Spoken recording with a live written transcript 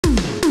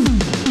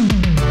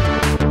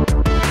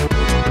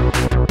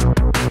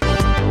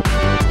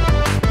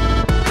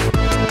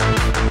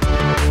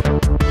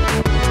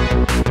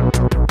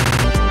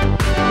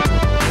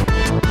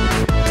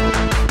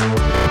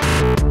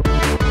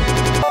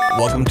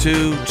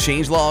to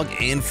Changelog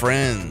and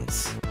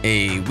Friends,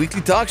 a weekly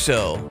talk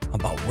show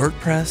about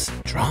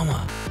WordPress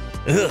drama.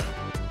 Ugh.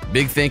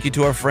 Big thank you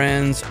to our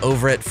friends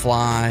over at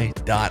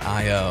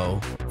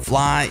Fly.io.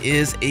 Fly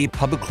is a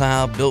public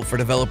cloud built for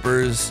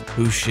developers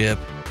who ship.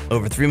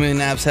 Over 3 million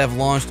apps have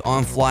launched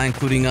on Fly,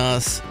 including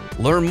us.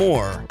 Learn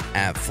more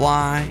at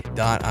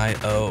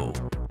Fly.io.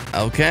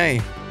 Okay,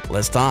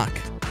 let's talk.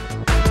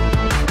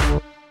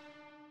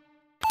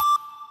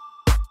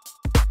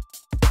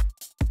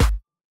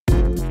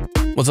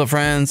 What's up,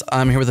 friends?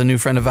 I'm here with a new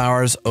friend of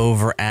ours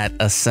over at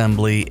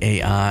Assembly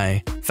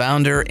AI,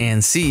 founder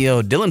and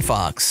CEO Dylan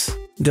Fox.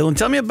 Dylan,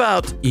 tell me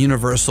about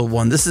Universal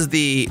One. This is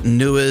the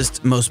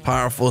newest, most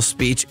powerful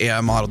speech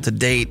AI model to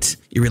date.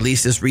 You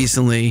released this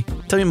recently.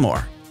 Tell me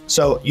more.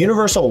 So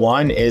Universal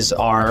One is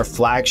our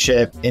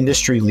flagship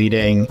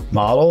industry-leading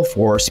model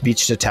for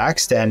speech to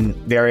text and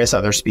various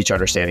other speech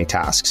understanding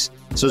tasks.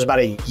 So it's about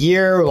a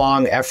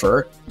year-long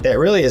effort that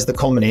really is the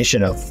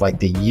culmination of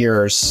the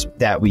years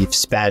that we've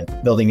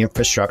spent building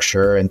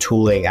infrastructure and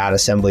tooling at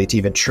Assembly to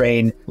even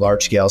train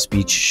large-scale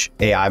speech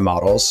AI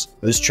models.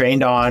 It was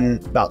trained on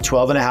about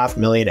 12.5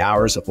 million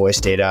hours of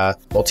voice data,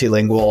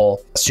 multilingual,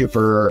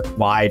 super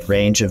wide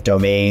range of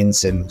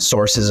domains and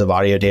sources of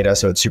audio data,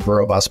 so it's a super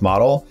robust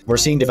model. We're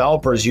seeing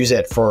developers use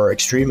it for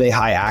extremely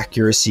high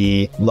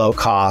accuracy, low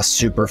cost,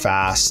 super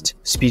fast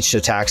speech to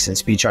text and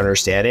speech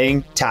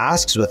understanding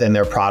tasks within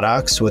their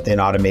products, within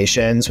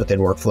automations, within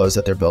workflows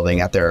that they're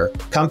building at their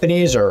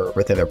companies or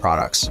within their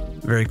products.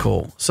 Very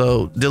cool.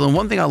 So Dylan,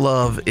 one thing I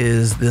love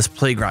is this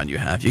playground you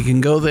have. You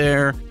can go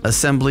there,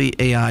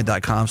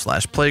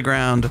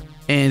 assemblyai.com/playground,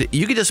 and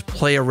you can just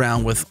play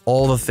around with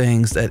all the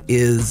things that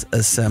is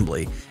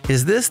Assembly.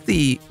 Is this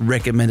the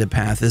recommended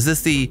path? Is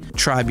this the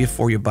try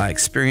before you buy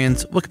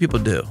experience? What can people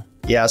do?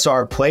 Yeah, so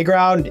our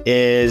playground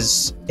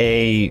is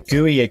a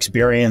GUI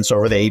experience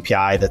over the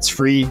API that's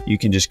free. You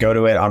can just go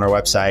to it on our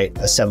website,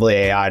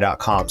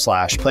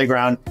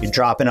 assemblyai.com/playground. You can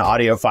drop in an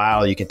audio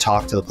file, you can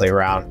talk to the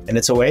playground. And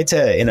it's a way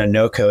to, in a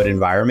no-code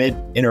environment,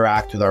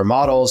 interact with our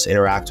models,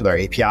 interact with our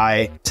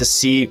API to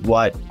see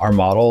what our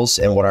models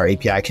and what our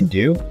API can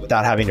do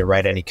without having to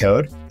write any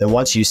code. Then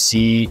once you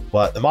see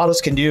what the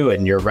models can do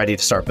and you're ready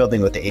to start building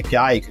with the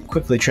API, you can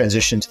quickly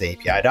transition to the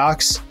API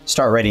docs,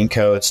 start writing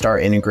code,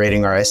 start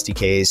integrating our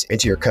SDKs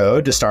into your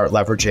code to start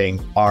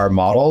leveraging our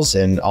models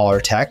and all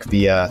our tech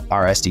via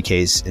our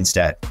SDKs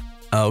instead.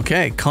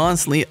 Okay,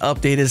 constantly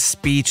updated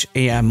speech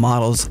AI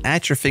models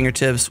at your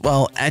fingertips,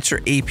 well, at your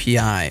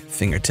API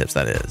fingertips,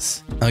 that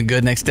is. A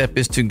good next step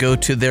is to go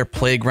to their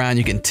playground.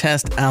 You can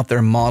test out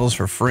their models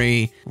for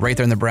free right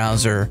there in the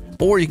browser,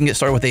 or you can get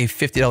started with a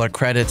 $50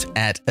 credit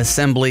at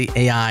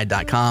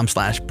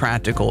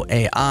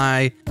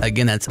assemblyai.com/practicalai.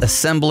 Again, that's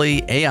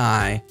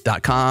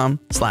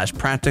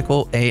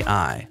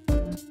assemblyai.com/practicalai.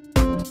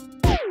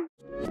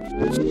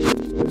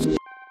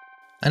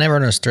 I never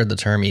understood the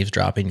term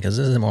eavesdropping because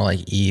this is more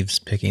like eaves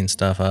picking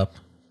stuff up.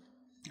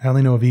 I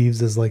only know of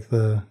eaves as like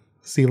the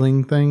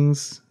ceiling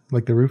things,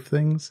 like the roof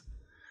things.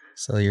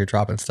 So you're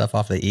dropping stuff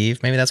off the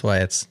eave? Maybe that's why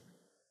it's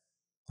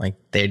like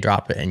they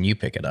drop it and you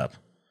pick it up.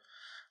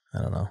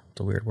 I don't know.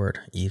 It's a weird word,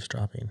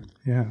 eavesdropping.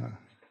 Yeah.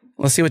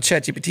 Let's see what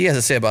ChatGPT has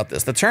to say about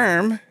this. The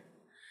term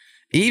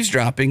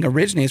eavesdropping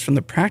originates from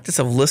the practice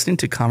of listening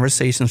to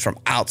conversations from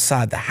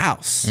outside the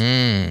house.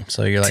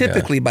 So you're like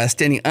typically by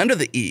standing under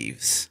the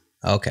eaves.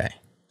 Okay.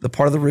 The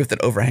part of the roof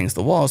that overhangs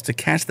the walls to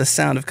catch the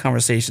sound of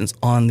conversations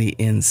on the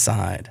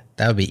inside.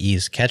 That would be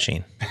eaves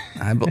catching.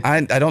 I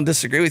don't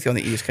disagree with you on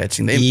the eaves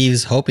catching.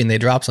 Eaves hoping they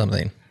drop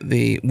something.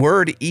 The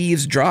word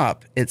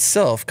eavesdrop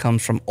itself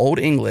comes from Old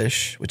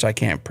English, which I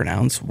can't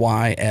pronounce,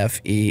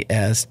 YFESDR.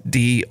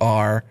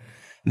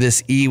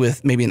 This E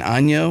with maybe an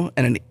año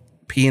and an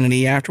P and an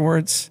E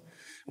afterwards,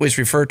 which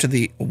refer to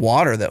the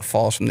water that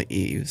falls from the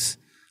eaves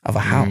of a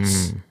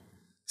house.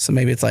 So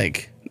maybe it's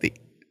like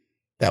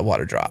that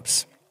water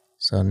drops.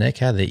 So Nick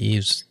had the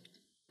eaves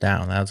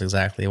down. That was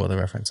exactly what the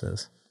reference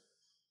is.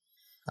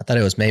 I thought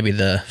it was maybe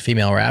the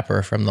female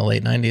rapper from the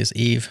late 90s,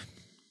 Eve.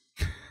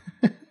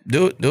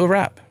 Do a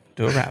rap.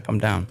 Do a rap. I'm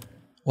down.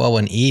 Well,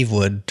 when Eve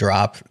would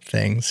drop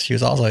things, she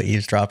was also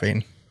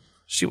eavesdropping.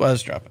 She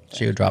was dropping things.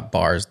 She would drop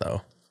bars,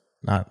 though,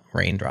 not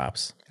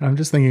raindrops. I'm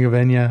just thinking of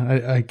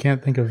Enya. I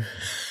can't think of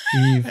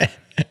Eve.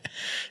 You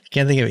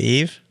can't think of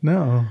Eve?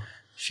 No.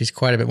 She's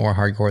quite a bit more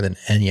hardcore than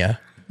Enya.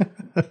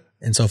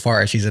 Insofar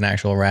as she's an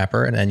actual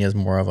rapper, and Enya's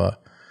more of a,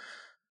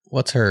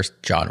 what's her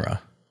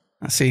genre?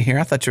 See here,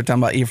 I thought you were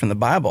talking about Eve from the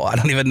Bible. I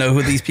don't even know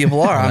who these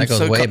people are. That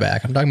goes way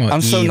back. I'm talking about I'm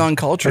Eve. so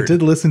non-cultured. I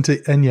did listen to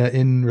Enya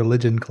in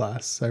religion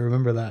class. I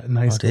remember that in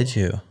high school. Oh, did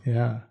you?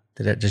 Yeah.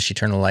 Did she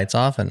turn the lights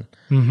off and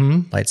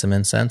light some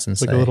incense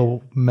and like a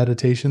little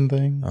meditation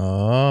thing?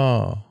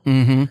 Oh.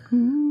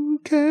 Who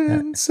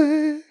can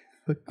say?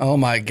 Oh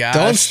my gosh.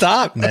 Don't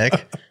stop,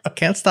 Nick.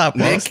 Can't stop.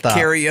 Nick Won't stop.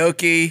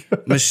 Karaoke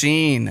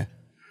Machine.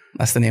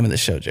 That's the name of the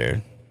show,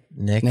 Jared.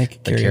 Nick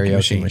the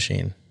karaoke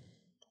machine.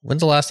 When's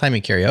the last time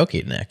you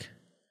karaoke'd, Nick?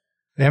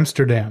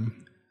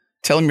 Amsterdam.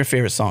 Tell him your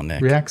favorite song,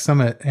 Nick. React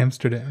Summit,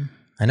 Amsterdam.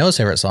 I know his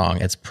favorite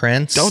song. It's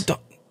Prince. Don't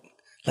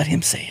let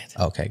him say it.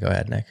 Okay, go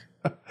ahead, Nick.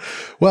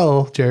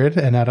 Well, Jared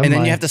and Adam. And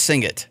then you have to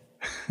sing it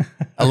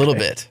a little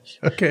bit.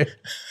 Okay.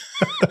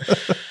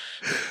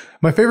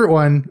 My favorite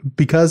one,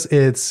 because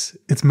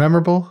it's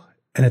memorable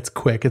and it's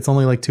quick. It's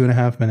only like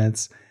 2.5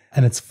 minutes,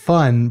 and it's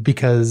fun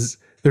because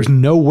there's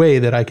no way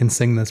that I can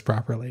sing this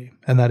properly.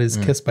 And that is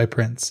Kiss by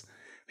Prince,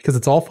 because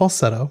it's all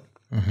falsetto.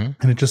 And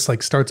it just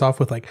like starts off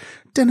with like,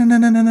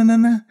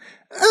 da-na-na-na-na-na-na,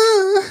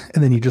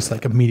 and then you just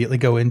like immediately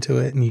go into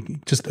it, and you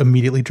just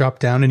immediately drop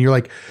down, and you're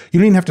like, you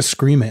don't even have to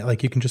scream it.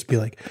 Like you can just be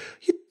like,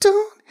 you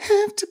don't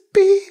have to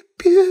be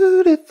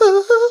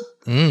beautiful.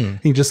 And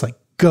you just like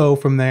go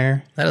from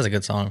there. That is a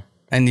good song.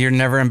 And you're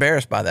never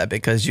embarrassed by that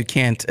because you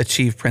can't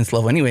achieve Prince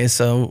level anyway.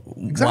 So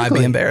why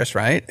be embarrassed,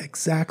 right?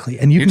 Exactly.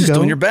 And You're can just go,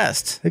 doing your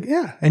best. like,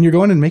 yeah. And you're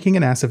going and making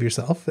an ass of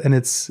yourself, and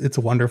it's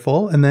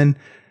wonderful. And then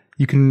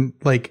you can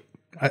like,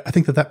 I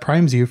think that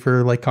primes you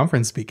for like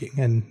conference speaking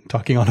and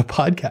talking on a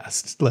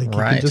podcast. Like you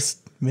can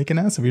just make an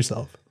ass of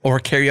yourself. Or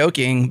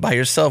karaokeing by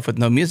yourself with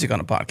no music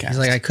on a podcast. He's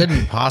like, I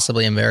couldn't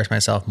possibly embarrass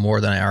myself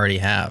more than I already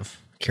have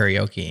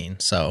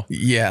karaokeing. So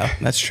yeah,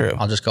 that's true.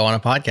 I'll just go on a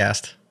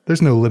podcast.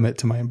 There's no limit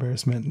to my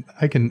embarrassment.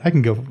 I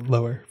can go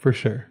lower for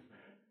sure.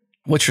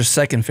 What's your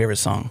second favorite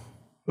song?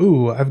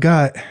 Ooh, I've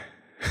got,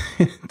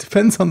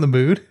 depends on the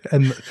mood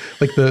and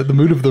like the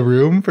mood of the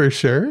room for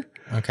sure.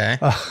 Okay.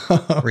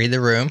 Read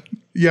the room.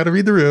 You got to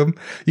read the room.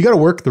 You got to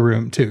work the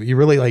room too. You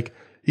really like,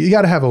 you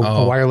got to have a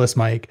wireless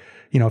mic.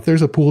 You know, if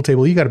there's a pool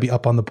table, you got to be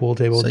up on the pool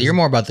table. So you're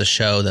more about the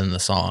show than the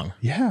song.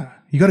 Yeah.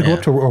 You got to go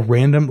up to a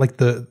random, like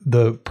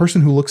the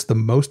person who looks the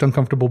most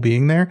uncomfortable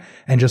being there,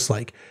 and just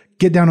like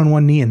get down on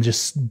one knee and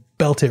just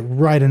belt it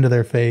right into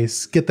their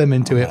face, get them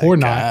into it or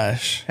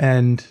not.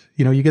 And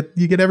you know, you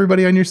get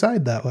everybody on your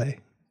side that way.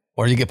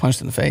 Or you get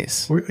punched in the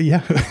face.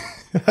 Yeah.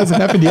 It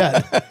hasn't happened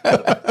yet.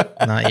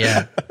 Not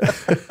yet.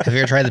 Have you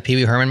ever tried the Pee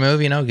Wee Herman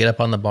move? You know, get up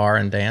on the bar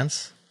and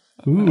dance.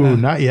 Ooh,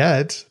 not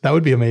yet. That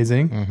would be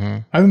amazing.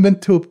 I haven't been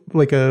to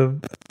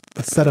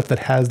a setup that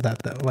has that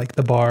though, like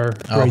the bar.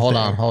 Oh, hold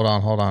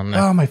on.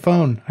 Oh, my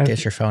phone.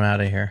 Get your phone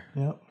out of here.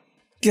 Yep.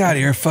 Get out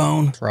of your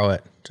phone. Throw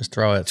it. Just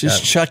throw it.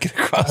 Just chuck it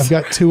across. I've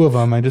got 2 of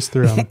them. I just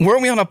threw them.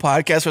 Weren't we on a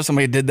podcast where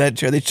somebody did that,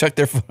 Jared? They chucked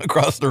their phone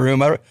across the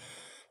room.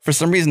 For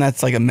some reason,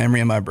 that's like a memory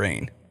in my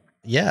brain.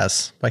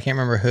 Yes, but I can't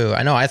remember who.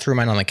 I know I threw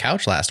mine on the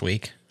couch last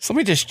week.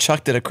 Somebody just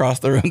chucked it across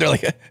the room. They're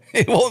like,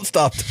 it won't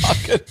stop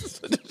talking.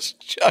 So just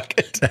chuck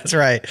it. That's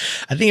right.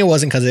 I think it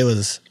wasn't because it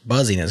was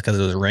buzzing. It's because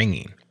it was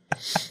ringing.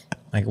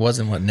 Like it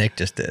wasn't what Nick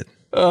just did.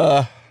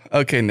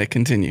 Okay, Nick,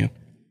 continue.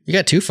 You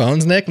got 2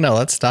 phones, Nick? No,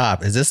 let's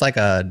stop. Is this like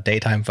a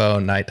daytime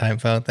phone, nighttime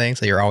phone thing?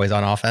 So you're always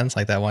on offense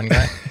like that one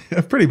guy?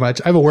 Pretty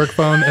much. I have a work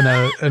phone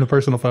and a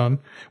personal phone,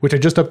 which I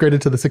just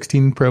upgraded to the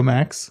 16 Pro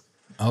Max.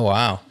 Oh,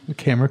 wow. The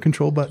camera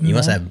control button. You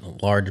must have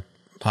large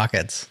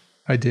pockets.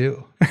 I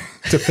do.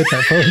 To fit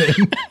that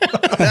phone in.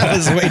 That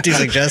was way too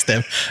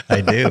suggestive.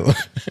 I do.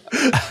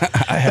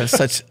 I have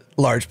such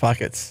large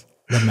pockets.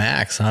 The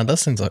Max, huh?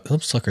 Those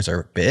suckers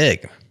are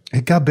big.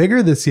 It got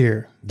bigger this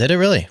year. Did it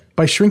really?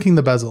 By shrinking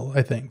the bezel,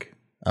 I think.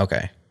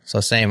 Okay. So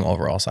same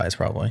overall size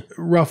probably.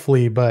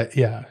 Roughly, but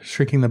yeah,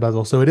 shrinking the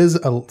bezel. So it is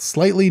a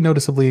slightly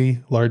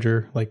noticeably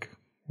larger, like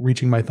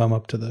reaching my thumb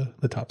up to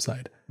the top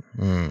side.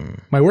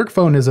 My work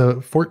phone is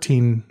a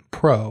 14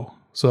 Pro,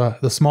 so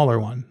the smaller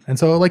one. And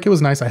so like it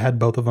was nice. I had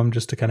both of them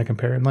just to kind of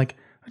compare, and like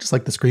I just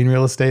like the screen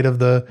real estate of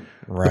the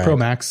Pro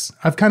Max.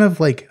 I've kind of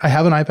like, I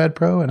have an iPad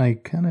Pro and I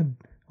kind of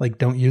like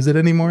don't use it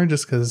anymore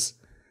just because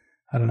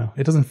I don't know,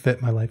 it doesn't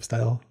fit my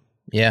lifestyle.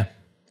 Yeah.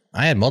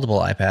 I had multiple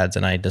iPads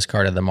and I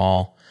discarded them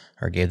all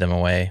or gave them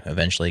away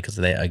eventually because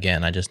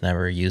I just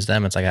never used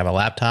them. It's like I have a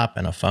laptop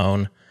and a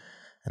phone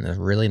and there's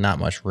really not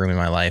much room in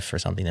my life for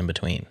something in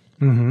between.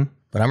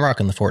 But I'm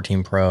rocking the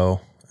 14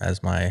 Pro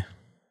as my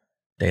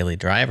daily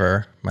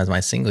driver, as my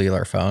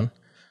singular phone.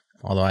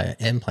 Although I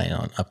am planning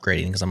on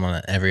upgrading because I'm on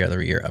an every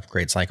other year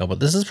upgrade cycle. But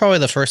this is probably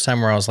the first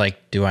time where I was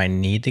like, do I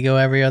need to go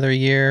every other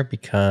year?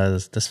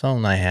 Because this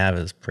phone I have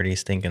is pretty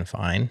stinking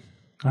fine.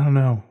 I don't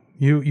know.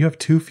 You have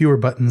 2 fewer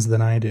buttons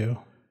than I do.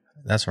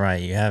 That's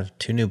right. You have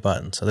 2 new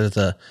buttons. So there's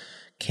the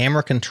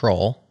camera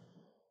control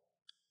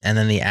and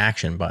then the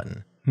action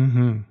button.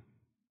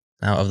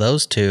 Now of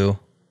those 2,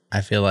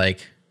 I feel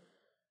like,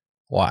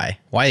 why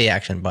the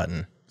action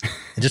button?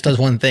 It just does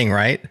one thing,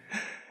 right?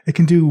 It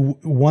can do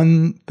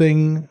one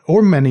thing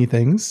or many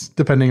things,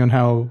 depending on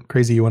how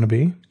crazy you want to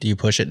be. Do you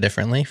push it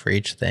differently for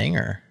each thing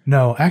or?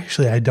 No,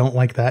 actually, I don't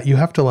like that. You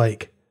have to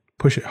like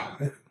push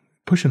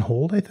and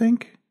hold, I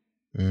think.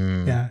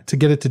 Yeah, to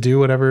get it to do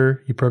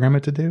whatever you program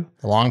it to do.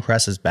 The long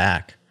press is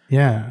back.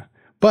 Yeah,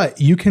 but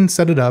you can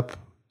set it up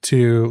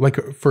to, like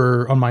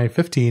on my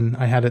 15,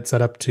 I had it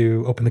set up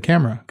to open the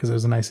camera because it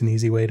was a nice and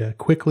easy way to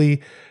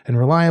quickly and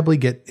reliably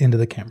get into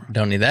the camera.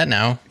 Don't need that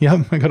now.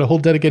 Yep, I got a whole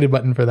dedicated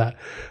button for that.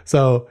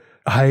 So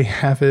I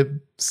have it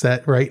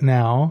set right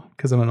now,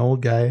 because I'm an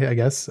old guy, I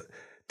guess,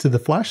 to the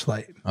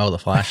flashlight. Oh, the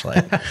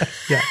flashlight.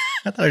 Yeah.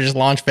 I thought I just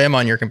launched Vim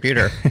on your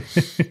computer.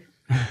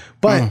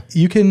 But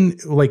you can,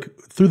 like,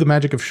 through the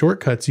magic of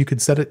shortcuts, you could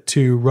set it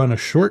to run a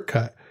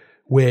shortcut,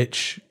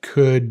 which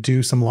could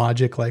do some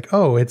logic like,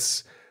 oh,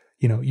 it's,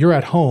 you're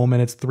at home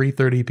and it's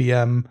 3:30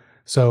 p.m.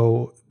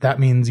 So that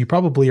means you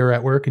probably are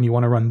at work and you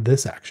want to run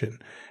this action.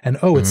 And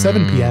it's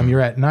 7 p.m.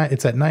 You're at night.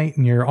 It's at night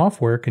and you're off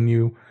work and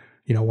you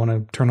want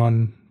to turn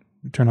on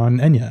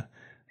Enya.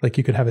 Like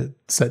you could have it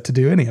set to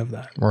do any of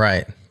that.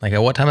 Right. Like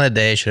at what time of the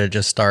day should it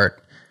just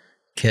start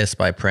Kiss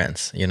by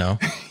Prince,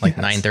 Like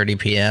 9:30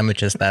 p.m. It's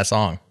just that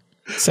song.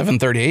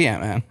 7:30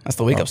 a.m., man. That's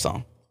the wake-up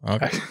song.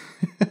 Okay.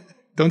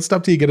 Don't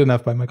Stop Till You Get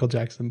Enough by Michael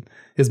Jackson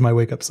is my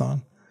wake-up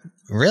song.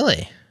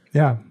 Really?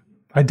 Yeah.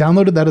 I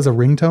downloaded that as a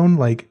ringtone,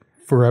 like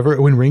forever,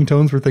 when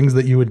ringtones were things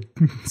that you would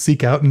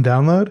seek out and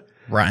download.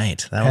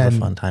 Right. That was a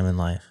fun time in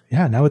life.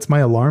 Yeah. Now it's my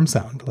alarm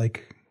sound,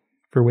 like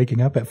for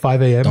waking up at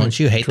 5 a.m. Don't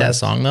you hate that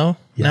song, though?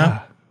 Yeah. No?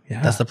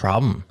 Yeah. That's the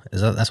problem.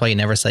 That's why you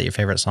never set your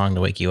favorite song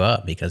to wake you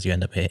up, because you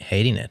end up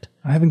hating it.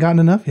 I haven't gotten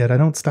enough yet. I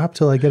don't stop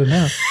till I get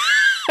enough.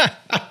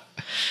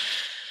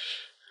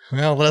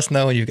 Well, let us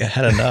know when you've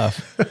had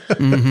enough.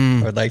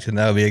 I would like to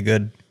know. It'd be a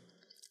good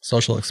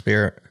social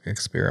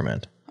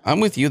experiment. I'm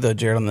with you, though,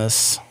 Jared, on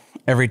this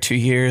every 2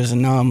 years.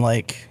 And now I'm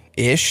like,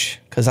 ish,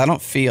 because I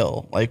don't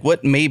feel like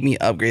what made me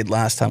upgrade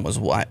last time was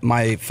why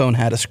my phone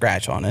had a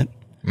scratch on it.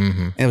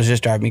 Mm-hmm. And it was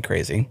just driving me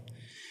crazy.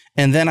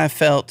 And then I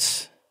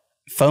felt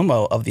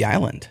FOMO of the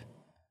island.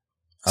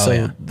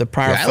 The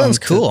prior the island's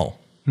cool.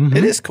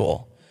 It is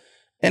cool.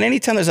 And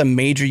anytime there's a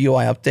major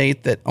UI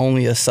update that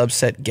only a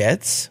subset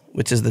gets,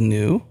 which is the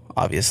new,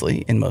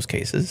 obviously, in most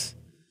cases,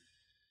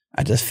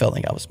 I just felt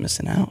like I was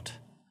missing out.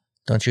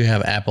 Don't you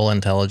have Apple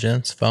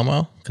Intelligence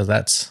FOMO?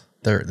 Because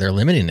they're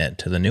limiting it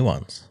to the new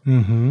ones.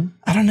 Mm-hmm.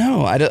 I don't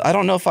know. I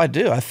don't know if I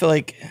do. I feel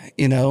like,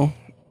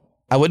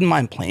 I wouldn't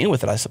mind playing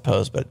with it, I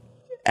suppose, but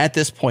at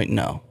this point,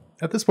 no.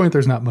 At this point,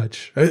 there's not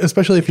much,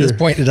 especially if At this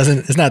point,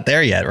 it's not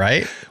there yet,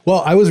 right?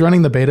 Well, I was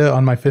running the beta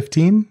on my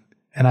 15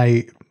 and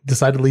I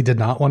decidedly did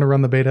not want to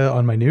run the beta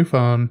on my new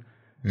phone,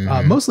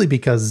 mostly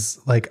because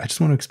I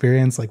just want to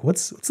experience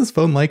what's this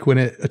phone like when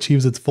it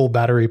achieves its full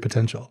battery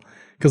potential.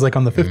 Because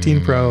on the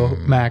 15 Pro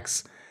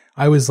Max,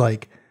 I was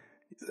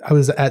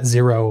at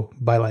 0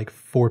 by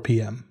 4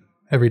 p.m.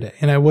 every day,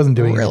 and I wasn't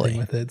doing anything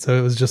with it, so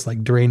it was just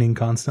draining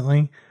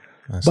constantly.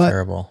 That's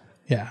terrible.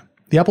 Yeah,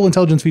 the Apple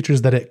Intelligence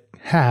features that it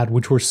had,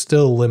 which were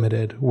still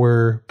limited,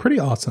 were pretty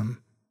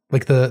awesome.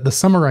 Like the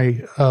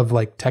summary of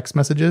text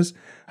messages,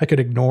 I could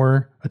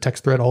ignore a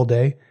text thread all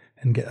day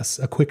and get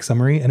a quick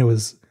summary, and it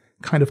was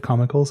kind of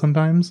comical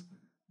sometimes.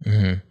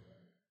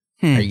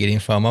 Mm-hmm. Are you getting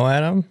FOMO,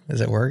 Adam?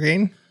 Is it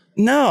working?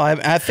 No,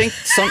 I think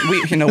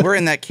we're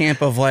in that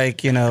camp of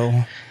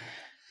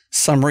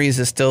summaries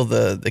is still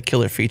the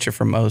killer feature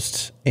for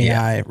most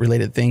AI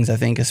related things. I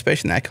think,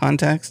 especially in that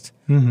context.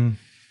 Mm-hmm.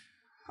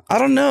 I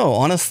don't know.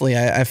 Honestly,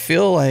 I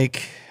feel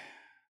like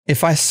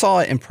if I saw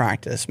it in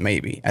practice,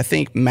 maybe. I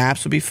think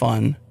maps would be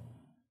fun.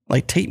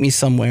 Take me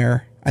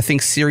somewhere. I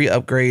think Siri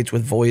upgrades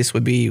with voice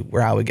would be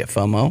where I would get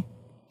FOMO.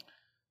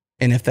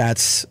 And if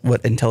that's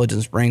what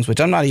intelligence brings, which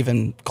I'm not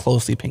even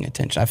closely paying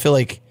attention. I feel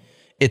like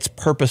it's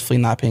purposefully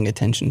not paying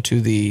attention to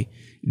the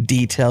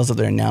details of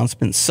their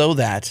announcements so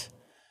that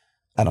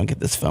I don't get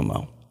this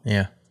FOMO.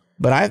 Yeah.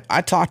 But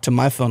I talk to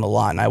my phone a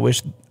lot, and I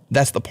wish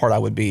that's the part I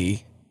would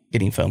be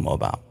getting FOMO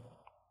about.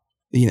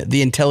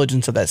 The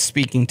intelligence of that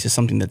speaking to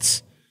something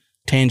that's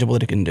tangible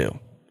that it can do.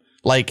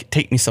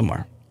 Take me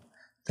somewhere.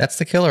 That's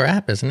the killer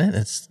app, isn't it?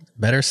 It's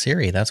better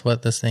Siri. That's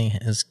what this thing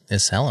is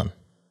selling.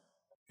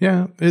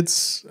 Yeah,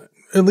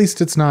 at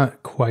least it's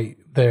not quite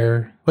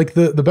there.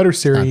 The better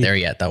Siri. Not there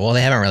yet, though. Well,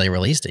 they haven't really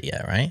released it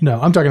yet, right?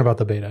 No, I'm talking about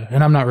the beta,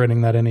 and I'm not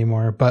running that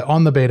anymore. But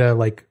on the beta,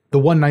 the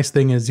one nice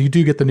thing is you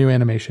do get the new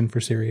animation for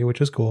Siri,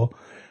 which is cool.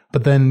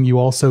 But then you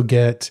also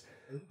get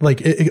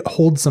it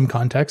holds some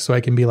context, so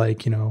I can be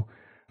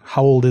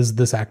how old is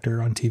this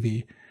actor on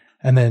TV?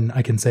 And then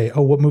I can say,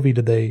 oh, what movie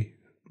did they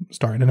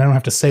star in? And I don't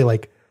have to say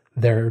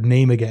their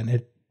name again.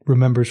 It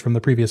remembers from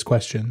the previous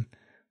question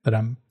that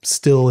I'm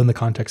still in the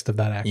context of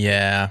that actor.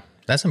 Yeah,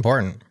 that's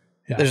important.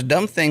 Yeah. There's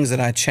dumb things that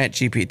I chat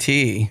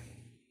GPT,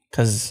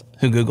 because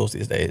who Googles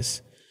these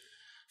days?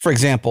 For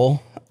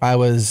example, I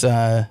was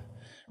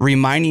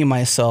reminding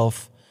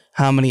myself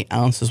how many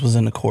ounces was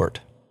in a quart.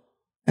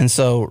 And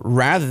so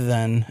rather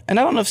than, and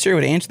I don't know if Siri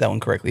would answer that one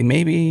correctly.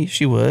 Maybe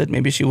she would,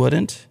 maybe she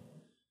wouldn't.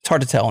 It's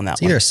hard to tell on that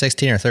It's one. either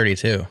 16 or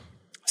 32.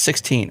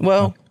 16.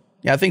 Well,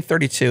 yeah, I think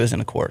 32 is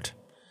in a quart.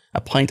 A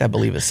pint, I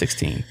believe, is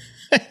 16.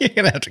 You're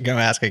going to have to go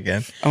ask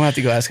again. I'm going to have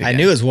to go ask again. I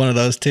knew it was one of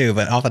those two,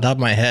 but off the top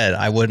of my head,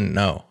 I wouldn't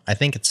know. I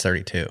think it's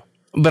 32.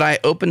 But I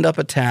opened up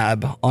a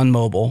tab on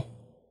mobile.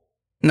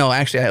 No,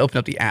 actually, I opened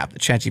up the app, the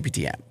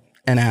ChatGPT app,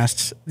 and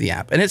asked the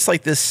app. And it's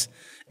this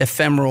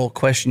ephemeral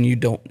question you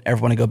don't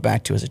ever want to go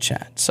back to as a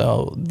chat.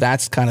 So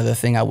that's kind of the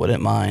thing I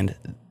wouldn't mind.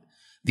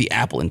 The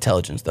Apple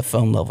Intelligence, the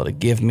phone level, to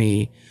give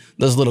me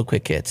those little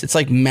quick hits. It's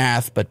like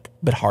math, but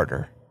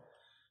harder.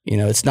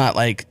 It's not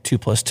 2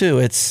 + 2.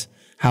 It's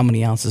how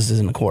many ounces is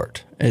in a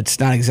quart. It's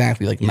not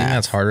exactly like You math. think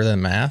that's harder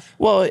than math?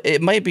 Well,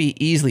 it might be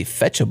easily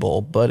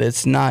fetchable, but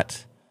it's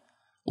not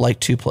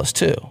 2 +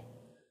 2.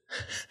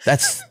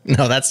 That's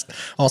No, that's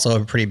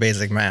also a pretty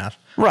basic math.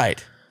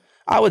 right.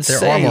 I would There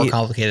say are more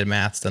complicated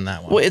maths than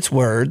that one. well, it's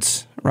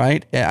words,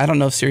 right? I don't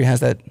know if Siri has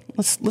that.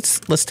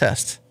 Let's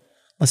test.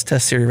 Let's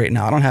test Siri right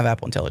now. I don't have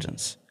Apple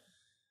Intelligence.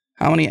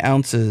 How many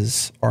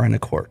ounces are in a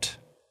quart?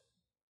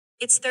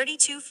 It's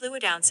 32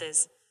 fluid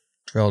ounces.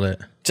 Drilled it.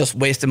 Just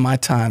wasting my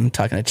time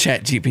talking to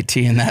Chat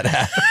GPT in that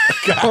app.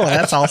 Oh,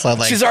 that's also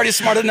like She's already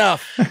smart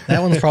enough.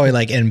 that one's probably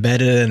like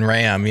embedded in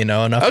RAM. You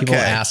know, enough people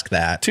Okay. ask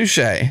that. Touche.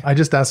 I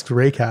just asked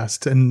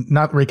Raycast, and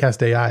not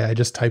Raycast AI. I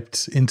just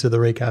typed into the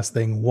Raycast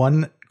thing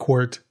 1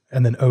 quart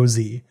and then OZ,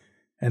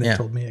 and Yeah. it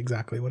told me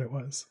exactly what it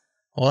was.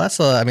 Well,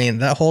 I mean,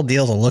 that whole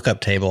deal's a lookup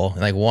table.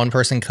 Like one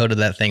person coded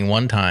that thing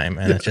one time,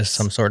 and it's just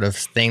some sort of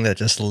thing that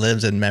just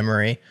lives in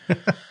memory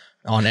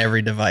on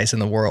every device in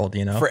the world,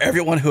 you know? For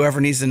everyone who ever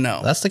needs to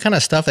know. That's the kind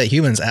of stuff that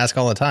humans ask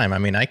all the time. I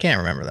mean, I can't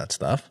remember that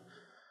stuff.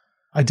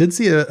 I did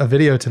see a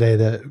video today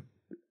that,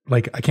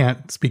 like, I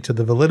can't speak to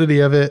the validity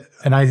of it.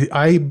 And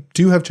I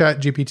do have Chat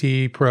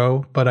GPT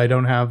Pro, but I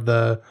don't have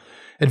the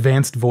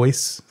advanced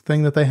voice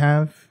thing that they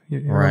have. You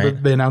remember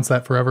Right. they announced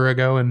that forever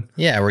ago. And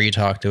Yeah, where you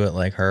talk to it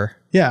like her.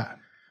 yeah,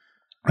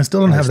 I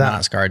still don't have It's that.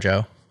 not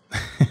ScarJo.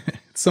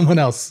 It's someone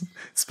else,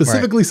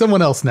 specifically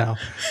someone else now.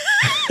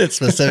 It's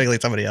specifically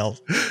somebody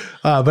else.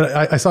 But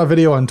I saw a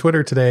video on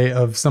Twitter today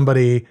of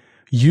somebody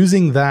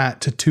using that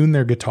to tune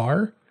their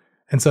guitar.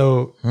 And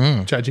so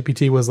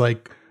ChatGPT was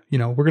like, you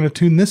know, we're going to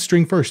tune this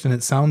string first and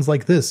it sounds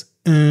like this.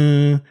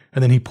 And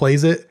then he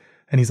plays it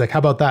and he's like, how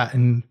about that?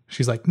 And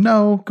she's like,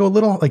 no, go a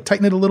little, like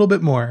tighten it a little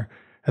bit more.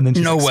 And then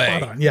she's No like, way.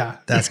 spot on. Yeah.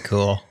 That's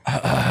cool.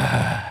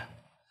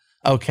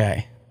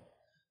 Okay.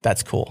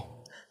 That's cool.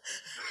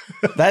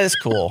 That is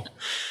cool.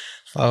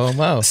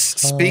 FOMO.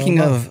 Speaking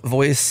of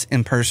voice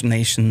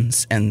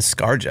impersonations and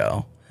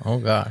ScarJo, Oh,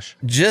 gosh.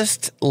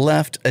 just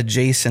left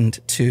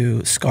adjacent to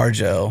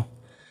ScarJo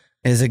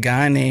is a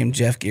guy named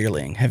Jeff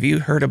Geerling. Have you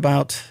heard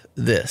about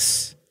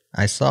this?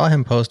 I saw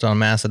him post on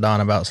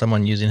Mastodon about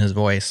someone using his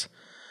voice,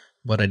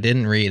 but I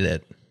didn't read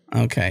it.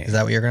 Okay. Is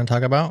that what you're going to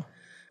talk about?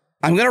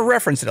 I'm going to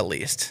reference it at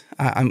least.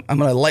 I'm going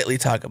to lightly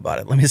talk about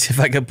it. Let me see if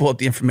I can pull up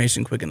the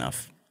information quick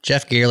enough.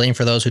 Jeff Geerling,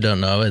 for those who don't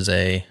know, is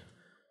a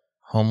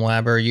home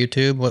labber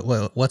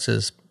YouTube. What's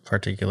his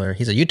particular?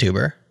 He's a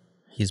YouTuber.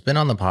 He's been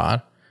on the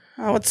pod.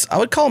 I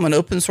would call him an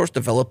open source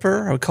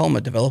developer. I would call him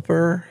a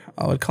developer.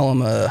 I would call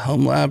him a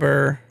home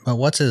labber. But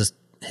what's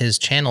his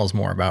channel's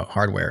more about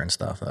hardware and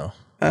stuff, though.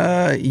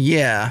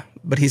 Yeah,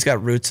 but he's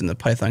got roots in the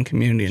Python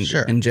community and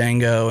Sure. in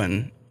Django,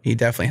 and he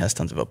definitely has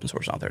tons of open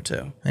source out there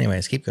too.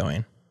 Anyways, keep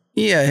going.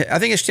 Yeah, I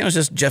think his channel is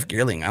just Jeff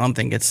Geerling. I don't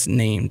think it's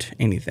named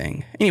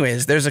anything.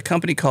 Anyways, there's a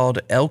company called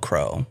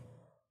Elcrow.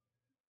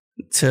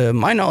 To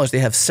my knowledge, they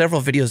have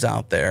several videos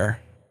out there.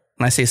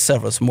 When I say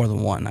several, it's more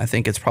than one. I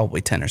think it's probably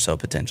 10 or so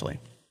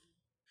potentially.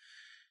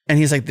 And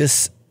he's like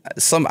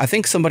I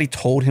think somebody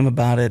told him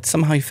about it.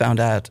 Somehow he found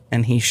out,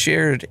 and he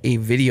shared a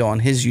video on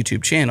his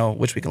YouTube channel,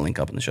 which we can link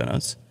up in the show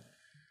notes,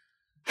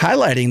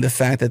 highlighting the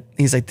fact that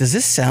he's like, does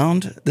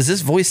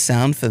this voice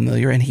sound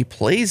familiar? And he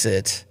plays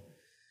it,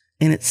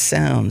 and it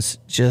sounds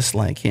just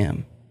like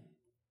him.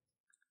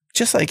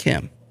 Just like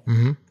him.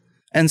 Mm-hmm.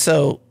 And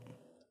so,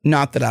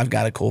 not that I've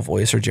got a cool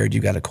voice or Jared, you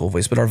got a cool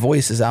voice, but our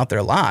voice is out there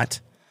a lot.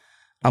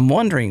 I'm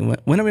wondering,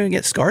 when are we going to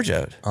get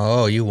ScarJo'd?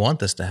 Oh, you want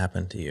this to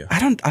happen to you? I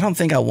don't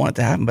think I want it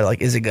to happen, but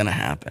like, is it going to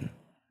happen?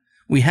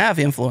 We have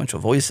influential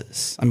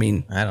voices. I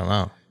mean, I don't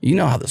know. you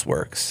know how this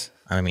works.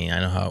 I mean, I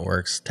know how it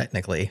works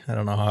technically. I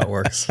don't know how it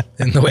works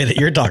in the way that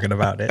you're talking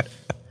about it.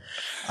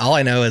 All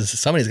I know is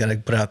somebody's going to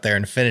put out there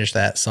and finish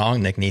that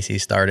song Nick Nisi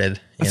started.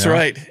 That's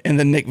right. In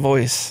the Nick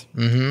voice.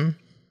 Mm-hmm.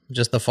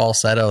 Just the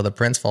falsetto, the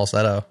Prince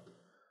falsetto.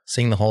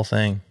 Sing the whole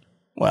thing.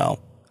 Well,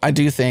 I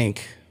do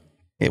think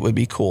it would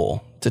be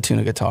cool to tune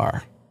a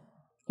guitar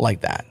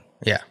like that.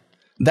 Yeah.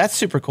 That's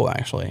super cool,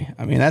 actually.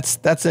 I mean,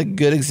 that's a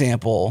good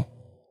example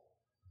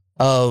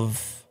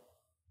of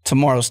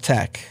tomorrow's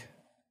tech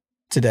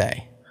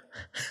today.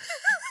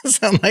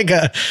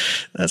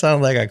 That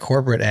sounds like a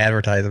corporate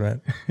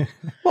advertisement.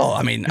 Well,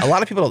 I mean, a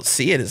lot of people don't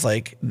see it as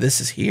like, this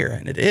is here,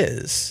 and it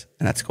is,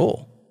 and that's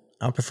cool.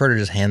 I would prefer to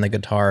just hand the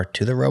guitar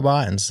to the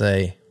robot and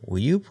say, will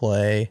you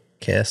play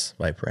Kiss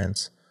by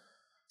Prince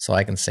so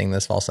I can sing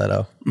this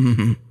falsetto?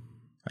 Mm-hmm.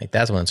 Like,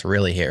 that's when it's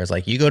really here. It's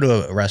like you go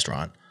to a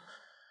restaurant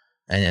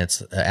and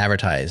it's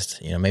advertised,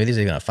 you know, maybe there's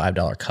even a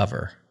 $5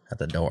 cover at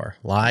the door.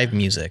 Live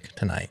music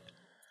tonight.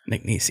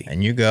 Nick Nisi.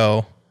 And you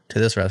go to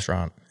this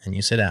restaurant and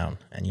you sit down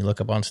and you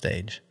look up on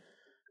stage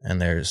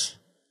and there's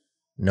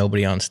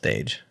nobody on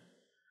stage,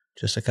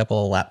 just a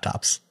couple of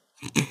laptops.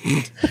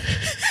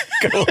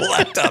 Couple of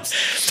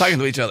laptops talking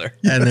to each other.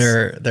 And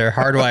they're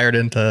hardwired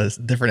into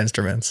different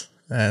instruments.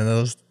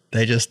 And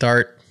they just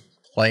start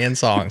playing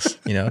songs,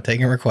 you know,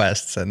 taking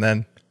requests, and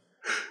then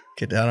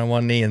get down on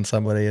one knee and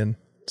somebody and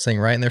sing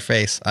right in their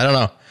face. I don't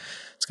know.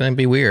 It's going to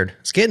be weird.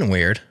 It's getting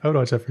weird. I would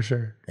watch that for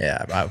sure.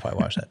 Yeah, I would probably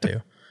watch that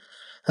too.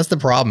 That's the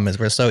problem, is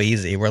we're so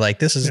easy. We're like,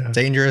 this is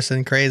dangerous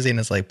and crazy. And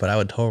it's like, but I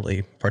would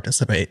totally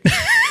participate.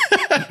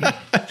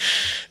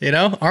 You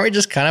know, aren't we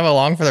just kind of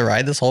along for the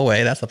ride this whole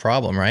way? That's the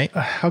problem, right?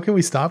 How can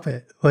we stop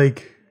it?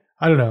 Like,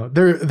 I don't know.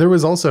 There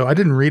was also, I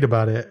didn't read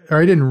about it, or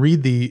I didn't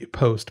read the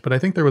post, but I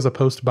think there was a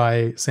post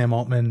by Sam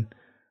Altman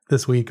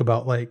this week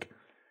about like,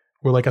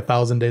 we're like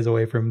 1,000 days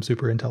away from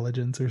super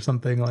intelligence or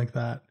something like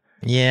that.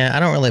 Yeah, I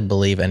don't really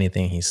believe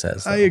anything he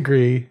says, though. I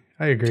agree.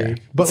 Okay.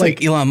 But it's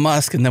like Elon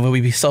Musk, and then we'll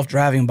be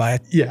self-driving by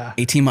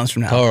 18 months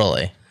from now.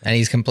 Totally. And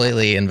he's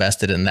completely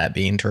invested in that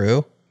being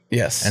true.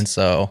 Yes. And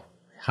so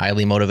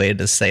highly motivated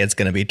to say it's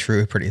going to be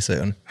true pretty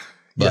soon.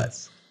 But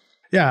yes.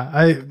 Yeah,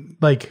 I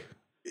like,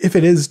 if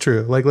it is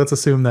true, like, let's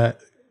assume that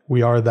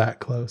we are that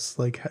close.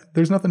 Like,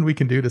 there's nothing we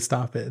can do to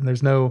stop it. And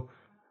there's no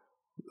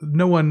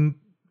one,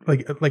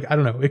 like, I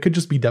don't know. It could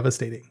just be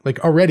devastating. Like,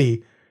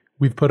 already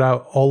we've put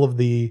out all of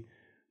the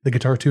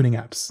guitar tuning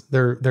apps.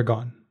 They're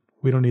gone.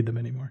 We don't need them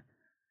anymore.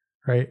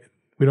 Right?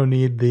 We don't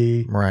need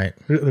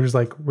there's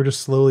like, we're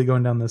just slowly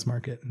going down this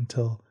market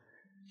until.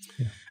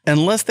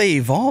 Unless they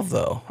evolve,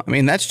 though. I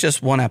mean, that's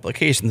just one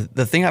application.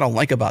 The thing I don't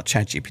like about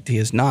ChatGPT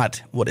is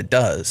not what it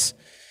does.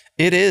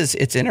 It is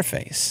its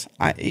interface.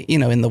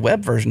 In the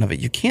web version of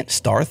it, you can't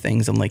star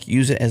things and like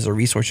use it as a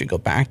resource you go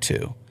back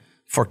to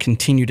for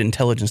continued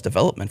intelligence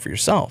development for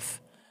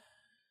yourself.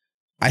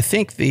 I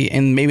think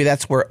and maybe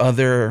that's where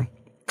other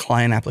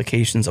client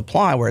applications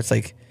apply, where it's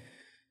like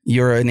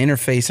you're an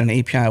interface and an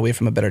API away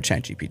from a better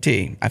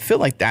ChatGPT. I feel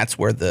like that's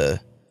where the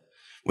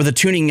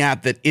tuning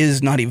app that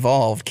is not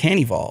evolved can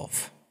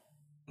evolve,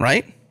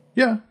 right?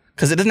 Yeah.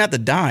 Because it doesn't have to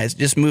die. It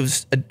just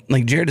moves,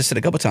 like Jared has said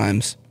a couple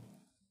times,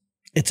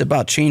 it's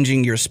about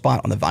changing your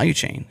spot on the value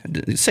chain.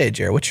 Say it,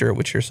 Jared. What's your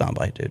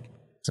soundbite, dude?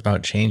 It's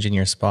about changing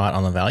your spot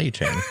on the value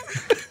chain.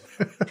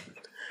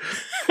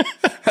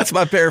 That's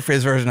my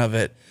paraphrase version of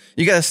it.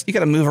 You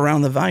gotta move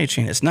around the value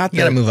chain. It's not you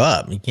gotta move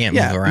up. You can't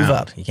move around. Move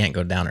up. You can't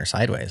go down or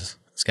sideways.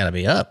 It's gotta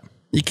be up.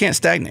 You can't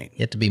stagnate. You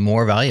have to be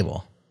more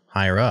valuable,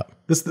 higher up.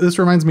 This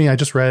reminds me, I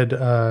just read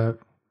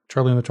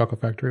Charlie and the Chocolate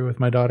Factory with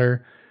my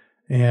daughter,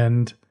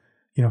 and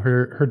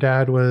her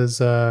dad was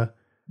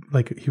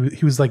like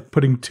he was like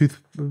putting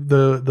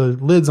the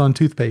lids on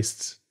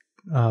toothpaste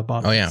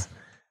bottles. Oh yeah.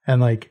 And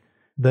like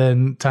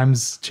then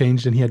times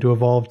changed and he had to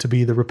evolve to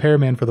be the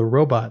repairman for the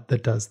robot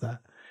that does that.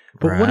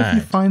 But what if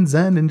you find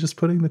Zen in just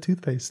putting the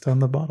toothpaste on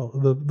the bottle,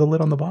 the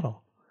lid on the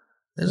bottle?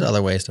 There's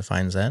other ways to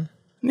find Zen.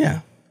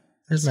 Yeah.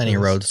 There's many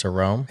roads to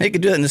Rome. He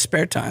could do that in his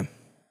spare time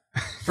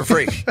for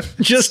free.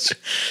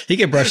 He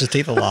could brush his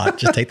teeth a lot.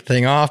 Just take the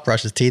thing off,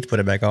 brush his teeth, put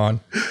it back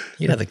on.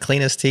 You'd have the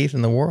cleanest teeth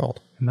in the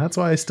world. And that's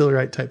why I still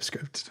write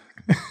TypeScript.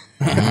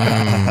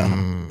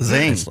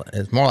 Zing.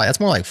 That's more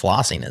like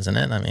flossing, isn't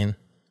it? I mean,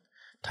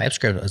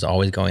 TypeScript is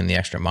always going the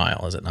extra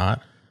mile, is it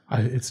not?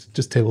 It's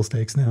just table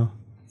stakes now.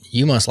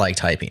 You must like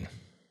typing,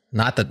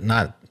 not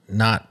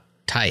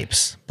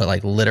types, but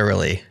like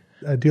literally.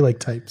 I do like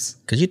types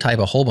because you type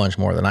a whole bunch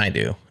more than I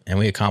do, and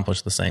we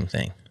accomplish the same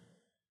thing,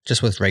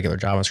 just with regular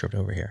JavaScript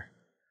over here.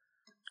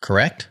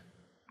 Correct?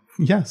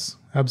 Yes,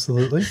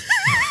 absolutely.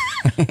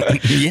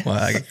 Yes. Well,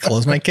 I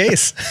close my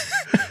case.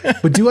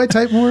 But do I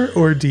type more,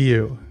 or do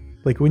you?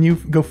 Like when you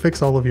go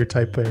fix all of your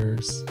type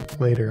errors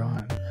later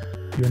on,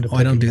 you end up.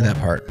 I don't do more? that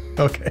part.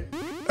 Okay.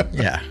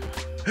 Yeah.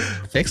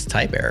 Fix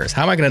type errors.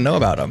 How am I going to know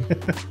about them?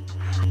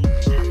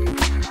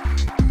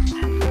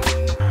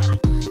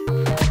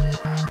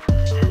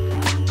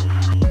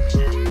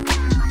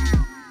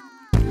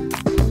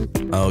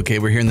 Okay,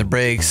 we're here in the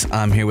breaks.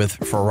 I'm here with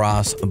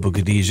Faraz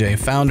Aboukhadijeh,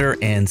 founder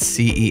and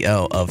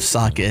CEO of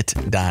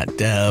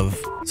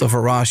Socket.dev. So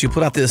Faraz, you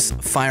put out this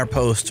fire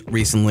post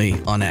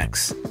recently on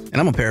X, and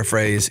I'm gonna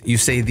paraphrase. You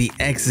say the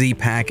XZ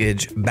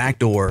package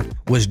backdoor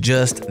was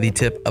just the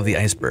tip of the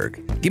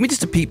iceberg. Give me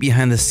just a peek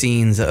behind the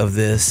scenes of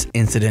this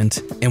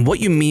incident and what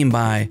you mean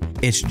by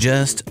it's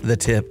just the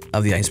tip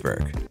of the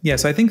iceberg. Yeah,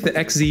 so I think the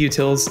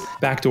XZUtils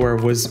backdoor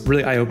was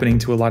really eye-opening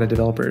to a lot of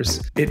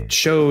developers. It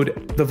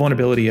showed the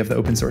vulnerability of the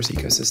open source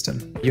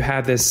ecosystem. You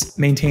had this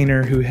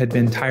maintainer who had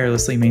been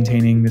tirelessly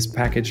maintaining this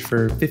package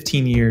for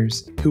 15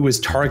 years, who was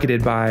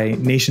targeted by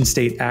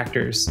nation-state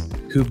actors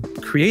who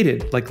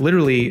created, like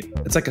literally,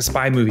 it's like a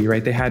spy movie,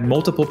 right? They had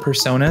multiple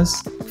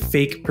personas,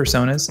 fake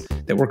personas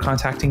that were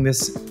contacting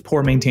this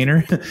poor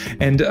maintainer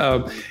and,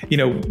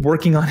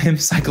 working on him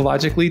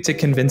psychologically to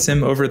convince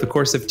him over the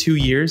course of 2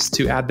 years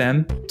to add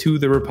them to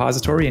the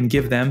repository and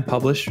give them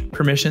publish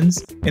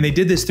permissions. And they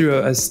did this through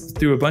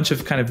a bunch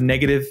of kind of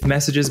negative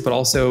messages, but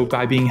also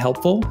by being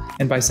helpful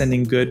and by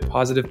sending good,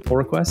 positive pull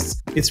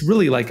requests. It's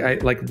really I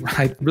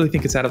really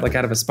think it's out of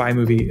a spy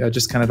movie,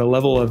 just kind of the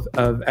level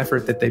of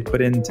effort that they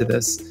put into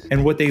this.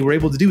 And what they were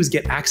able to do is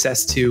get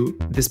access to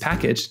this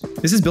package.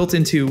 This is built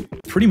into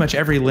pretty much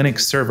every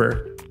Linux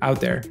server out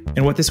there.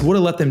 And what this would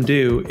have let them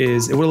do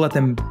is it would have let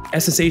them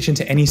SSH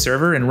into any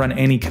server and run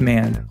any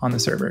command on the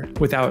server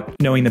without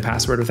knowing the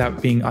password,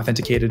 without being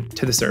authenticated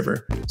to the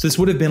server. So this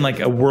would have been like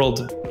a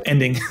world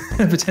ending,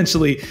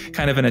 potentially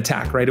kind of an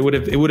attack, right? It would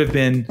have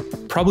been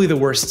probably the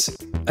worst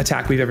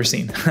attack we've ever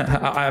seen.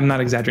 I'm not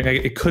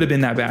exaggerating. It could have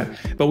been that bad,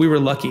 but we were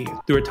lucky.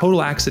 Through a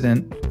total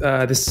accident,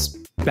 this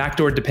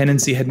backdoor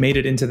dependency had made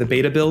it into the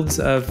beta builds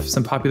of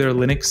some popular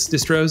Linux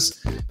distros,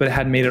 but it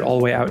hadn't made it all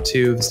the way out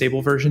to the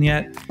stable version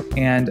yet.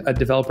 And a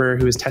developer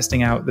who was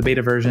testing out the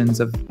beta versions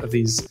of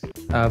these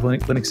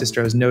Linux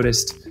distros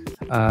noticed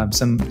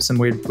some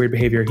weird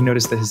behavior. He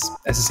noticed that his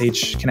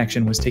SSH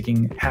connection was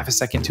taking half a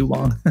second too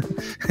long.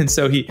 And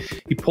so he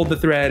pulled the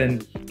thread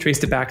and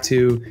traced it back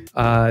to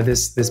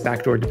this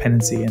backdoor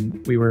dependency,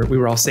 and we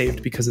were all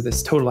saved because of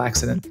this total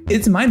accident.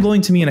 It's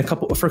mind-blowing to me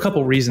for a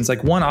couple reasons.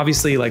 Like, one,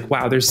 obviously, like,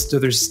 wow, there's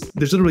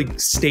literally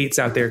states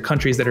out there,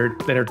 countries that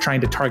are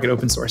trying to target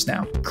open source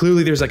now.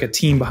 Clearly there's like a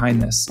team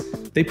behind this.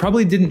 They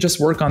probably didn't just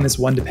work on this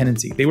one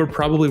dependency. They were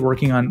probably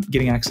working on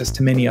getting access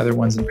to many other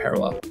ones in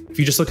parallel. If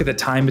you just look at the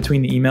time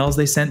between the emails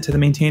they sent to the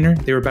maintainer,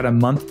 they were about a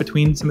month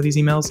between some of these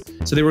emails.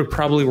 So they were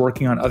probably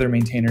working on other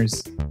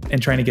maintainers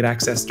and trying to get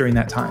access during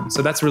that time.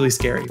 So that's really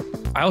scary.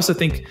 I also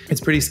think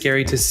it's pretty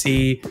scary to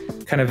see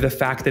kind of the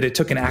fact that it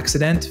took an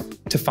accident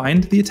to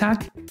find the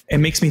attack. It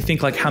makes me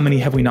think, like, how many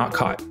have we not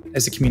caught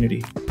as a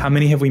community? How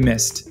many have we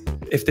missed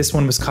if this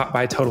one was caught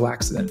by a total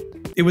accident?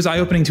 It was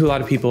eye-opening to a lot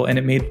of people, and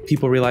it made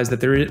people realize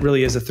that there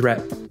really is a threat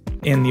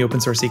in the open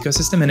source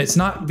ecosystem. And it's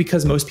not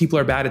because most people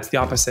are bad, it's the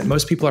opposite.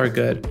 Most people are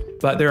good,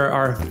 but there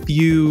are a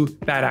few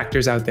bad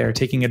actors out there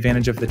taking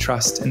advantage of the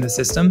trust in the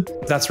system.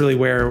 That's really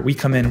where we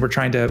come in. We're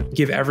trying to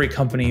give every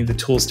company the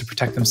tools to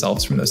protect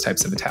themselves from those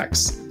types of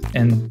attacks.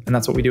 And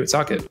that's what we do at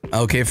Socket.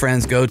 Okay,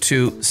 friends, go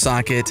to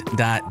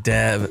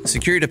socket.dev.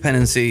 Security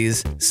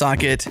dependencies.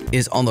 Socket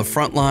is on the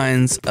front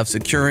lines of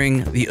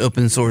securing the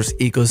open source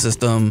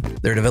ecosystem.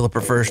 They're a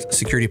developer-first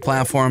security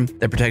platform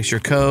that protects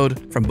your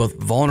code from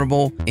both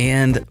vulnerable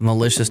and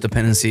malicious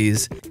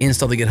dependencies.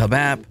 Install the GitHub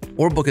app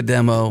or book a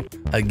demo.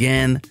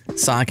 Again,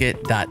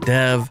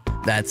 socket.dev.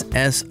 That's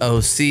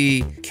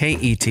socket.dev.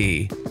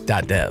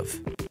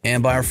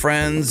 And by our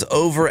friends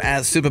over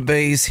at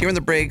Supabase. Here in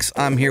the breaks,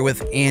 I'm here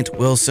with Ant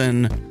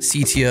Wilson,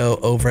 CTO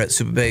over at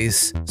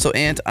Supabase. So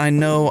Ant, I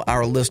know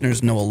our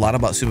listeners know a lot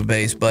about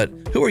Supabase, but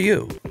who are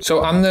you?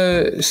 So I'm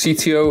the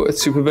CTO at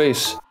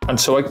Supabase. And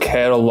so I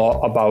care a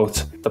lot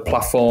about the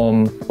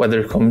platform,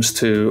 whether it comes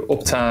to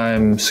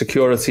uptime,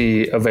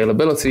 security,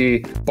 availability,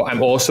 but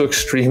I'm also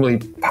extremely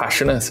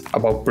passionate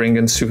about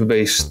bringing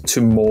Supabase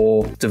to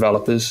more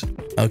developers.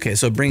 Okay,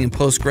 so bringing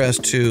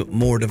Postgres to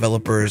more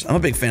developers. I'm a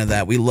big fan of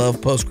that. We love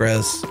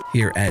Postgres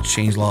here at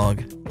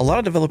Changelog. A lot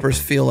of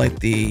developers feel like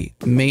the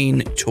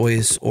main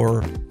choice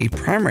or a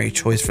primary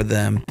choice for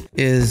them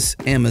is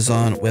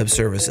Amazon Web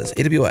Services,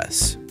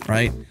 AWS,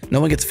 right?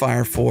 No one gets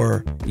fired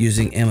for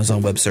using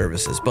Amazon Web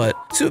Services, but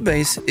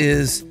Supabase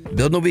is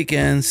build in a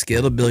weekend,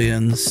 scale to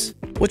billions.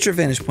 What's your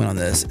vantage point on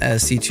this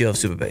as CTO of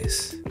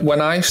Supabase?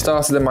 When I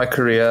started in my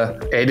career,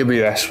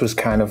 AWS was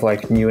kind of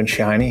like new and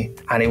shiny.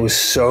 And it was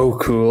so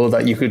cool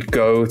that you could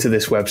go to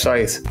this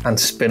website and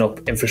spin up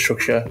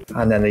infrastructure.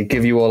 And then they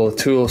give you all the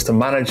tools to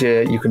manage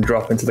it. You can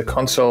drop into the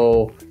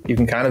console. You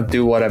can kind of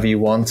do whatever you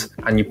want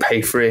and you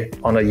pay for it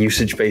on a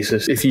usage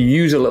basis. If you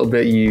use a little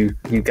bit, you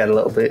get a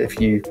little bit. If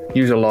you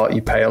use a lot,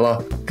 you pay a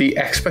lot. The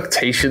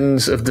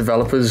expectations of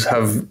developers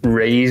have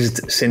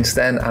raised since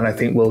then, and I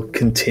think will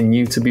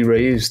continue to be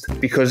raised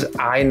because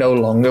I no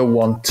longer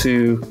want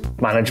to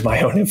manage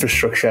my own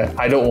infrastructure.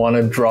 I don't want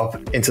to drop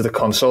into the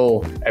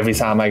console every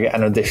time I get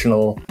an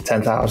additional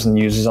 10,000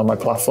 users on my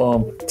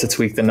platform to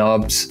tweak the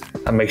knobs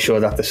and make sure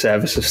that the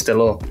service is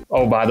still up.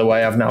 Oh, by the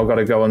way, I've now got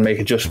to go and make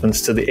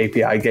adjustments to the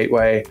API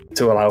gateway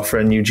to allow for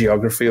a new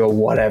geography or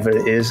whatever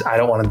it is. I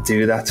don't want to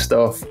do that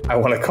stuff. I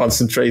want to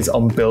concentrate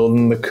on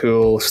building the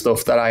cool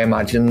stuff that I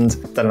imagined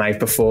the night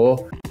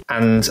before.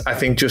 And I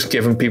think just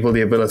giving people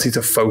the ability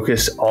to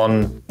focus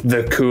on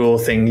the cool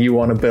thing you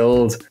want to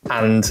build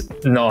and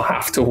not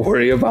have to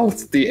worry about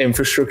the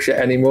infrastructure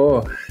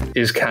anymore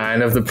is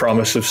kind of the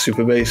promise of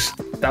Supabase.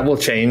 That will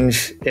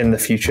change in the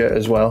future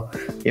as well.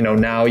 You know,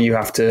 now you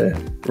have to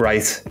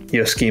write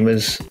your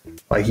schemas.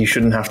 Like, you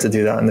shouldn't have to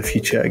do that in the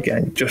future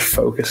again. Just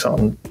focus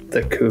on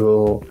the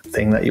cool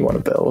thing that you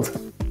want to build.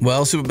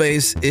 Well,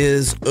 Supabase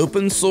is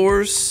open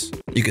source.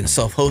 You can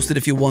self-host it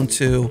if you want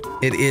to.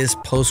 It is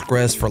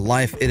Postgres for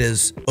life. It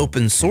is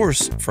open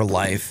source for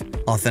life.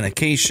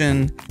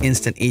 Authentication,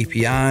 instant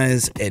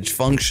APIs, edge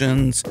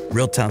functions,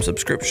 real-time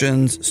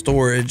subscriptions,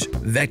 storage,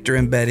 vector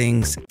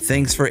embeddings,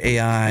 things for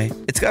AI.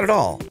 It's got it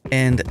all.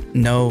 And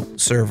no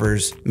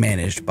servers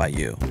managed by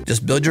you.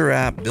 Just build your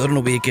app, build in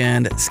a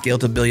weekend, scale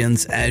to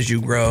billions as you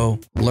grow.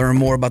 Learn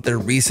more about their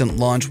recent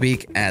launch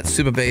week at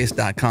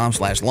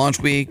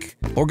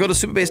supabase.com/launchweek or go to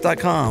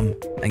supabase.com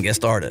and get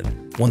started.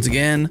 Once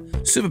again,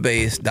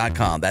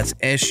 supabase.com. That's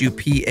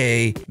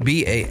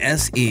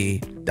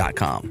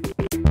SUPABASE.com.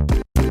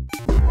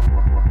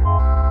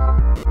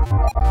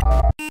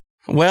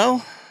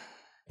 Well,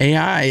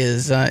 AI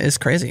is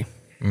crazy.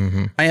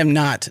 Mm-hmm. I am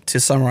not, to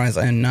summarize,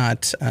 I am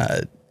not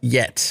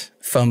yet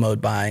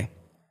FOMO'd by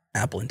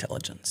Apple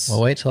Intelligence.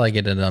 Well, wait till I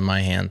get it on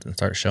my hands and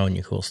start showing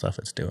you cool stuff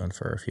it's doing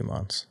for a few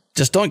months.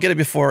 Just don't get it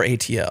before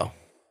ATO.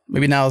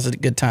 Maybe now is a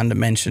good time to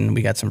mention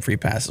we got some free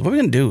passes. What are we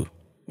going to do?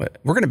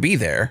 We're going to be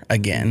there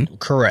again.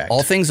 Correct.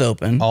 All things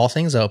open. All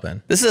things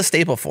open. This is a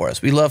staple for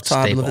us. We love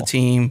Todd. We love the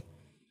team.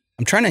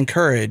 I'm trying to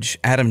encourage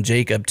Adam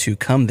Jacob to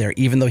come there,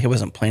 even though he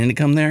wasn't planning to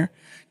come there,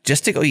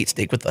 just to go eat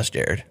steak with us,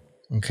 Jared.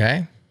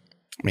 Okay.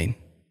 I mean,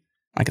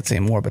 I could say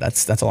more, but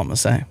that's all I'm going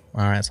to say.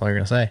 All right. That's all you're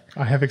going to say.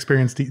 I have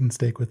experienced eating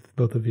steak with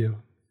both of you.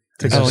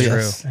 This Oh, is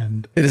yes. true.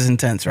 And It is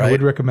intense, I right?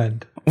 would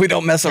recommend. We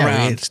don't mess Yeah, we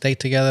around. ate steak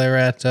together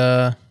at,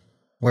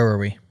 where were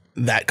we?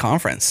 That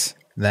conference.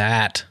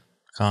 That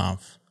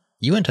conf.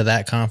 You went to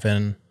that conf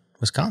in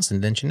Wisconsin,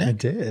 didn't you, I Nick?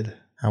 did.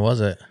 How was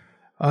it?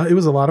 It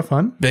was a lot of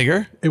fun.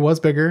 Bigger? It was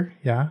bigger,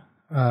 yeah.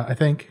 I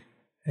think,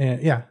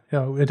 and yeah,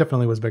 it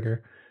definitely was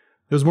bigger.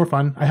 It was more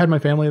fun. I had my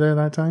family there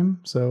that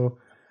time, so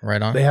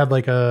Right on. they had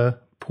like a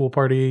pool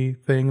party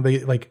thing. They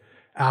like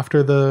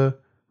after the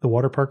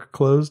water park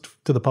closed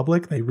to the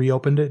public, they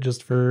reopened it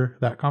just for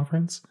that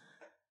conference,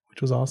 which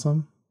was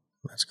awesome.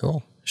 That's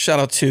cool. Shout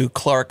out to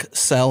Clark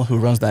Sell, who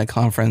runs that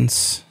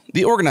conference.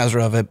 The organizer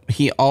of it,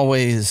 he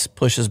always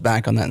pushes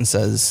back on that and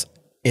says,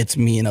 it's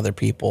me and other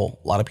people.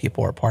 A lot of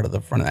people are part of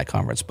the front of that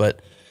conference, but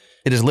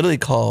it is literally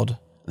called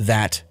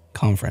That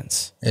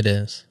Conference. It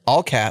is.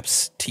 All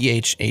caps,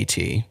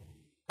 THAT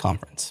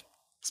conference.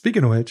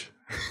 Speaking of which,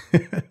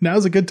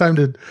 now's a good time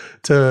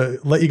to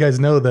let you guys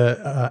know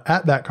that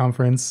at that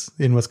conference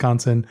in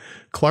Wisconsin,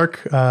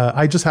 Clark,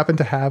 I just happened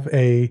to have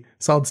a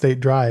solid state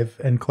drive,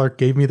 and Clark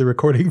gave me the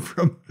recording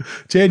from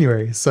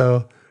January.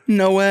 So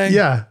No way.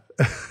 yeah,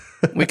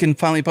 We can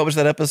finally publish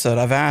that episode.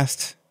 I've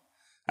asked.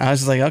 I was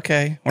just like,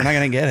 okay, we're not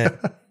going to get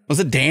it. Was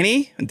it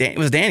Danny? It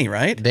was Danny,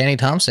 right? Danny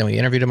Thompson. We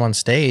interviewed him on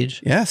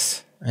stage,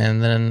 Yes.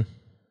 and then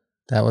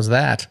that was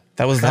that.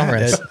 That was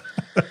Conference.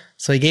 that.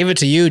 So he gave it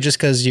to you just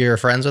because you're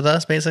friends with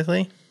us,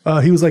 basically?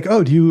 he was like,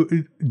 "Oh,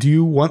 do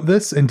you want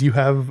this? And do you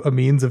have a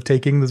means of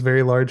taking this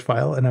very large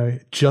file?" And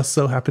I just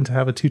so happened to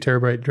have a 2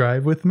 terabyte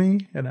drive with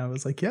me, and I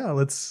was like, "Yeah,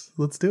 let's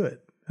do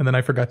it." And then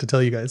I forgot to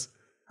tell you guys.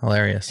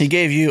 Hilarious. He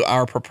gave you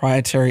our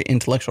proprietary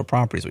intellectual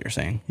property, is what you're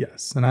saying.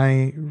 Yes, and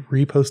I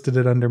reposted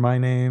it under my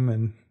name,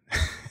 and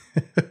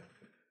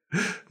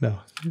no,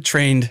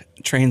 Trained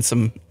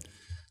some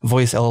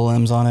voice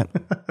LLMs on it.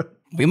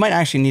 We might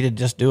actually need to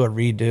just do a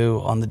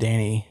redo on the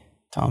Danny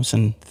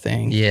Thompson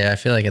thing. Yeah, I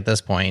feel like at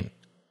this point,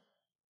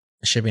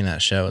 shipping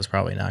that show is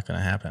probably not going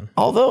to happen.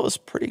 Although it was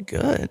pretty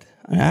good.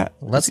 I mean,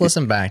 Let's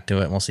listen back to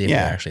it and we'll see if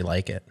Yeah. we actually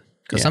like it.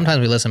 Because Yeah. sometimes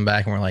we listen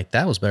back and we're like,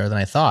 that was better than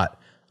I thought.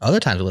 Other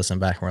times we listen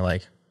back and we're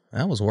like,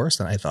 that was worse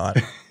than I thought.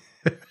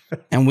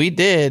 And we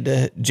did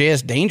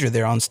JS Danger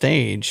there on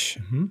stage.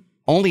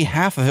 Only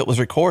half of it was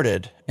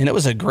recorded, and it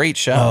was a great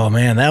show. Oh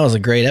man, that was a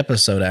great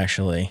episode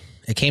actually.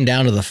 It came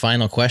down to the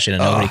final question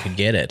and nobody could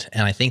get it.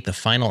 And I think the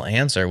final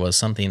answer was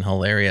something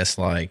hilarious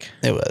like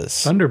It was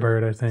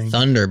Thunderbird, I think.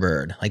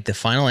 Thunderbird. Like the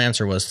final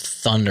answer was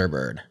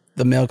Thunderbird.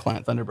 the mail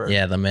client, Thunderbird.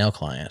 Yeah, the mail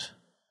client.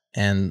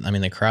 And I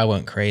mean, the crowd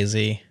went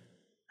crazy.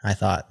 I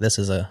thought this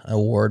is a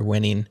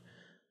award-winning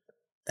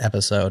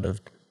episode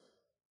of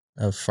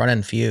Front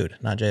End Feud,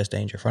 not JS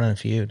Danger, Front End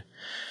Feud,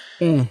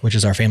 which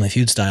is our Family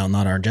Feud style,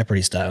 not our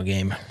Jeopardy style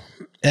game.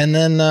 And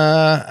then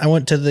I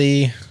went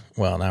to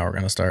well, now we're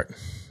going to start.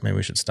 Maybe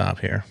we should stop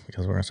here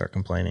because we're going to start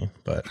complaining.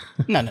 But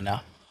No.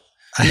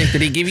 Nick,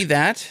 did he give you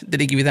that?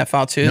 Did he give you that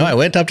file too? no, I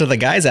went up to the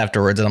guys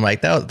afterwards and I'm like,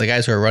 that was the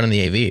guys who are running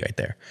the AV right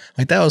there.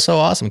 Like, that was so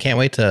awesome. Can't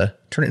wait to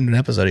turn it into an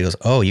episode. He goes,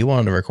 oh, you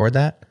wanted to record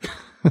that?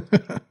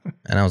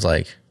 And I was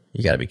like,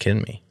 you got to be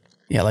kidding me.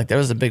 Yeah, like there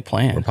was a big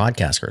plan. We're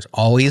podcasters.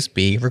 Always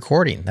be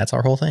recording. That's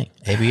our whole thing.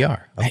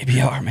 ABR.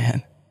 ABR,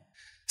 man.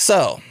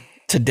 So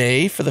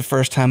today, for the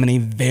first time in a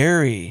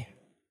very,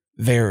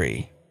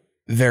 very,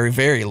 very,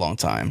 very long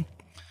time,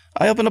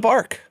 I opened up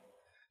Arc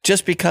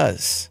just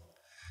because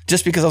I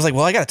was like,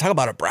 well, I got to talk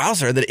about a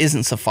browser that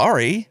isn't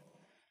Safari.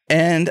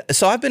 And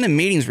so I've been in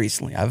meetings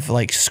recently. I've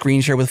like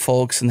screen shared with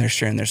folks and they're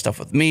sharing their stuff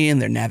with me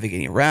and they're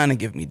navigating around and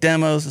giving me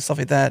demos and stuff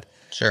like that.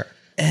 Sure.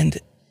 And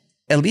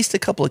at least a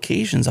couple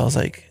occasions, I was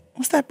like,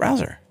 what's that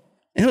browser?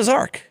 And it was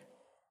Arc.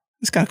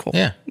 It's kind of cool.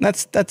 Yeah.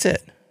 That's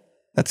it.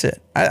 That's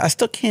it. I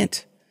still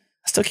can't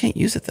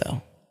use it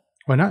though.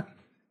 Why not?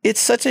 It's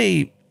such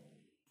a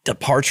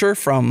departure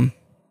from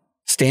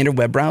standard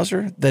web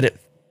browser that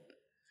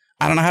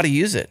I don't know how to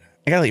use it.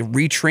 I gotta like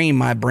retrain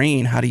my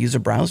brain how to use a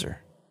browser.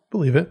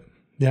 Believe it.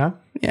 Yeah.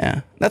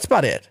 Yeah, that's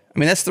about it. I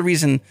mean, that's the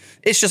reason.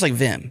 It's just like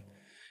Vim.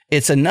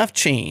 It's enough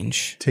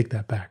change. Take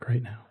that back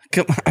right now.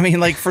 I mean,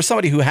 like for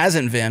somebody who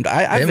hasn't Vimmed,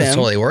 I It Vim, was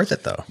totally worth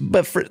it though.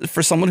 but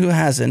for someone who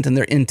hasn't and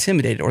they're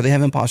intimidated or they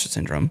have imposter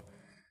syndrome,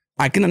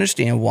 I can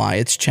understand why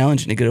it's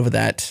challenging to get over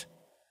that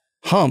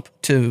hump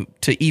to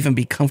even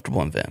be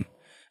comfortable in Vim.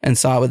 And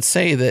so I would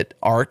say that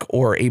Arc,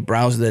 or a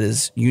browser that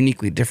is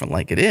uniquely different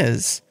like it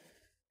is,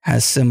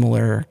 has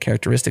similar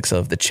characteristics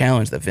of the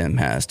challenge that Vim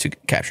has to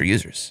capture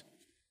users.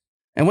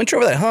 And once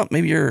you're over that hump,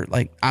 maybe you're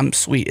like, I'm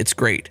sweet, it's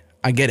great,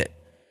 I get it.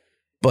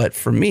 But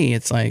for me,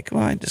 it's like,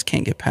 well, I just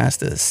can't get past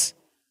this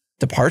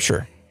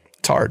departure.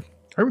 It's hard.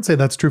 I would say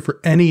that's true for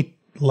any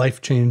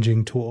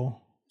life-changing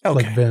tool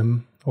like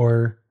Vim,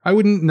 or I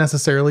wouldn't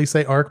necessarily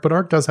say Arc, but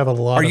Arc does have a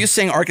lot. Are you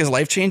saying Arc is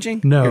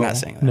life-changing? No, You're not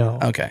saying that. no.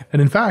 Okay.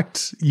 And in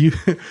fact, I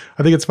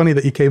think it's funny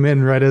that you came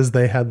in right as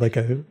they had like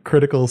a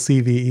critical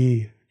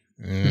CVE.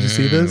 Did you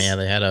see this? Yeah,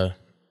 they had a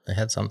They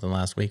had something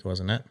last week,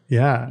 wasn't it?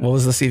 Yeah. What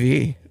was the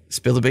CVE?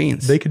 Spill the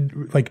beans. They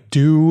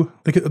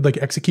could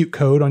execute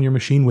code on your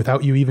machine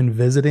without you even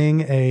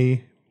visiting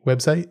a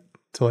website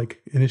to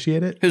like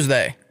initiate it. Who's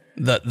they?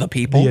 The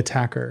people? The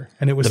attacker.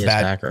 And it was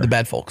the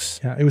bad folks.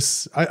 Yeah, it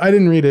was. I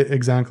didn't read it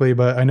exactly,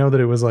 but I know that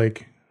it was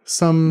like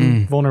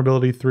some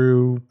vulnerability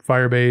through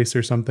Firebase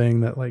or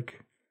something that like.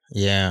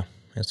 Yeah,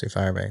 it's through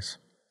Firebase.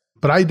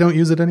 But I don't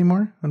use it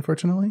anymore,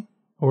 unfortunately,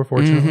 or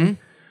fortunately.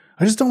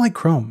 I just don't like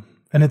Chrome,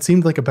 and it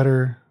seemed like a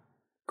better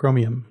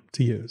Chromium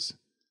to use.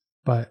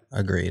 But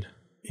agreed.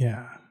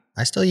 Yeah,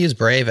 I still use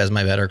Brave as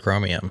my better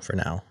Chromium for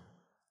now.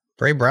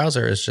 Brave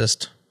browser is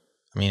just,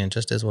 I mean, it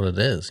just is what it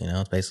is. You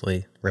know, it's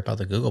basically rip out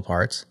the Google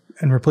parts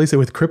and replace it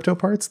with crypto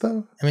parts,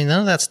 though. I mean, none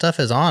of that stuff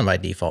is on by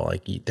default.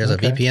 Like, there's a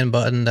VPN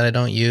button that I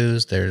don't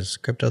use. There's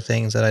crypto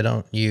things that I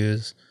don't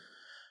use.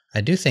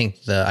 I do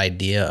think the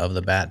idea of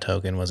the BAT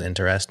token was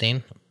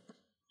interesting,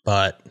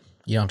 but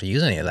you don't have to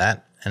use any of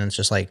that. And it's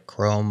just like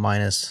Chrome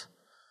minus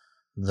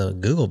the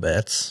Google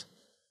bits.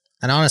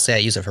 And honestly, I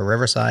use it for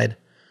Riverside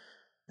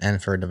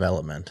and for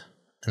development.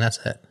 And that's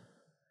it.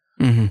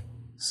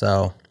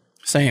 So.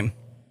 Same.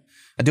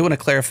 I do want to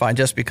clarify,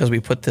 just because we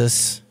put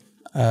this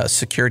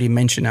security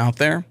mention out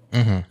there,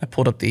 I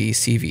pulled up the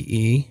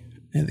CVE,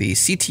 the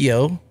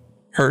CTO,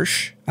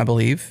 Hirsch, I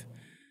believe,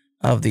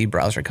 of the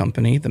browser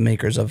company, the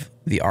makers of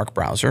the Arc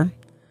browser.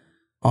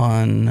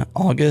 On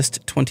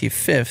August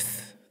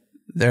 25th,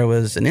 there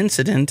was an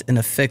incident and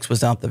a fix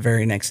was out the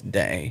very next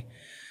day.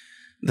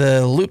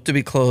 The loop to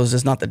be closed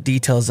is not the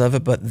details of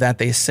it, but that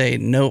they say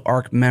no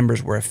Arc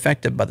members were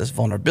affected by this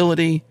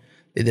vulnerability.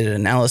 They did an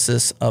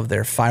analysis of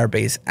their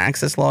Firebase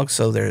access logs.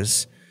 So they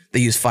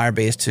use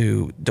Firebase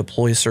to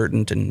deploy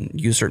certain and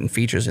use certain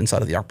features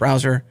inside of the Arc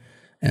browser.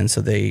 And so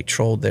they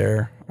trolled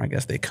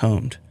they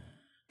combed.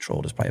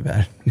 Trolled is probably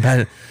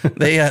bad.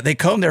 They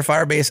combed their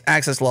Firebase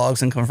access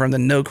logs and confirmed that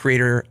no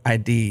creator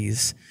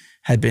IDs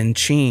had been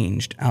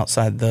changed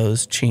outside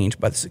those changed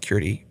by the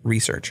security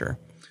researcher.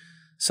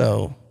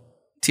 So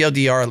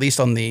TLDR, at least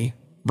on the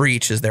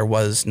breach, is there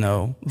was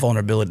no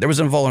vulnerability. There was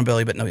a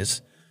vulnerability, but no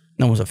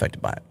one was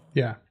affected by it.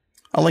 Yeah.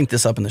 I'll link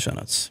this up in the show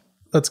notes.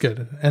 That's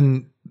good.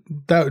 And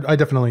that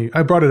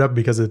I brought it up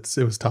because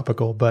it was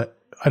topical, but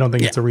I don't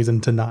think it's a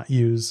reason to not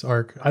use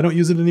Arc. I don't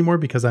use it anymore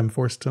because I'm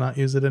forced to not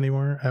use it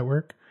anymore at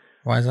work.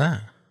 Why is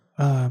that?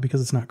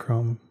 Because it's not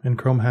Chrome, and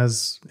Chrome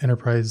has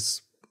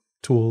enterprise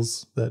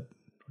tools that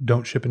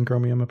don't ship in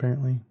Chromium,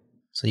 apparently.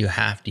 So you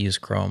have to use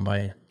Chrome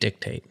by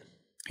dictate.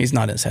 He's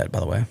nodding his head, by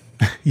the way.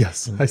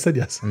 Yes, I said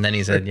yes. And then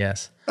he said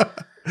yes.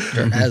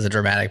 As a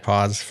dramatic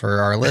pause for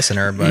our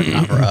listener, but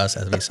not for us,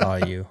 as we saw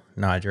you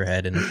nod your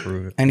head and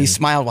approve. And he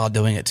smiled while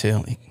doing it,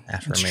 too.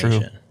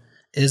 Affirmation.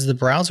 Is the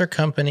browser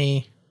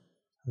company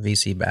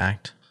VC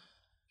backed?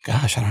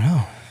 Gosh, I don't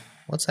know.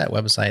 What's that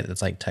website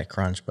that's like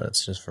TechCrunch, but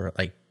it's just for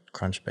like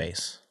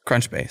Crunchbase?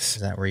 Crunchbase.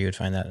 Is that where you would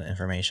find that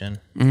information?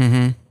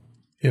 Mm-hmm.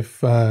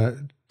 If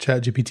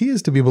ChatGPT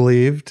is to be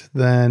believed,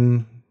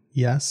 then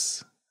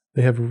yes.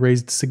 They have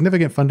raised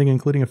significant funding,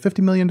 including a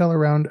 $50 million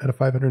round at a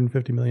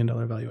 $550 million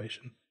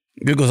valuation.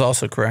 Google's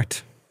also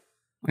correct.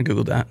 I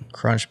Googled that.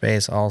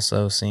 Crunchbase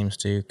also seems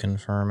to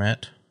confirm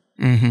it.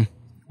 Mm-hmm.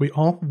 We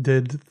all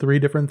did 3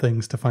 different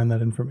things to find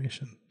that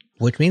information.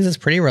 Which means it's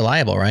pretty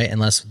reliable, right?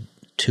 Unless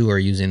 2 are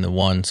using the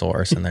one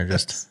source and they're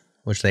just,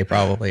 which they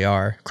probably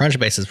are.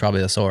 Crunchbase is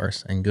probably the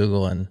source, and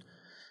Google and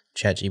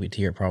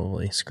ChatGPT are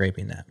probably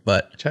scraping that.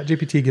 But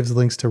ChatGPT gives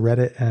links to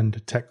Reddit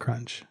and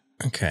TechCrunch.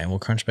 Okay, well,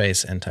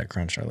 Crunchbase and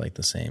TechCrunch are like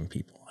the same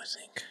people, I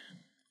think.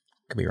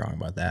 Could be wrong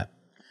about that.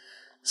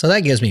 So that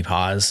gives me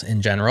pause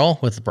in general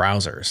with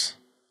browsers.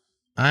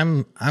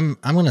 I'm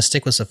going to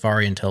stick with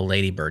Safari until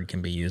Ladybird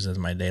can be used as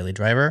my daily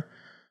driver,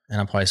 and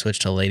I'll probably switch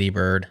to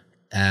Ladybird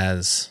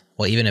as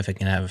well, even if it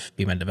can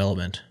be my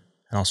development,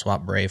 and I'll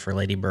swap Brave for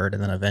Ladybird,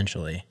 and then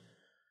eventually,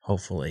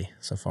 hopefully,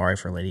 Safari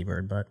for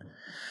Ladybird. But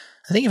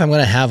I think if I'm going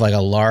to have like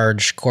a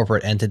large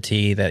corporate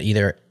entity that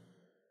either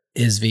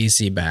is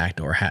VC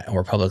backed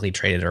or publicly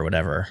traded or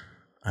whatever,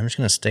 I'm just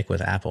going to stick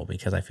with Apple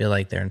because I feel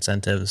like their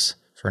incentives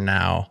for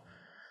now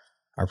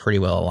are pretty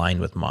well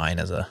aligned with mine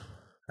as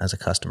a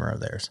customer of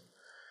theirs.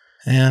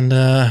 And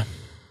the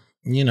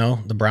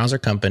browser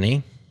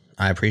company,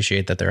 I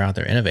appreciate that they're out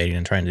there innovating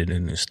and trying to do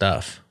new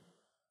stuff.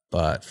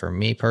 But for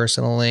me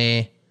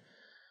personally,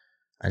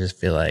 I just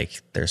feel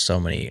like there's so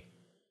many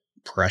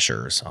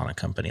pressures on a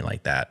company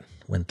like that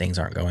when things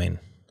aren't going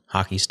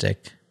hockey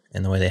stick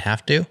in the way they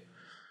have to,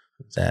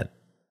 that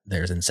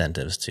there's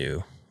incentives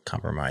to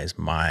compromise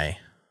my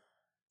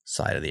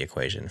side of the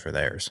equation for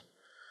theirs.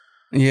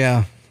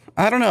 Yeah,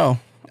 I don't know.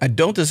 I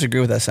don't disagree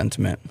with that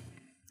sentiment.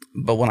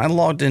 But when I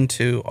logged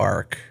into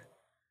Arc,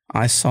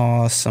 I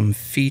saw some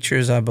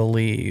features, I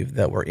believe,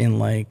 that were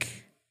in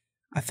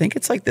I think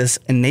it's like this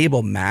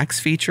Enable Max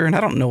feature, and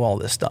I don't know all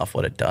this stuff,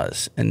 what it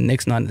does. And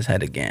Nick's nodding his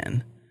head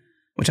again,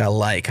 which I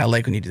like. I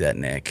like when you do that,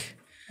 Nick.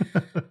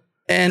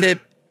 And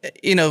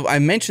I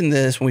mentioned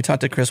this when we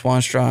talked to Chris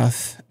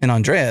Wanstroth and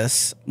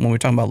Andreas, when we were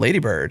talking about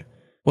Ladybird,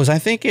 was I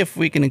think if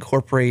we can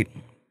incorporate,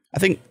 I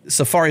think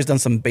Safari's done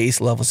some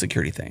base level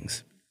security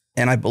things.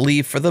 And I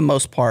believe for the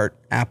most part,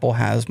 Apple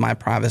has my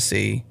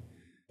privacy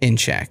in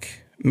check.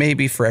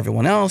 Maybe for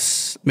everyone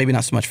else, maybe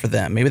not so much for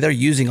them. Maybe they're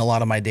using a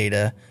lot of my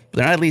data, but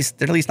they're at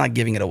least not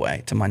giving it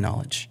away, to my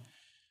knowledge.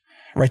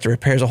 Right to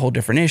repair is a whole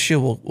different issue.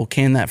 We'll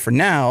can that for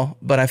now,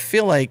 but I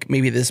feel like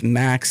maybe this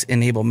Max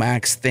enable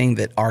Max thing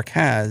that Arc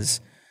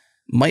has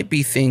might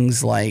be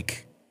things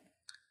like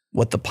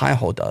what the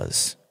Pi-hole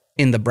does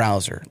in the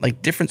browser,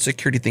 like different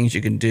security things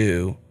you can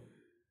do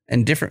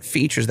and different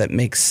features that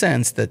make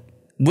sense that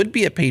would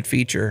be a paid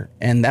feature,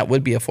 and that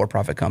would be a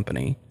for-profit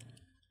company.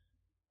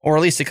 Or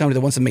at least a company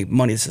that wants to make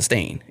money to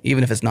sustain,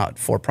 even if it's not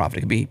for-profit.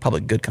 It could be a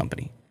public good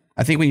company.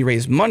 I think when you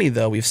raise money,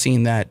 though, we've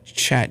seen that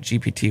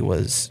ChatGPT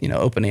was,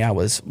 OpenAI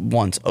was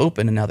once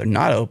open, and now they're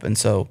not open.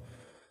 So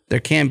there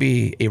can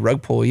be a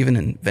rug pull even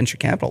in venture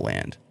capital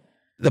land.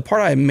 The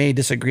part I may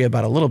disagree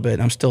about a little bit,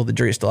 and the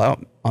jury's still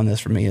out on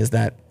this for me, is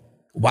that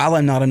while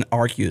I'm not an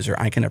Arc user,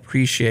 I can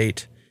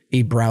appreciate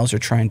a browser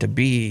trying to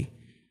be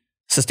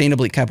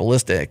sustainably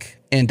capitalistic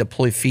and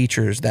deploy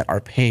features that are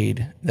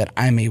paid that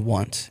I may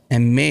want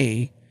and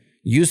may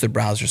use the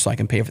browser so I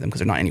can pay for them because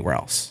they're not anywhere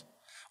else.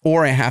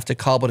 Or I have to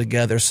cobble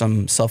together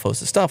some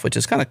self-hosted stuff, which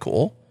is kind of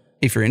cool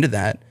if you're into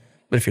that.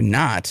 But if you're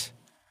not,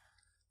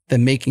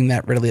 then making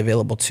that readily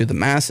available to the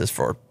masses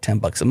for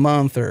 $10 a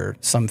month or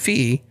some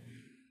fee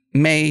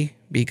may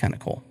be kind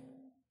of cool.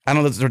 I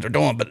don't know what they're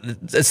doing, but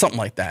it's something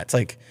like that. It's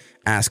like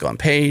ask on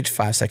page,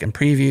 5-second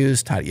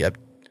previews, tidy up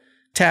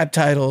tab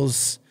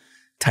titles,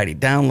 tidy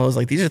downloads.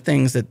 Like these are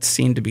things that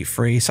seem to be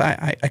free. So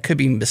I could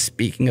be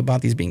misspeaking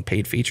about these being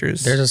paid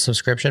features. There's a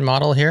subscription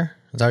model here.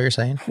 Is that what you're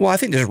saying? Well, I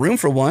think there's room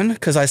for one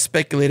because I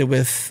speculated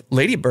with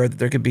Ladybird that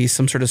there could be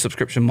some sort of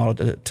subscription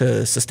model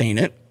to sustain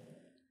it.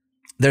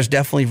 There's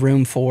definitely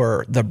room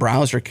for the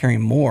browser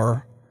caring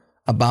more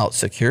about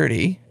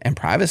security and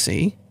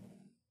privacy.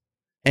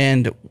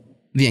 And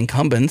the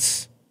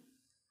incumbents,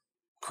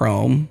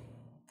 Chrome,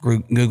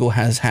 Google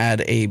has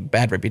had a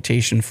bad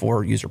reputation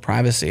for user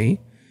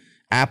privacy.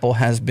 Apple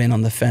has been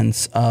on the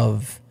fence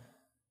of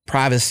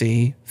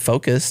privacy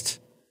focused,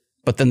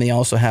 but then they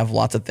also have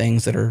lots of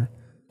things that are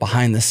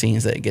behind the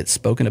scenes that get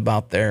spoken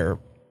about their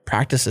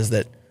practices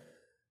that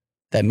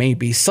may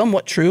be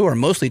somewhat true or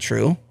mostly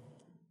true.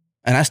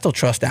 And I still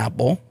trust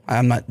Apple.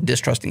 I'm not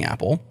distrusting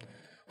Apple.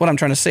 What I'm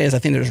trying to say is I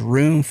think there's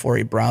room for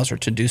a browser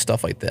to do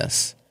stuff like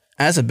this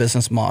as a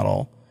business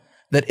model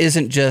that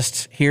isn't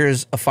just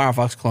here's a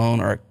Firefox clone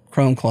or a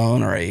Chrome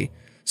clone or a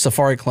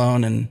Safari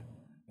clone and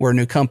we're a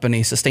new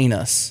company, sustain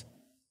us,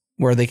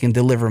 where they can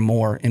deliver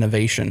more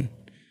innovation.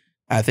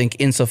 I think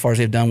insofar as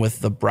they've done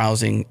with the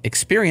browsing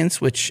experience,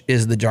 which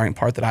is the jarring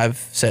part that I've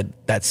said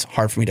that's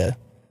hard for me to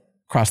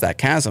cross that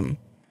chasm,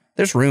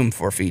 there's room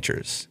for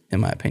features,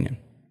 in my opinion.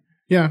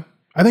 Yeah.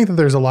 I think that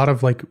there's a lot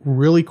of like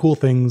really cool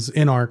things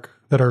in Arc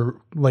that are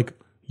like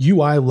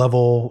UI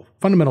level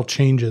fundamental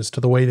changes to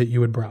the way that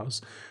you would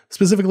browse.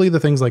 Specifically the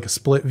things like a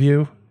split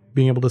view,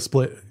 being able to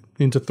split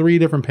into 3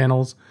 different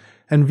panels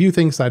and view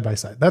things side by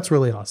side. That's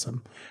really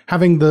awesome.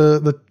 Having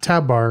the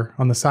tab bar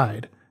on the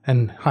side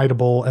and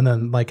hideable, and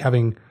then like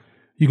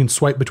you can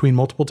swipe between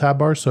multiple tab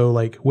bars. So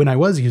like when I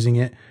was using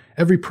it,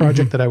 every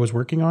project that I was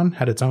working on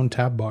had its own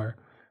tab bar,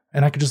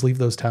 and I could just leave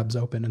those tabs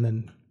open. And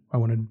then I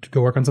wanted to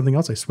go work on something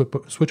else, I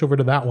switch over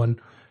to that one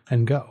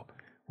and go.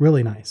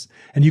 Really nice.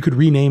 And you could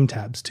rename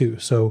tabs too.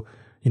 So,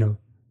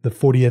 the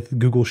 40th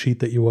Google Sheet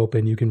that you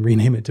open, you can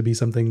rename it to be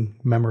something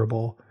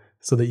memorable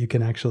so that you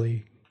can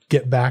actually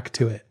get back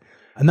to it.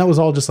 And that was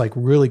all just like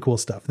really cool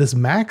stuff. This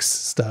Max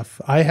stuff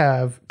I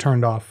have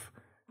turned off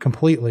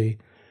completely.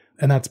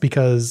 And that's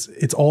because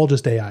it's all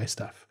just AI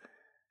stuff.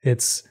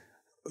 It's,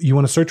 you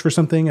want to search for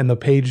something and the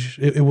page,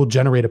 it will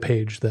generate a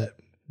page that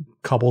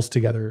cobbles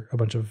together a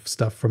bunch of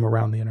stuff from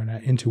around the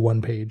internet into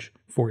one page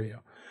for you.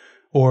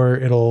 Or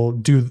it'll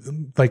do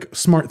like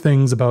smart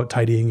things about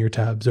tidying your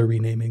tabs or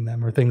renaming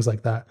them or things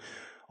like that.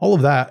 All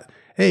of that,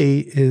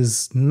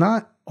 is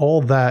not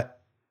all that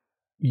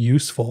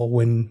useful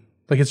when,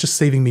 like, it's just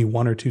saving me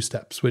 1 or 2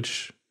 steps,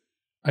 which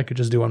I could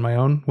just do on my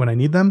own when I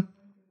need them.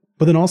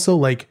 But then also,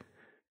 like,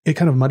 it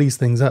kind of muddies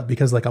things up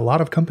because, like, a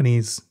lot of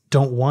companies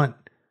don't want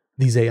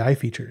these AI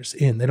features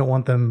in. They don't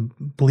want them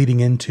bleeding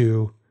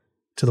into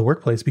the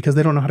workplace because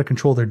they don't know how to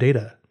control their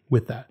data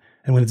with that.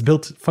 And when it's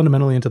built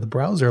fundamentally into the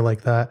browser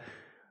like that,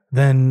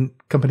 then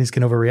companies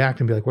can overreact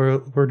and be like,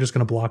 we're just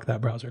going to block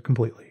that browser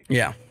completely.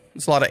 Yeah.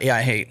 It's a lot of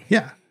AI hate.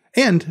 Yeah.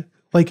 And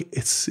like,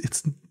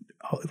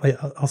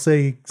 I'll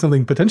say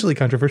something potentially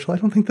controversial. I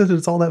don't think that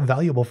it's all that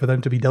valuable for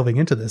them to be delving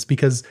into this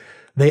because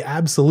they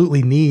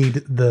absolutely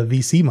need the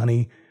VC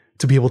money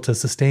to be able to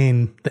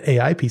sustain the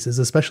AI pieces,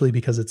 especially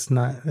because it's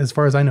not, as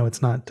far as I know,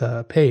 it's not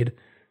paid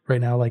right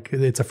now. Like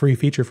it's a free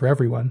feature for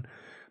everyone.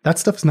 That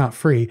stuff's not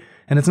free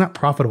and it's not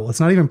profitable. It's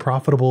not even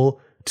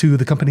profitable to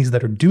the companies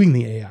that are doing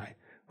the AI.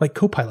 Like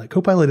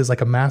Copilot is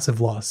like a massive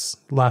loss.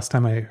 Last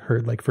time I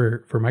heard, like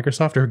for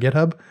Microsoft or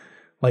GitHub,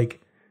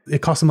 like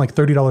it costs them like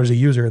 $30 a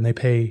user and I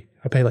pay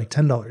like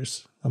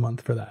 $10 a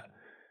month for that.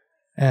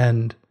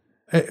 And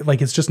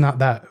it's just not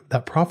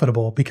that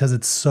profitable because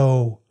it's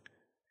so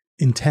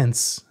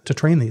intense to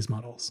train these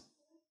models.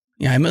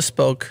 Yeah, I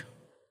misspoke,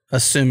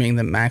 assuming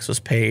that Max was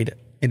paid.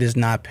 It is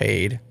not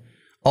paid.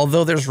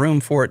 Although there's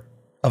room for it,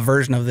 a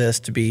version of this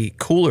to be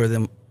cooler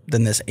than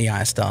this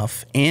AI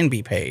stuff and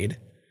be paid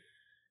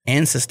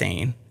and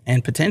sustain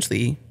and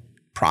potentially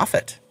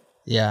profit.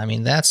 Yeah, I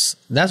mean, that's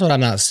what I'm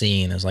not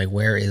seeing is like,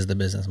 where is the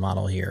business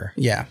model here?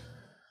 Yeah.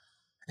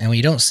 And when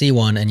you don't see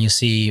one and you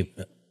see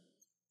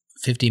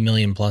 $50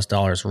 million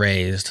plus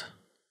raised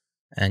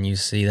and you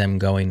see them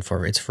going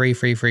for it's free,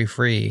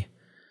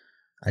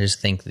 I just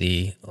think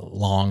the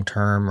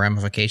long-term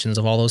ramifications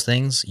of all those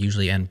things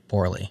usually end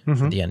poorly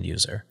for the end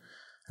user.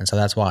 And so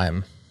that's why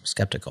I'm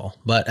skeptical.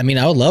 But I mean,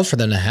 I would love for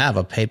them to have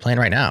a paid plan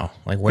right now.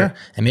 Like where,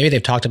 and maybe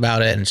they've talked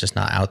about it and it's just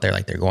not out there.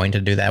 Like they're going to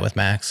do that with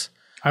Max.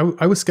 I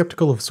was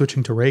skeptical of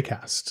switching to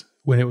Raycast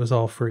when it was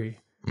all free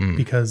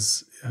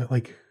because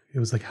like it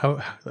was like how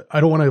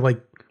I don't want to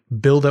like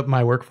build up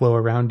my workflow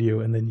around you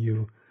and then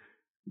you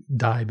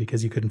die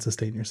because you couldn't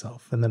sustain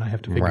yourself, and then I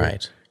have to figure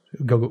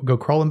go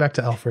crawling back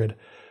to Alfred.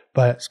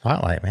 But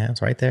Spotlight, man,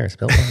 it's right there. It's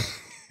built in.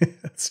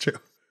 That's true.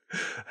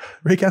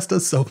 Raycast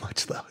does so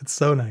much though. It's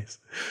so nice.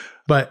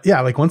 But yeah,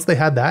 like once they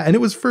had that, and it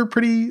was for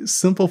pretty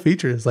simple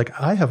features. Like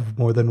I have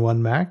more than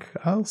one Mac.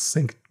 I'll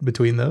sync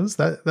between those.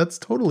 That's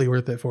totally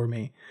worth it for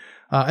me.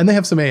 And they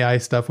have some AI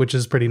stuff, which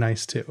is pretty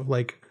nice too.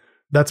 Like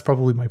that's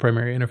probably my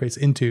primary interface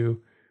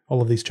into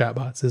all of these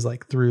chatbots is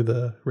like through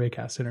the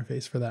Raycast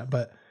interface for that.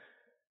 But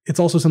it's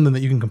also something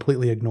that you can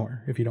completely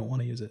ignore if you don't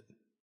want to use it.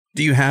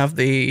 Do you have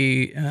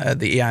the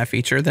AI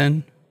feature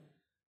then?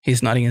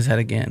 He's nodding his head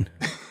again.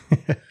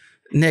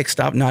 Nick,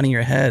 stop nodding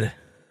your head.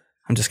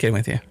 I'm just kidding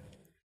with you.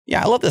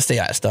 Yeah, I love this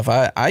AI stuff.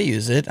 I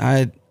use it.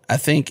 I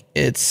think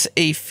it's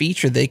a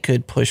feature they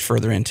could push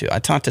further into. I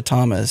talked to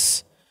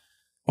Thomas,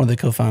 one of the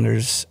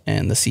co-founders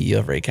and the CEO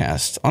of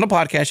Raycast, on a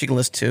podcast you can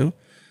listen to,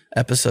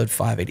 episode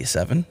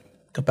 587.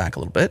 Go back a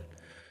little bit.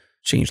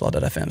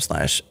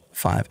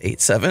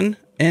 changelog.fm/587.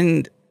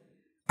 And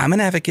I'm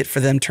an advocate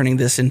for them turning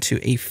this into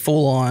a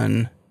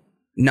full-on,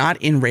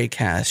 not in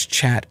Raycast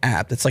chat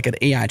app. That's like an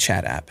AI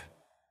chat app.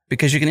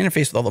 Because you can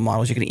interface with all the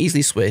models. You can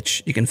easily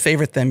switch. You can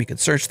favorite them. You can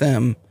search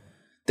them.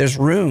 There's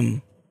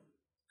room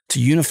to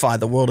unify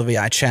the world of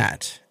AI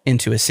chat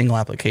into a single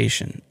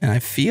application. And I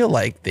feel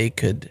like they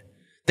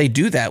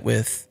do that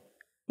with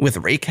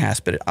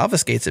Raycast, but it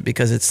obfuscates it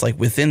because it's like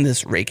within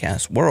this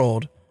Raycast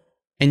world,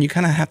 and you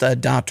kind of have to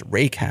adopt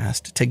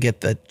Raycast to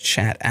get the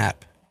chat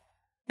app.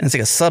 And it's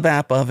like a sub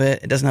app of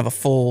it. It doesn't have a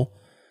full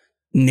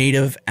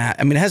native app.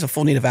 I mean, it has a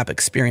full native app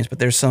experience, but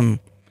there's some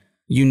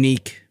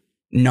unique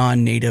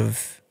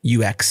non-native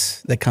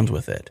UX that comes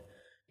with it.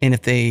 And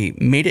if they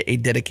made it a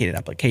dedicated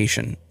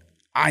application,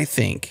 I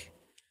think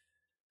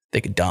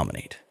they could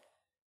dominate.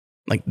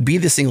 Like be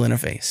the single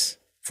interface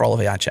for all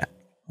of AI chat.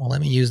 Well,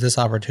 let me use this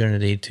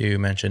opportunity to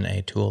mention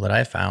a tool that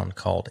I found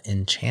called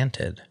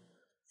Enchanted.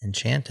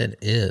 Enchanted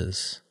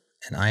is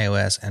an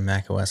iOS and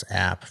macOS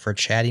app for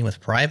chatting with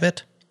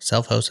private,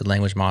 self-hosted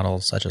language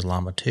models such as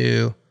Llama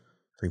 2,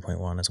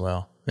 3.1 as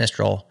well,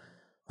 Mistral,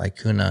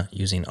 Vicuna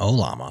using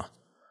Ollama.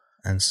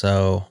 And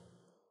so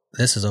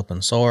this is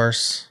open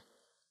source.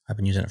 I've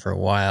been using it for a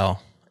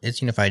while.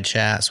 It's unified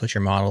chat. Switch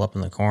your model up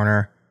in the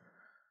corner.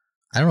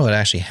 I don't know if it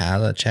actually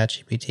has a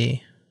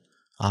ChatGPT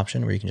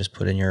option where you can just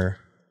put in your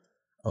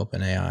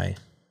OpenAI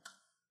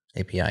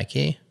API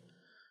key,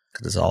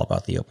 because it's all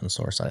about the open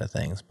source side of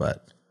things.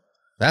 But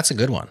that's a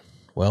good one.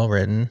 Well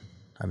written.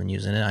 I've been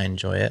using it. I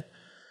enjoy it.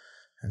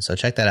 And so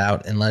check that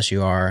out unless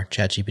you are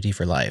ChatGPT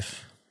for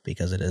life,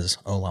 because it is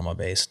Ollama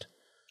based.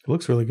 It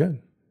looks really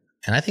good.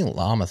 And I think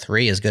Llama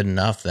 3 is good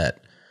enough that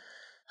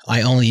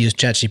I only use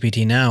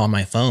ChatGPT now on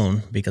my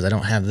phone because I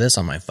don't have this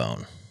on my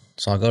phone.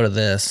 So I'll go to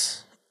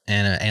this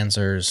and it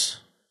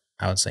answers,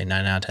 I would say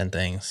 9 out of 10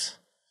 things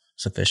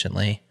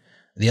sufficiently.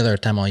 The other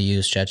time I'll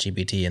use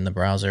ChatGPT in the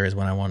browser is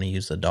when I want to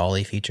use the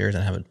DALL-E features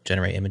and have it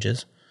generate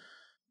images.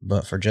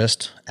 But for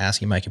just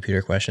asking my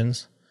computer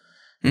questions,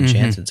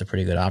 Enchanted's a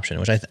pretty good option,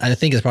 which I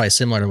think is probably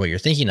similar to what you're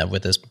thinking of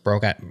with this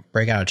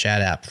breakout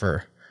chat app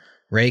for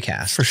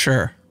Raycast. For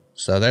sure.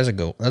 So that's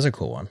a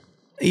cool one.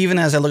 Even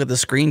as I look at the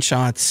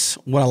screenshots,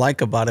 what I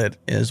like about it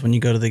is when you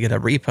go to the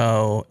GitHub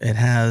repo, it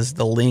has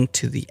the link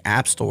to the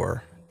App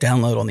Store,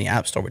 download on the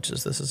App Store,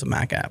 this is a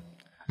Mac app.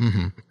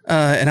 And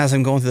as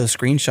I'm going through the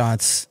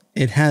screenshots,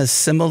 it has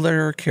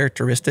similar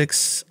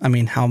characteristics. I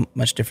mean, how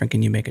much different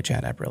can you make a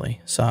chat app really?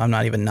 So I'm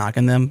not even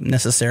knocking them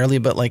necessarily,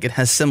 but like it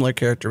has similar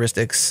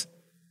characteristics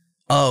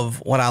of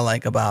what I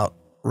like about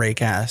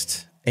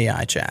Raycast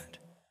AI chat.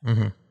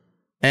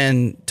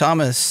 And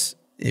Thomas,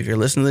 if you're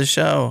listening to this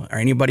show, or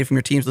anybody from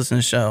your team's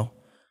listening to the show,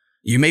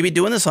 you may be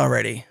doing this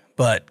already,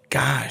 but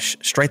gosh,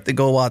 strike the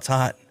goal while it's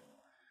hot.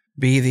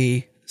 Be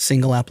the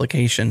single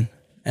application.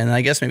 And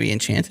I guess maybe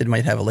Enchanted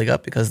might have a leg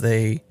up because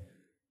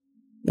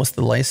what's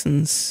the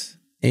license?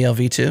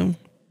 ALv2?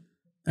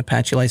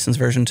 Apache license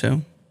version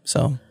 2.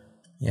 So,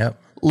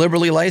 yep.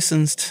 Liberally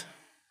licensed,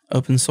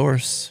 open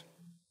source,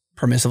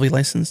 permissively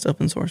licensed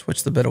open source.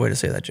 What's the better way to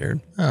say that, Jared?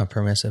 Oh,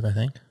 permissive, I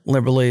think.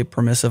 Liberally,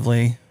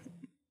 permissively.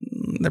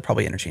 They're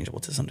probably interchangeable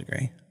to some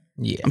degree.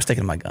 Yeah. I'm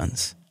sticking to my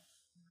guns.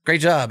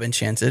 Great job,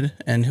 Enchanted,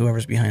 and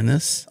whoever's behind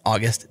this.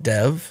 August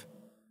Dev.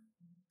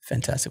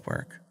 Fantastic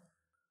work.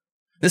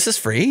 This is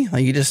free?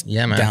 Like you just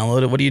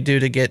download it. What do you do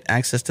to get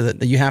access to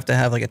that? You have to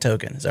have like a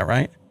token. Is that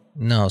right?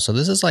 No. So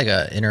this is like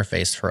an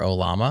interface for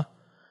Ollama.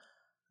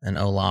 And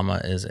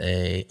Ollama is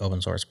a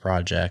open source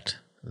project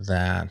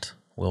that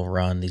will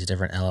run these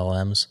different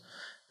LLMs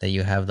that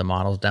you have the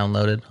models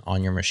downloaded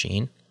on your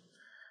machine.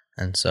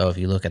 And so if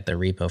you look at the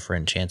repo for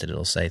Enchanted,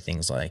 it'll say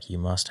things like, you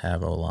must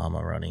have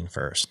Ollama running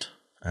first.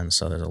 And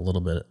so there's a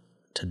little bit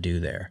to do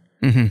there.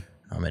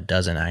 It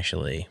doesn't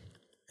actually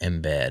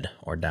embed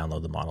or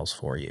download the models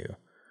for you.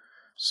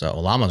 So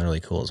Ollama is really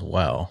cool as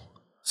well.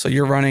 So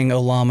you're running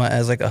Ollama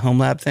as like a home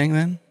lab thing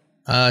then?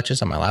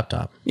 Just on my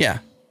laptop. Yeah.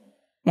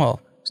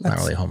 Well, it's not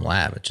really home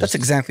lab. It's just, that's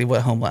exactly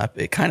what home lab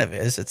it kind of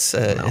is. It's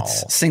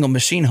it's single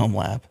machine home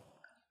lab.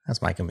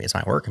 That's my computer. It's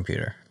my work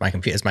computer.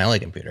 It's my only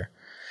computer.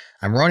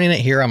 I'm running it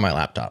here on my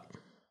laptop.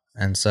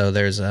 And so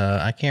there's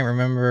I can't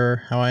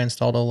remember how I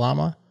installed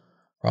Ollama.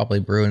 Probably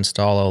brew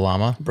install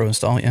Ollama. Brew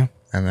install, yeah.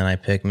 And then I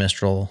pick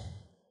Mistral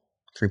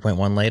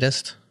 3.1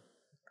 latest.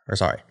 Or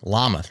sorry,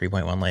 Llama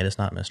 3.1 latest,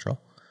 not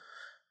Mistral.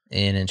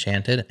 In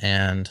Enchanted.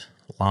 And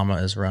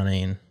Ollama is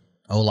running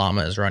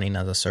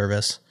as a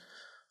service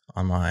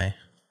on my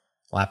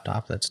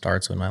laptop that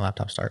starts when my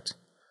laptop starts.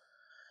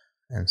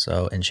 And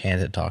so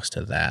Enchanted talks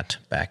to that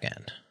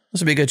backend.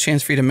 This would be a good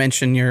chance for you to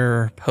mention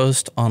your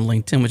post on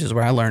LinkedIn, which is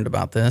where I learned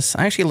about this.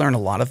 I actually learned a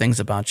lot of things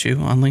about you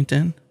on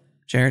LinkedIn,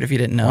 Jared, if you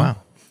didn't know. Wow.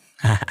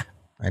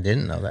 I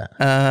didn't know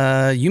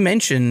that. You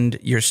mentioned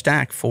your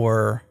stack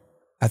for,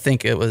 I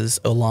think it was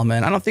Ollama,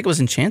 and I don't think it was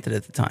Enchanted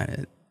at the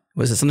time.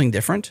 Was it something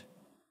different?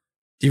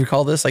 Do you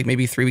recall this? Like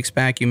maybe 3 weeks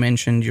back, you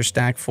mentioned your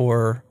stack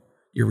for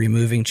you're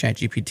removing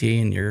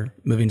ChatGPT and you're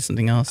moving to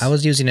something else? I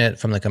was using it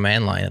from the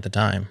command line at the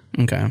time.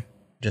 Okay.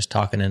 Just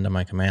talking into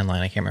my command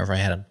line. I can't remember if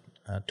I had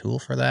a tool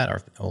for that or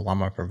if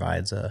Ollama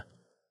provides a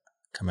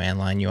command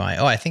line UI.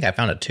 Oh, I think I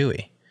found a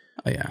TUI.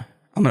 Oh, yeah.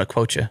 I'm going to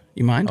quote you.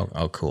 You mind?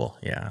 Oh, cool.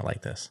 Yeah, I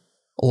like this.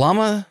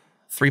 Ollama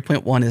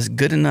 3.1 is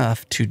good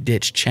enough to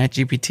ditch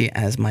ChatGPT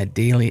as my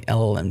daily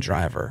LLM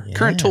driver. Yeah.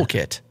 Current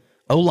toolkit,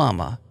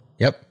 Ollama.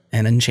 Yep.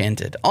 And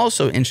Enchanted.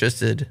 Also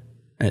interested,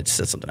 and it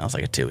said something else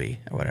like a TUI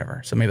or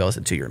whatever. So maybe that was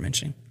the 2 you were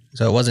mentioning.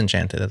 So it was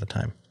Enchanted at the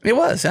time. It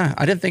was, yeah.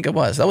 I didn't think it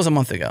was. That was a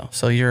month ago.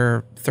 So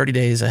you're 30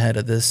 days ahead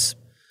of this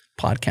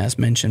podcast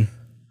mention.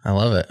 I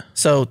love it.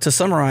 So to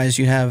summarize,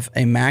 you have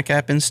a Mac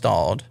app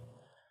installed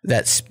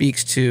that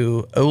speaks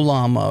to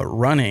Ollama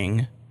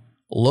running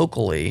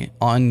locally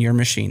on your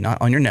machine,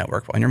 not on your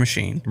network, but on your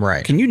machine.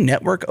 Right. Can you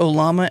network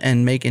Ollama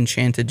and make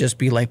Enchanted just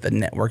be like the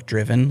network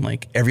driven,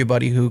 like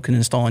everybody who can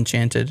install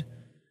Enchanted?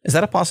 Is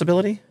that a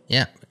possibility?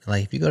 Yeah.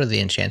 Like if you go to the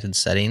Enchanted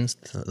settings,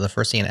 the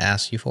first thing it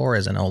asks you for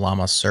is an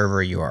Ollama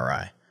server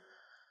URI.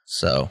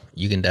 So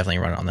you can definitely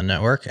run it on the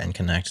network and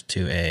connect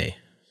to a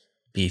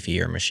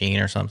beefier machine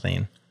or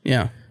something.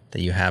 Yeah.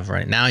 That you have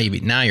running. Now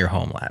you're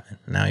home lab.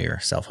 Now you're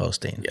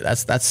self-hosting. Yeah,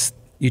 that's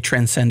you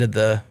transcended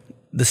the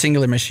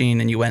singular machine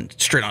and you went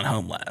straight on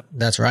home lab.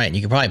 That's right.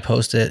 You could probably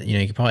post it.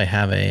 You could probably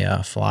have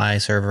a Fly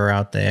server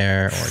out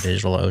there or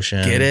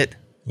DigitalOcean. Get it?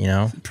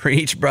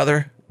 Preach,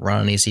 brother.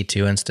 Run an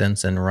EC2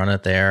 instance and run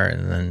it there,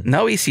 and then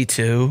no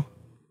EC2.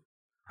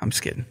 I'm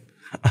just kidding.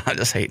 I'm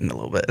just hating a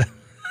little bit.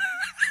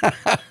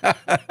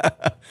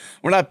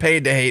 We're not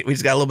paid to hate. We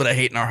just got a little bit of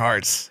hate in our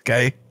hearts.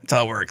 Okay, that's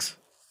how it works.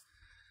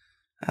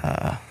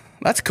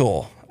 That's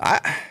cool.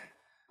 I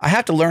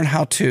have to learn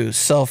how to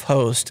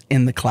self-host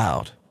in the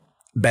cloud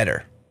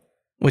better,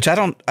 which I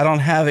don't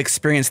have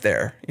experience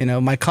there.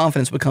 My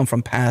confidence would come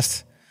from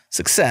past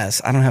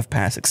success. I don't have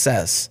past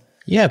success.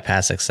 You have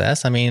past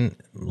success. I mean,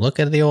 look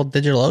at the old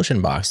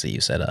DigitalOcean box that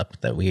you set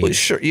up that we... Well,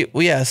 sure.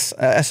 Yes,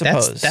 I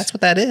suppose. That's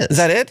what that is. Is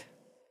that it?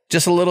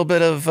 Just a little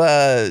bit of,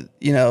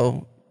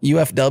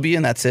 UFW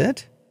and that's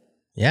it?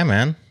 Yeah,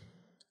 man.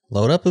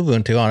 Load up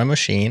Ubuntu on a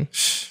machine.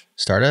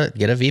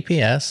 Get a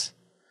VPS.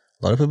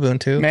 Load up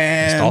Ubuntu.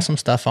 Man. Install some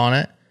stuff on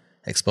it.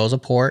 Expose a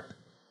port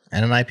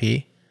and an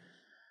IP.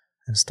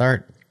 And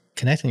start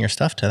connecting your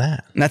stuff to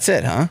that. And that's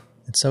it, huh?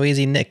 It's so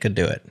easy Nick could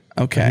do it.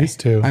 Okay. I used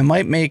to. I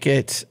might make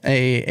it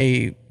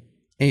a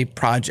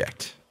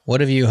project.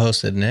 What have you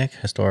hosted, Nick,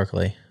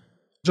 historically?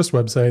 Just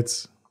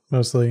websites,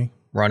 mostly.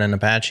 Running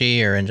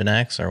Apache or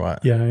Nginx or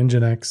what? Yeah,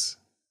 Nginx.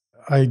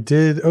 I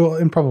did,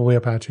 and probably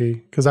Apache,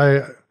 because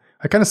I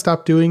kind of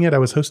stopped doing it. I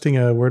was hosting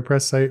a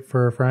WordPress site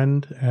for a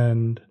friend,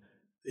 and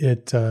I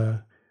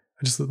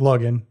just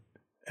log in,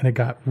 and it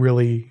got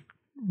really,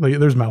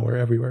 there's malware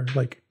everywhere,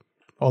 like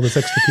all this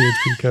extra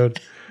PHP code.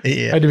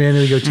 Yeah. I had to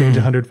manually go change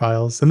 100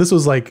 files. And this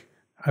was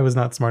I was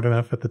not smart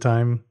enough at the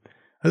time.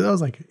 I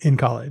was in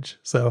college.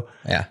 So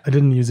yeah. I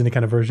didn't use any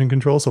kind of version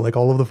control. So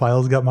all of the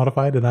files got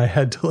modified and I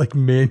had to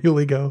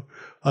manually go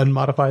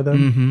unmodify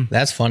them. Mm-hmm.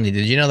 That's funny.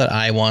 Did you know that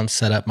I once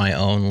set up my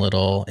own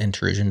little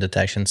intrusion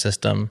detection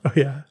system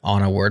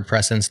on a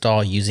WordPress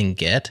install using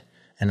Git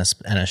and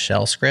a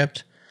shell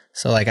script?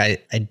 So I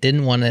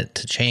didn't want it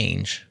to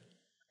change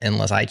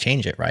unless I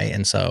change it, right?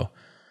 And so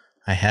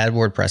I had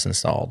WordPress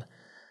installed.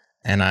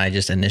 and I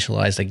just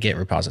initialized a Git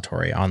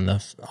repository on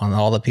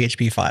all the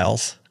PHP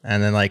files,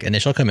 and then like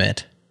initial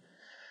commit.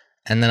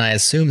 And then I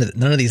assumed that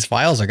none of these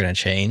files are going to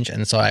change.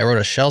 And so I wrote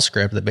a shell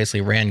script that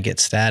basically ran git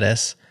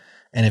status.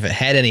 And if it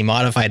had any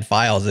modified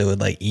files, it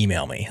would like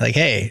email me like,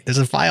 hey, there's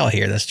a file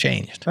here that's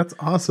changed. That's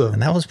awesome.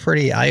 And that was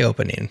pretty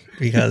eye-opening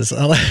because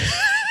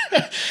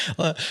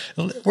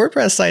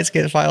WordPress sites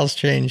get files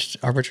changed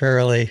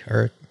arbitrarily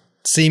or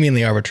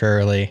seemingly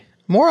arbitrarily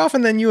more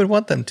often than you would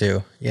want them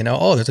to. You know,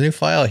 oh, there's a new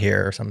file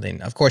here or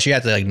something. Of course, you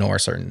have to ignore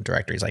certain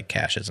directories like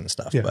caches and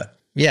stuff. Yeah. But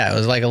yeah, it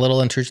was like a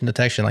little intrusion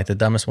detection, like the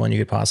dumbest one you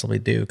could possibly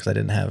do because I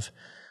didn't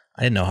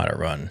know how to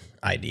run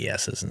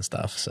IDSs and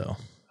stuff. So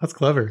that's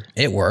clever.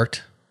 It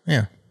worked.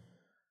 Yeah.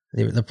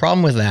 The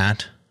problem with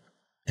that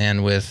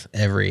and with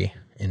every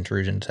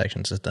intrusion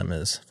detection system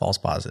is false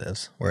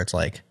positives, where it's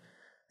like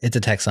it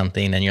detects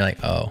something and you're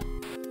like, oh,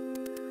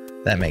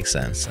 that makes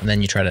sense. And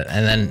then you try to,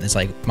 and then it's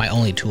like my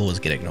only tool is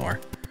git ignore.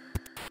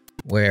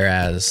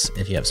 Whereas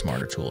if you have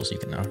smarter tools, you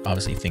can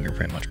obviously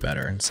fingerprint much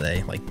better and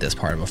say like this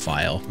part of a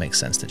file makes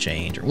sense to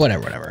change or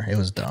whatever. It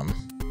was dumb,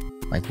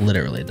 like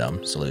literally a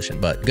dumb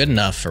solution, but good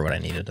enough for what I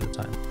needed at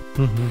the time.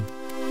 Mm-hmm.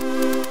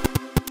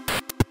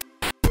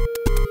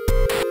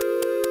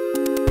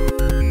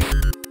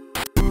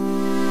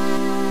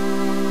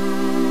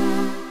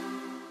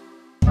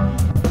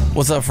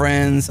 What's up,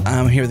 friends?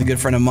 I'm here with a good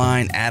friend of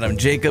mine, Adam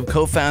Jacob,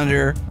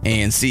 co-founder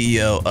and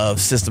CEO of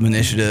System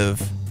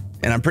Initiative.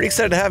 And I'm pretty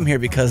excited to have him here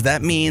because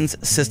that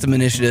means System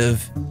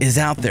Initiative is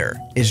out there.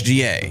 It's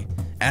GA.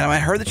 Adam, I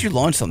heard that you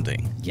launched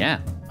something. Yeah.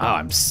 Oh,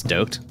 I'm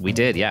stoked. We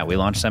did. Yeah, we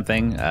launched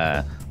something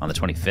on the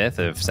 25th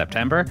of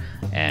September.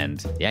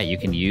 And yeah, you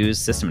can use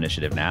System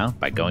Initiative now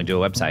by going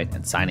to a website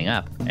and signing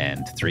up.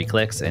 And 3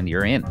 clicks and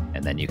you're in.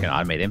 And then you can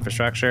automate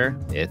infrastructure.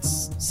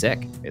 It's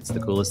sick. It's the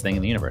coolest thing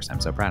in the universe. I'm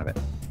so proud of it.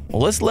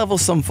 Well, let's level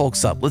some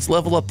folks up. Let's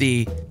level up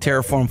the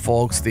Terraform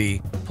folks, the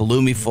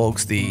Pulumi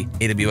folks, the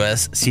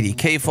AWS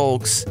CDK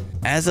folks.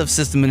 As of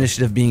System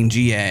Initiative being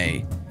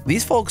GA,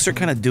 these folks are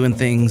kind of doing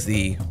things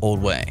the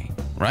old way,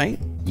 right?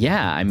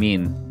 Yeah, I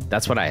mean,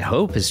 that's what I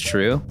hope is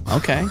true.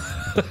 Okay.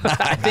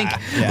 I think,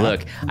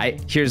 look,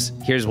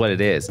 here's what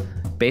it is.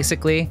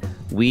 Basically,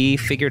 we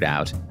figured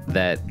out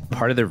that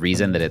part of the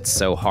reason that it's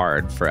so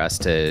hard for us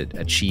to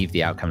achieve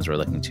the outcomes we're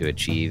looking to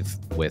achieve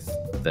with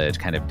the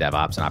kind of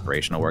DevOps and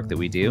operational work that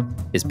we do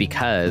is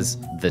because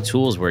the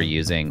tools we're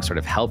using sort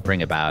of help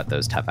bring about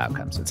those tough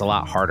outcomes. It's a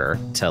lot harder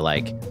to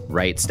like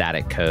write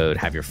static code,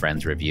 have your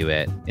friends review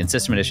it. In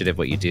System Initiative,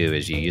 what you do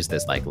is you use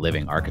this like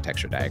living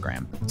architecture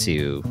diagram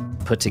to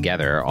put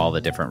together all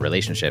the different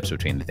relationships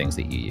between the things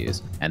that you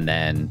use. And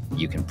then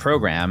you can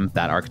program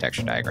that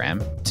architecture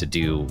diagram to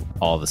do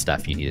all the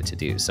stuff you need it to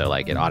do. So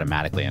like it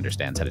automatically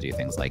understands how to do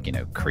things like,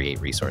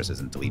 create resources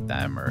and delete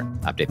them or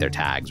update their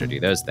tags or do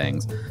those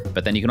things.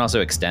 But then you can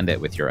also extend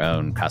it with your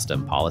own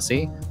custom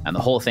policy. And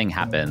the whole thing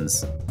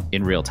happens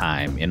in real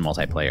time in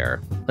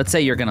multiplayer. Let's say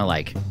you're going to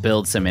like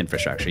build some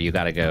infrastructure. You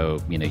got to go,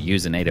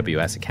 use an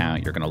AWS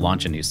account. You're going to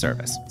launch a new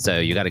service. So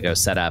you got to go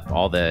set up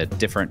all the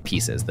different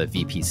pieces, the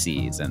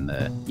VPCs and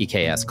the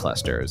EKS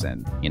clusters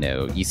and,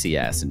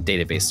 ECS and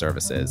database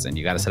services. And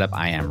you got to set up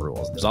IAM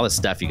rules. There's all this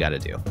stuff you got to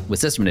do. With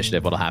System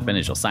Initiative, what'll happen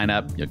is you'll sign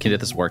up, you'll get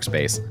this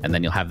workspace, and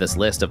then you'll have this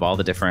list of all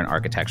the different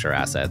architecture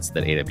assets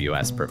that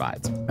AWS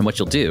provides. And what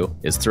you'll do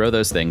is throw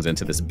those things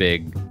into this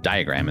big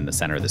diagram in the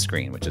center of the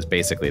screen, which is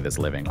basically this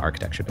living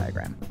architecture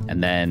diagram.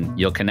 And then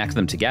you'll connect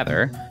them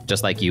together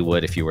just like you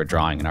would if you were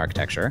drawing an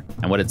architecture.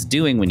 And what it's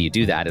doing when you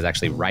do that is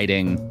actually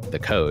writing the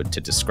code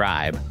to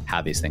describe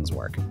how these things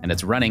work. And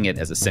it's running it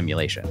as a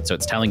simulation. So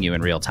it's telling you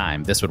in real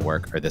time, this would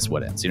work or this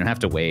wouldn't. So you don't have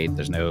to wait.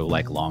 There's no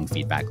like long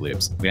feedback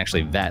loops. We can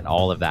actually vet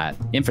all of that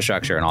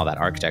infrastructure and all that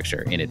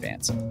architecture in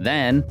advance.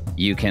 Then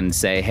you can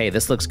say, hey,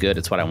 this looks good.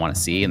 It's what I want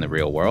to see in the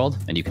real world.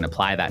 And you can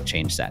apply that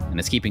change set. And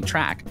it's keeping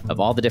track of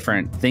all the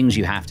different things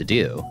you have to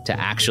do to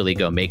actually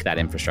go make that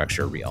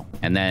infrastructure real.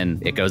 And then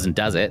it goes and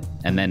does it.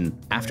 And then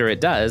after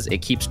it does,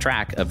 it keeps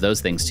track of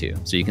those things too.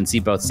 So you can see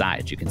both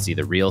sides. You can see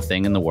the real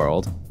thing in the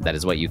world. That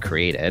is what you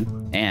created.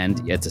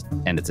 And it's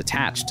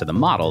attached to the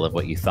model of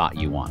what you thought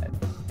you wanted.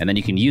 And then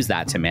you can use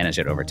that to manage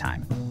it over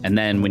time. And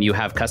then when you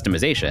have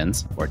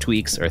customizations or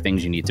tweaks or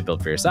things you need to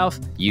build for yourself,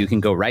 you can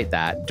go write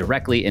that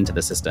directly into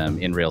the system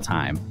in real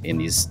time in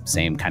these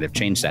same kind of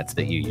change sets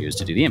that you use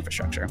to do the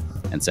infrastructure.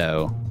 And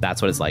so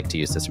that's what it's like to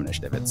use System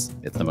Initiative. It's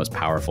the most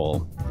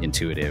powerful,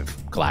 intuitive,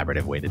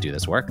 collaborative way to do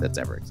this work that's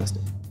ever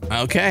existed.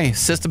 Okay,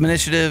 System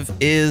Initiative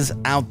is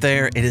out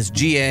there. It is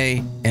GA,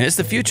 and it's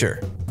the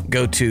future.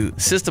 Go to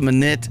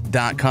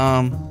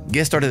systeminit.com.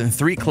 Get started in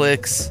 3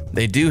 clicks.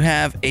 They do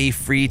have a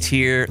free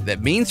tier.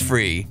 That means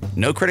free.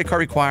 No credit card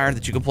required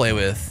that you can play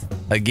with.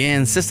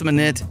 Again,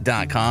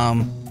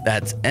 systeminit.com.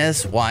 That's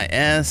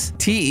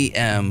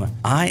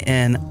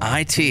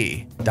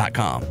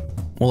systeminit.com.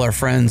 Well, our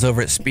friends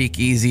over at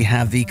Speakeasy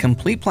have the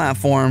complete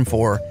platform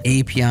for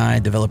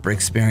API developer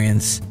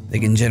experience. They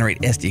can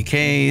generate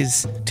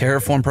SDKs,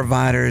 Terraform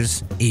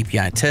providers,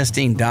 API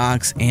testing,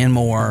 docs, and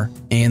more.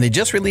 And they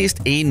just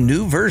released a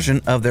new version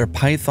of their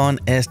Python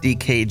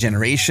SDK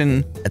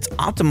generation that's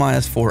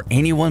optimized for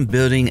anyone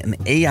building an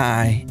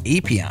AI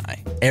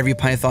API. Every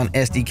Python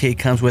SDK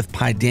comes with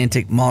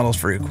Pydantic models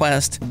for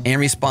request and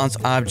response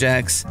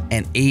objects,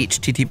 and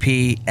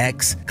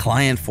HTTPX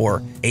client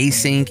for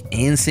async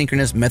and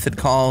synchronous method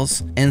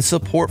calls, and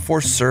support for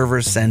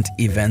server-sent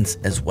events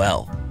as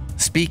well.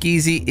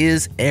 Speakeasy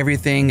is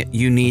everything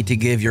you need to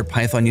give your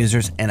Python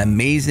users an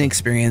amazing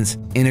experience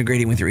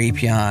integrating with your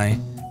API.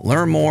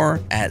 Learn more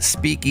at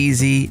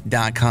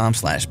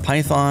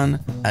speakeasy.com/Python.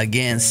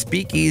 Again,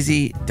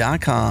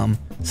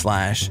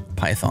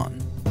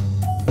 speakeasy.com/Python.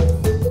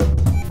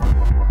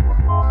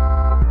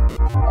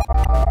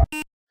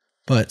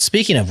 But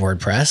speaking of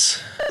WordPress,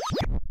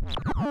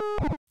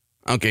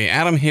 okay,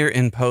 Adam here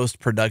in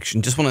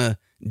post-production. Just want to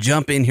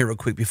jump in here real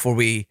quick before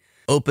we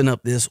open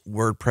up this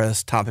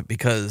WordPress topic,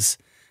 because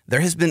there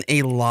has been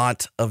a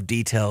lot of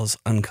details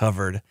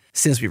uncovered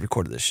since we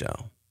recorded this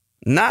show.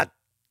 Not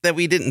that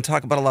we didn't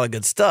talk about a lot of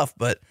good stuff,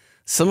 but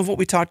some of what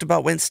we talked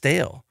about went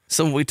stale.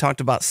 Some of what we talked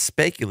about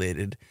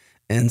speculated,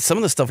 and some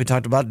of the stuff we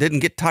talked about didn't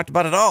get talked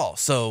about at all.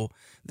 So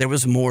there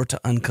was more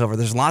to uncover.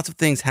 There's lots of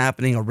things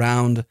happening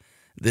around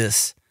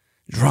this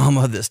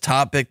drama, this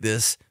topic,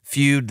 this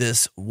feud,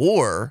 this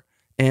war.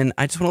 And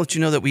I just want to let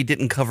you know that we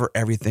didn't cover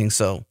everything.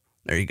 So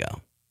there you go.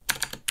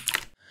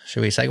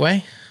 should we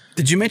segue?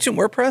 Did you mention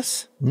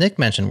WordPress? Nick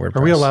mentioned WordPress.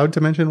 Are we allowed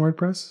to mention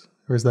WordPress?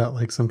 Or is that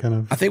like some kind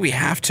of... I think we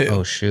have to.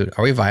 Oh, shoot.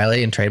 Are we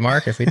violating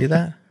trademark if we do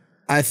that?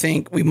 I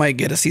think we might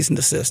get a cease and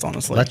desist,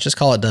 honestly. Let's just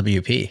call it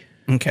WP.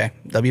 Okay,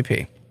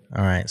 WP.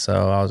 All right.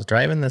 So I was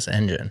driving this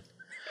engine.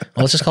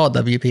 Well, let's just call it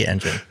WP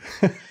engine.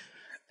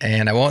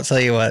 And I won't tell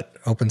you what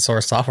open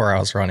source software I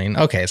was running.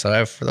 Okay.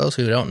 So for those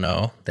who don't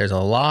know, there's a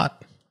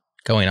lot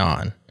going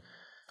on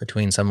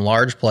between some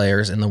large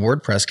players in the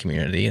WordPress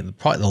community.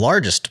 Probably the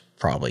largest,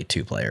 probably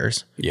two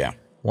players. Yeah.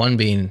 One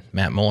being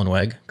Matt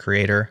Mullenweg,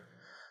 creator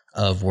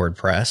of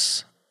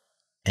WordPress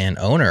and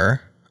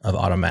owner of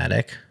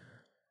Automattic,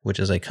 which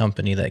is a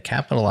company that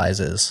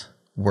capitalizes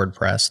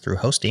WordPress through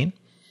hosting,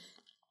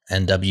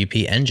 and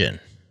WP Engine,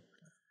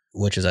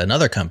 which is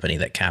another company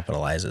that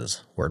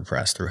capitalizes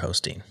WordPress through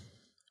hosting.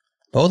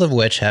 Both of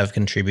which have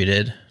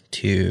contributed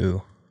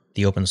to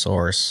the open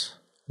source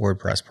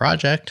WordPress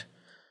project,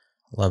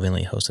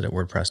 lovingly hosted at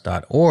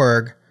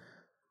wordpress.org,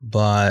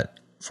 but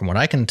from what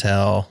I can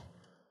tell,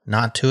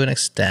 not to an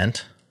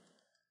extent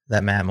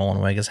that Matt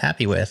Mullenweg is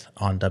happy with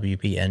on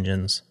WP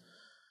Engine's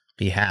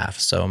behalf.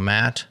 So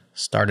Matt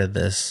started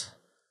this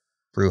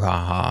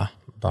brouhaha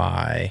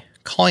by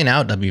calling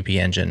out WP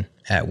Engine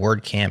at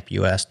WordCamp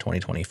US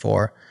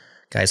 2024.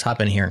 Guys,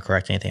 hop in here and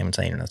correct anything I'm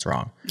saying that's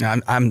wrong.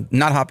 I'm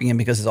not hopping in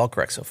because it's all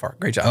correct so far.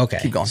 Great job. Okay.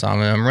 Keep going. So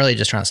I'm really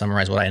just trying to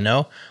summarize what I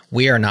know.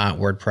 We are not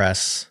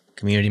WordPress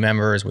community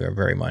members. We are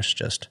very much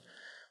just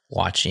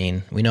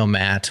watching. We know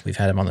Matt. We've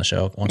had him on the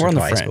show once or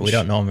twice, but we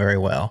don't know him very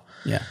well.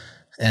 Yeah.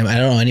 And I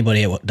don't know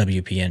anybody at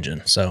WP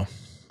Engine. So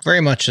very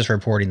much just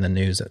reporting the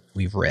news that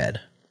we've read.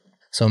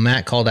 So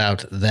Matt called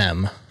out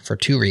them for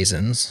two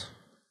reasons.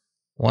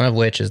 One of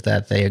which is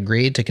that they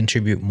agreed to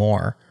contribute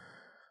more,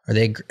 or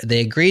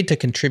they agreed to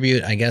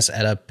contribute, I guess,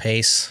 at a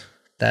pace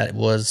that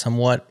was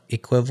somewhat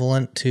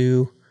equivalent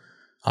to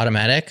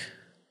Automattic,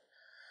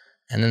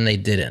 and then they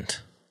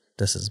didn't.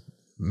 This is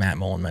Matt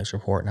Mullenweg's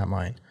report, not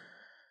mine.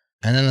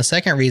 And then the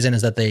second reason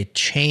is that they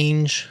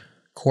change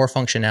core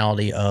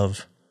functionality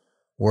of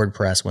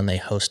WordPress when they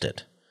host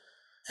it,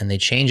 and they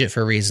change it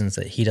for reasons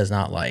that he does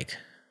not like.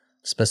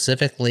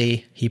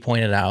 Specifically, he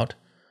pointed out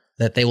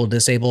that they will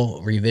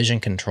disable revision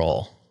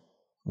control,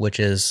 which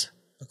is,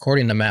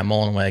 according to Matt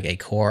Mullenweg, a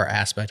core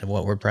aspect of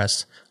what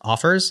WordPress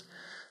offers,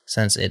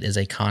 since it is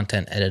a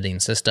content editing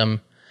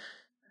system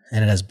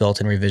and it has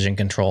built-in revision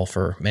control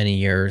for many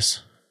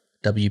years.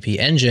 WP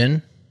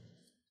Engine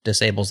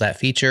disables that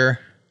feature.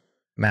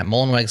 Matt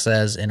Mullenweg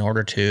says in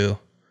order to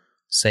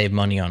save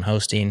money on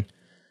hosting,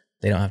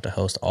 they don't have to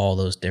host all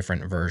those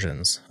different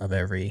versions of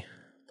every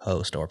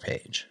post or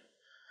page.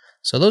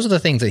 So those are the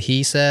things that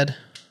he said.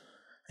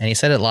 And he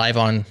said it live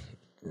on,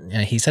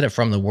 he said it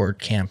from the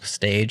WordCamp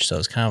stage, so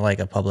it's kind of like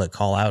a public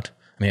call out.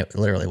 I mean, it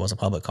literally was a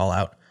public call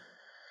out.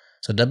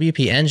 So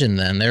WP Engine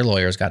then, their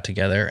lawyers got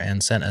together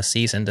and sent a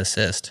cease and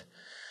desist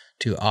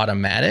to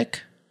Automattic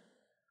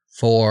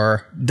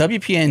for...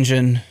 WP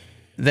Engine,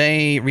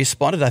 they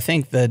responded, I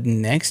think, the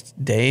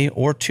next day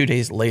or 2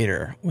 days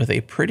later with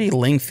a pretty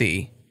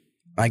lengthy,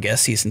 I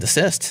guess, cease and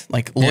desist.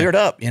 Like, lawyered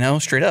up,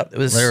 straight up. It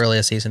was literally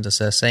a cease and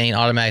desist saying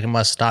Automattic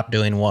must stop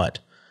doing what?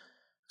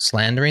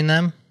 Slandering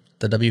them?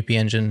 The WP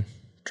Engine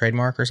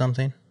trademark or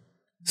something?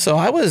 So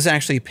I was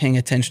actually paying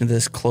attention to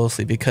this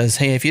closely because,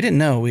 hey, if you didn't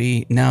know,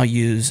 we now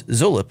use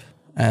Zulip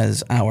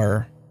as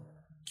our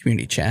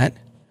community chat.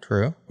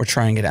 True. We're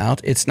trying it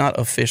out. It's not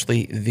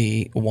officially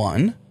the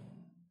one.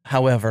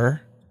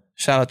 However,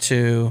 shout out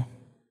to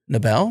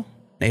Nabel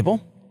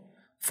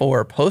for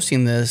for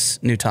posting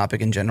this new topic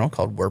in general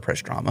called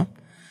WordPress Drama.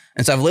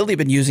 And so I've literally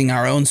been using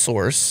our own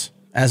source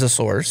as a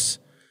source.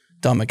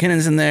 Don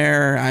McKinnon's in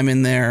there. I'm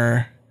in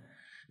there.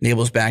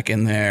 Nable's back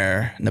in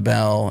there.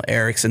 Nabel,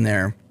 Eric's in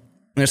there. And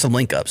there's some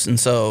link ups. And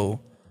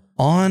so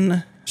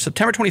on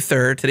September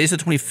 23rd, today's the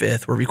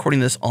 25th, we're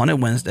recording this on a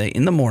Wednesday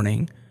in the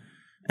morning.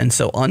 And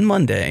so on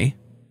Monday,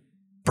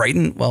 bright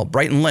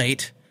and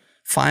late,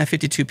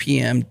 5:52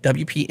 p.m.,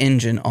 WP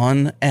Engine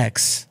on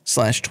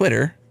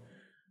X/Twitter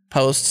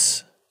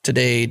posts,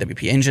 today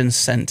WP Engine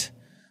sent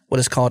what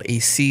is called a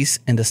cease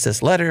and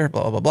desist letter,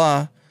 blah, blah,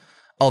 blah,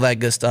 all that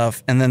good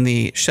stuff. And then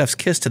the chef's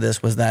kiss to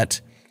this was that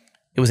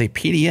it was a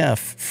PDF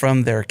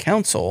from their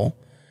council,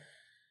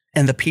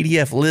 and the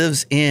PDF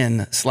lives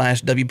in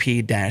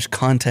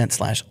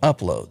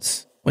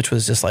 /WP-content/uploads, which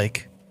was just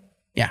like,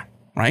 yeah,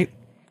 right?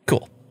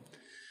 Cool.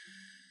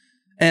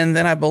 And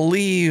then I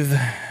believe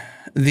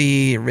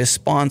the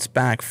response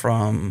back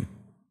from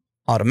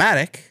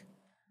Automattic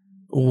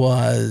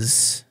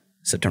was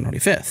September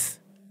 25th.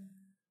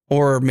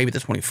 Or maybe the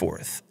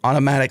 24th.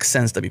 Automattic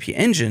sends WP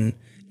Engine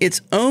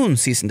its own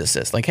cease and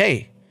desist. Like,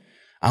 hey,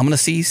 I'm going to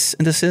cease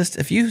and desist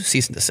if you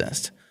cease and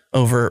desist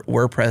over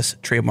WordPress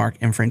trademark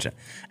infringement.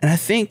 And I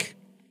think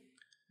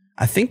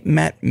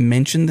Matt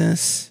mentioned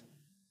this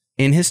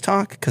in his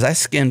talk, because I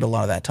skimmed a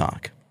lot of that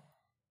talk,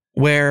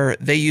 where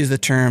they use the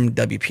term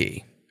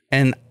WP.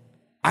 And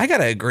I got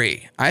to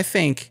agree. I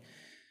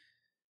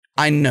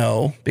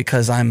know,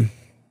 because I've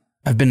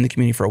been in the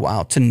community for a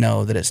while, to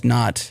know that it's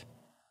not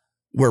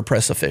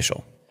WordPress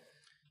official.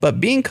 But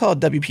being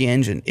called WP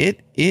Engine, it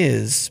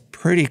is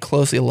pretty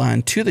closely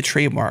aligned to the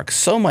trademark,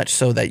 so much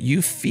so that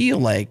you feel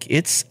like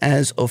it's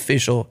as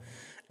official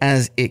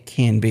as it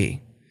can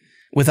be,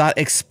 without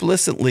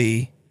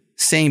explicitly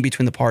saying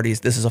between the parties,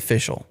 this is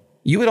official.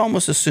 You would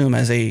almost assume,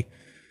 as a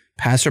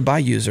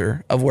passerby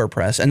user of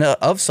WordPress, and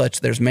of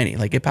such there's many,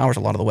 like it powers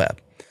a lot of the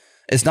web.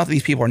 It's not that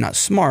these people are not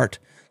smart,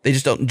 they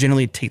just don't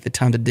generally take the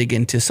time to dig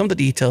into some of the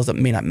details that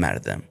may not matter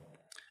to them.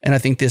 And I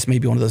think this may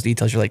be one of those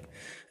details you're like,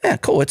 yeah,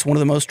 cool. It's one of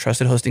the most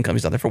trusted hosting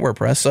companies out there for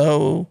WordPress,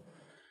 so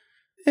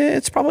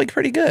it's probably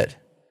pretty good.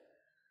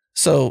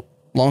 So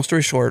long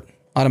story short,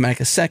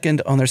 Automattic is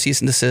second on their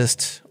cease and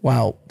desist,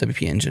 while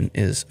WP Engine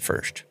is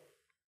first.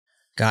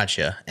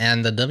 Gotcha.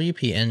 And the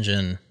WP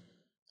Engine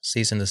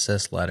cease and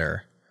desist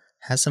letter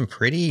has some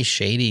pretty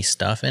shady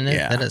stuff in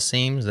it that it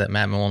seems that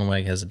Matt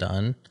Mullenweg has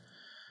done,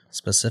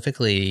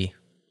 specifically,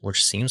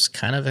 which seems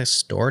kind of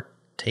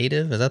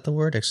extortative. Is that the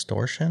word?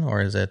 Extortion?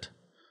 Or is it?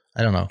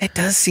 I don't know. It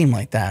does seem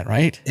like that,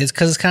 right? It's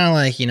because it's kind of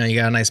like, you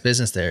got a nice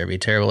business there. It'd be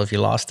terrible if you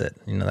lost it.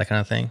 That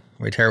kind of thing.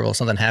 It'd be terrible if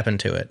something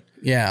happened to it.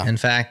 Yeah. In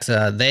fact,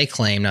 they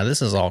claim, now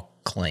this is all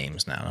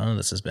claims now. None of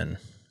this has been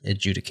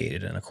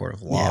adjudicated in a court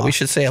of law. Yeah, we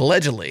should say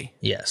allegedly.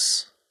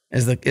 Yes.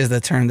 Is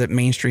the term that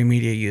mainstream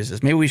media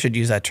uses. Maybe we should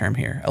use that term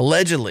here.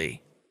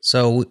 Allegedly.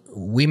 So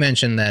we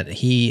mentioned that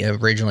he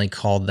originally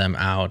called them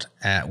out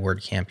at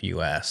WordCamp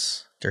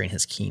US during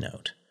his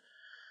keynote.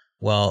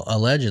 Well,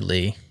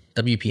 allegedly,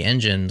 WP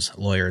Engine's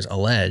lawyers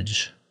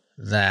allege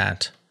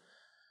that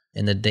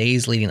in the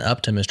days leading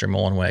up to Mr.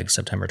 Mullenweg's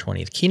September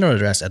 20th keynote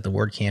address at the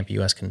WordCamp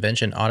US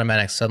convention,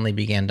 Automattic suddenly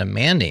began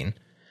demanding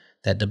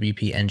that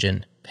WP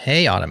Engine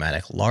pay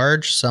Automattic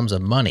large sums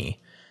of money,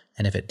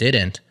 and if it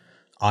didn't,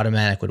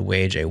 Automattic would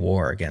wage a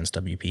war against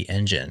WP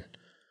Engine.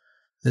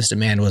 This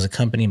demand was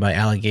accompanied by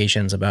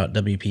allegations about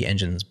WP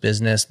Engine's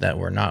business that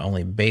were not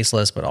only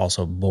baseless, but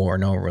also bore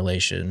no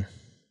relation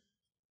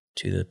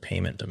to the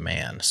payment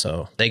demand.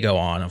 So they go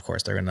on, of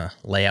course, they're going to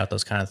lay out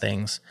those kind of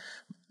things.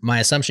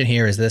 My assumption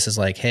here is this is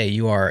like, hey,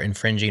 you are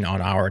infringing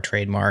on our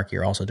trademark.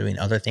 You're also doing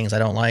other things I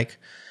don't like.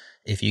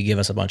 If you give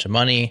us a bunch of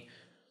money,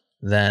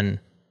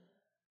 then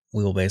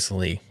we will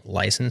basically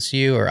license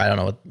you, or I don't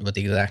know what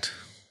the exact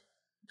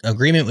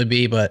agreement would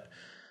be, but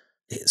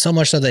so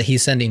much so that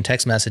he's sending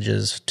text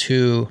messages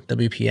to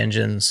WP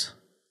Engine's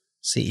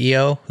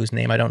CEO, whose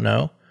name I don't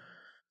know,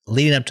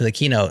 leading up to the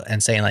keynote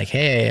and saying like,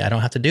 hey, I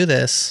don't have to do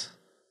this.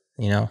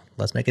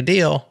 Let's make a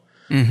deal.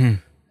 Mm-hmm.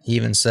 He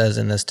even says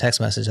in this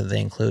text message that they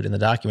include in the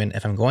document,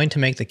 if I'm going to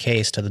make the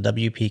case to the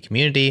WP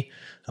community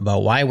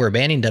about why we're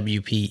banning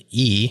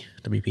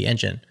WP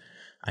Engine,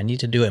 I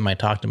need to do it in my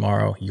talk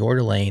tomorrow. Your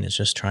Delane is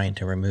just trying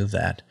to remove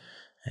that.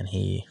 And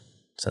he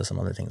says some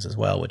other things as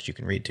well, which you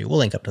can read too. We'll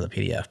link up to the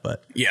PDF,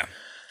 but yeah,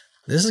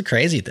 this is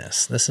crazy.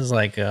 This is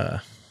like,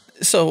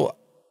 so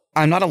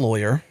I'm not a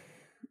lawyer.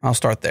 I'll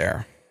start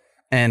there.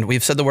 And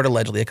we've said the word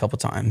allegedly a couple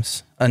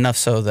times, enough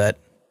so that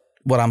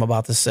what I'm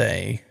about to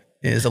say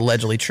is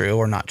allegedly true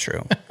or not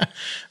true.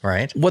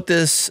 Right. What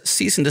this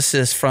cease and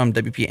desist from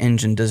WP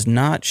Engine does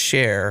not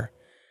share,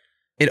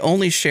 it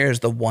only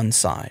shares the one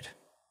side,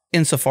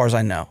 insofar as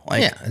I know.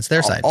 Like, yeah, it's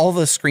their side. All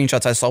the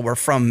screenshots I saw were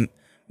from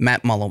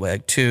Matt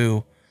Mullenweg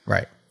to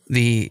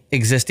the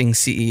existing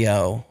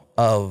CEO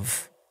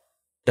of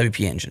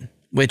WP Engine,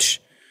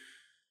 which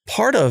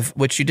part of,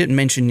 which you didn't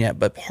mention yet,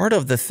 but part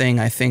of the thing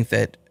I think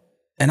that,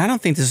 and I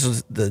don't think this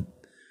is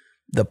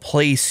the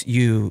place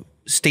you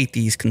state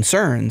these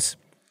concerns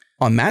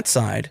on Matt's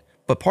side,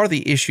 but part of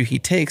the issue he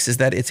takes is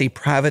that it's a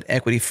private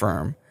equity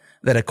firm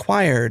that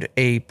acquired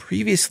a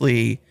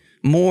previously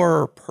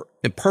more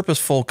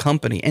purposeful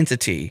company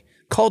entity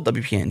called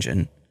WP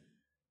Engine.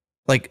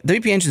 Like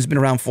WP Engine has been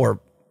around for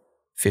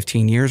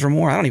 15 years or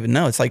more. I don't even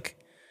know. It's like,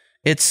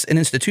 it's an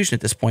institution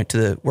at this point to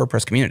the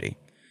WordPress community.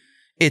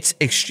 It's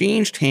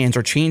exchanged hands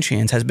or changed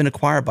hands, has been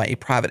acquired by a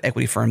private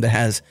equity firm that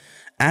has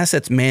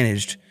assets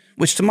managed,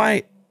 which to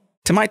my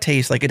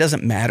taste, like it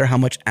doesn't matter how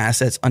much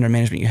assets under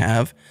management you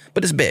have,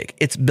 but it's big.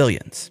 It's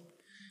billions.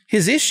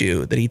 His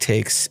issue that he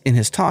takes in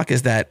his talk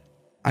is that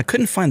I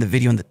couldn't find the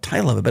video and the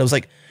title of it, but it was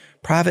like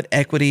private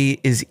equity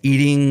is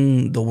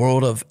eating the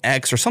world of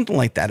X or something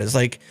like that. It's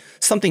like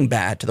something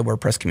bad to the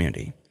WordPress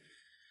community.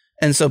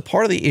 And so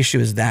part of the issue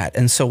is that.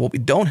 And so what we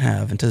don't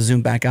have, and to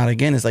zoom back out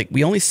again, is like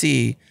we only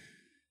see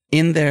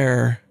in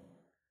their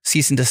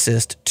cease and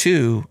desist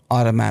to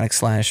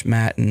Automattic /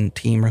 Matt and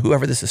team, or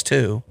whoever this is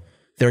to,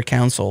 their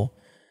counsel,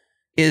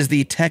 is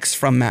the text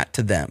from Matt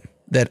to them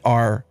that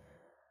are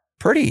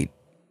pretty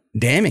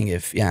damning,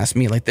 if you ask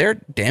me. Like they're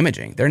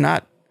damaging. They're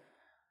not,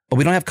 but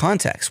we don't have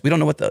context. We don't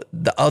know what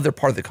the other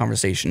part of the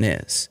conversation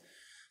is.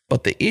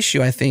 But the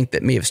issue I think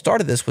that may have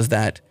started this was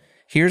that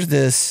here's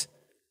this,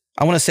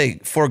 I want to say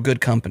for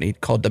good company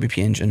called WP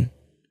Engine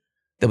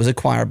that was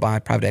acquired by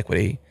private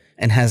equity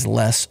and has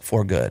less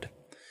for good.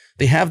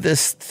 They have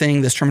this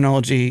thing, this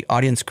terminology,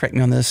 audience, correct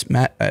me on this,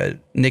 Matt,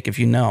 Nick, if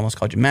you know, I almost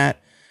called you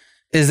Matt,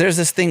 is there's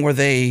this thing where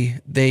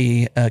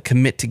they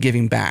commit to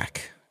giving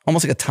back,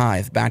 almost like a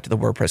tithe back to the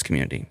WordPress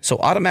community. So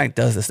Automattic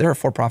does this. They're a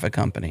for-profit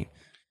company.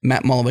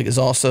 Matt Mullenweg is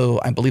also,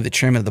 I believe, the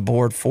chairman of the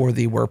board for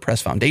the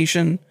WordPress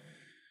Foundation.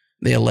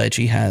 They allege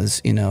he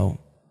has,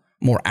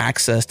 more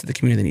access to the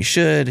community than he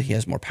should. He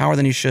has more power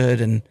than he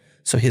should. And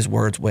so his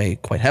words weigh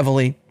quite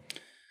heavily.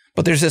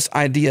 But there's this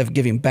idea of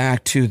giving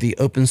back to the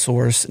open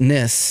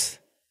source-ness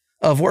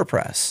of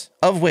WordPress,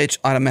 of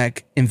which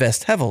Automattic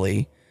invests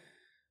heavily,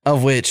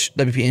 of which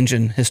WP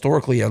Engine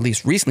historically, or at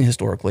least recently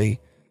historically,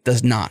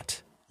 does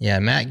not. Yeah,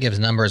 Matt gives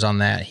numbers on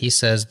that. He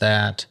says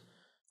that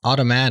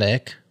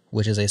Automattic,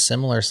 which is a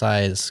similar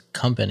size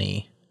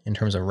company in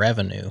terms of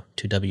revenue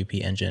to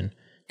WP Engine,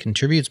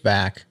 contributes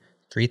back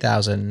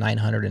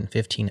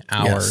 3,915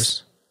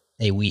 hours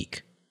a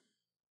week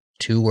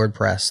to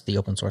WordPress, the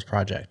open source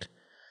project.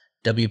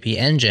 WP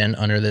Engine,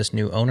 under this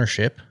new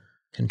ownership,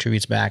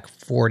 contributes back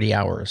 40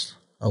 hours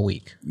a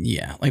week.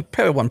 Yeah, like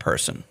probably one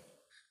person.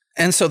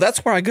 And so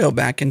that's where I go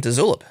back into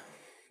Zulip,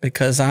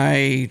 because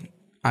I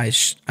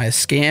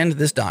scanned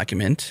this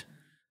document.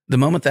 The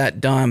moment that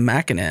Don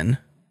McKinnon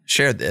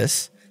shared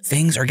this,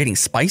 things are getting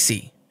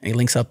spicy. And he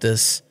links up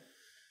this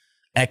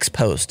X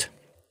post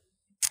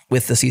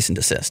with the cease and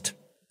desist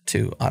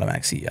to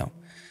Automattic CEO.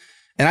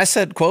 And I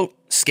said, quote,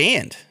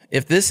 scanned.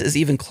 If this is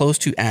even close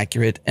to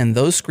accurate and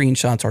those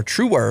screenshots are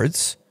true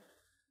words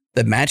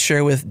that Matt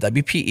shared with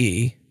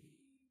WPE,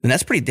 then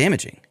that's pretty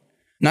damaging.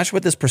 Not sure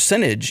what this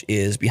percentage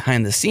is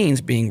behind the scenes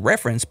being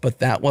referenced, but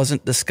that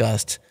wasn't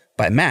discussed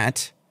by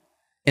Matt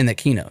in the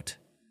keynote.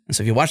 And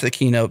so if you watch the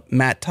keynote,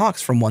 Matt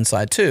talks from one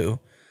side too.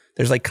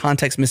 There's like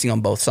context missing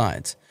on both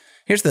sides.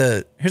 Here's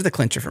the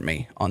clincher for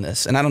me on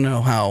this. And I don't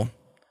know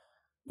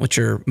what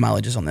your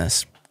mileage is on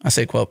this. I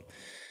say, quote,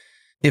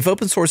 if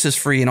open source is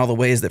free in all the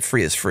ways that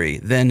free is free,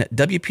 then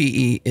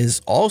WPE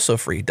is also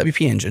free.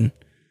 WP Engine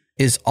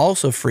is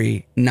also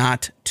free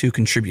not to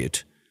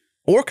contribute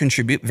or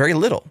contribute very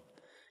little.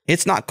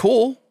 It's not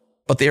cool,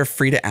 but they are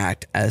free to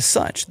act as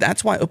such.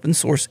 That's why open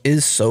source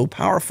is so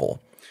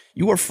powerful.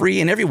 You are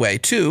free in every way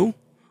to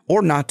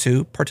or not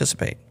to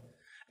participate.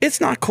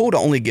 It's not cool to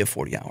only give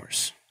 40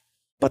 hours,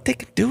 but they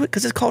can do it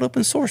because it's called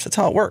open source. That's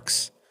how it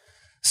works.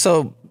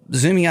 So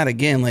zooming out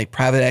again, like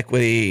private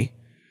equity,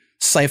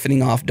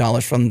 siphoning off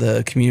dollars from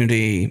the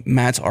community,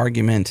 Matt's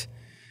argument,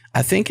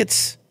 I think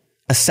it's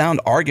a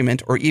sound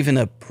argument or even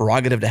a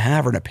prerogative to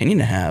have or an opinion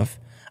to have.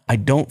 I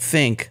don't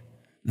think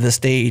the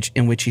stage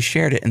in which he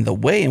shared it and the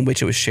way in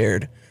which it was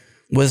shared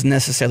was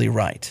necessarily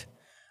right.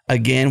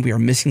 Again, we are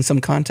missing some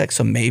context,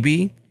 so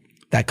maybe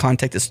that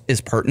context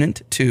is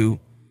pertinent to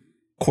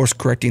course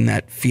correcting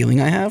that feeling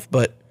I have,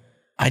 but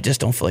I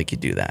just don't feel like you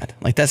do that.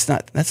 Like that's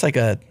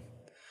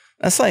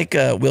like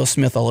Will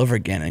Smith all over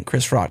again and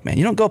Chris Rock, man.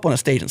 You don't go up on a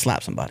stage and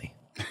slap somebody,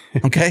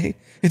 okay?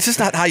 It's just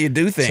not how you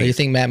do things. So you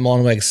think Matt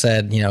Mullenweg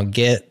said,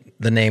 get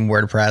the name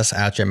WordPress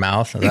out your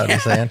mouth? Is that what you're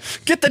saying?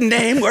 Get the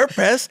name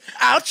WordPress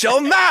out your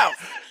mouth.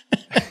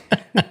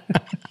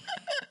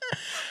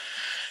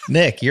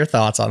 Nick, your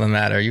thoughts on the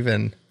matter? You've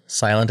been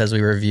silent as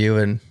we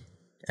review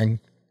and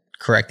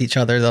correct each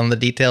other on the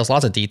details.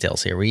 Lots of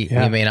details here. We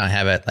may not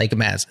have it like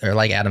Matt or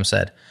like Adam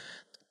said.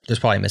 There's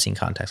probably missing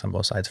context on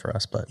both sides for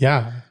us, but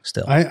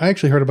still. I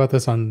actually heard about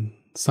this on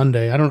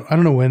Sunday. I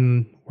don't know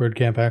when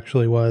WordCamp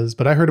actually was,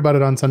 but I heard about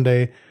it on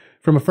Sunday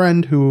from a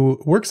friend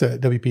who works at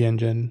WP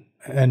Engine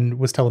and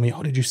was telling me,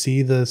 "Oh, did you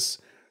see this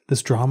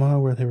drama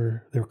where they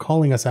were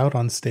calling us out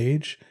on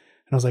stage?"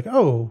 And I was like,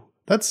 "Oh,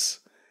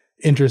 that's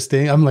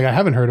interesting." I'm like, I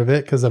haven't heard of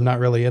it because I'm not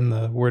really in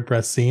the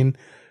WordPress scene,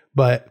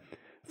 but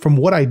from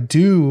what I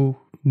do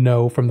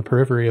know from the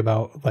periphery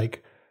about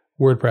like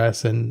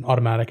WordPress and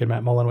Automattic and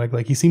Matt Mullenweg,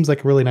 like he seems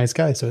like a really nice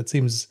guy. So it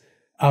seems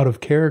out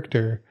of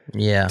character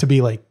Yeah. to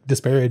be like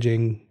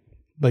disparaging,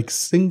 like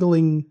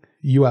singling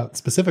you out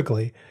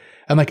specifically.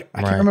 And like,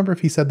 I can't remember if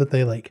he said that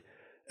they like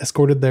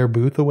escorted their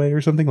booth away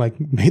or something, like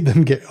made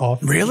them get off.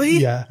 Really?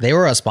 Yeah. They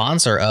were a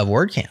sponsor of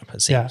WordCamp,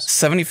 it seems. Yeah.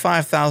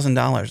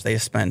 $75,000 they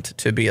spent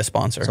to be a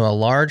sponsor. So a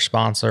large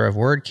sponsor of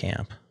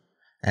WordCamp.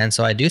 And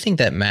so I do think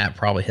that Matt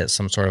probably hit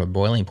some sort of a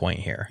boiling point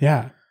here.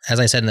 Yeah. As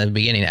I said in the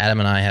beginning, Adam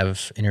and I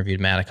have interviewed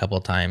Matt a couple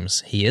of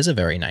times. He is a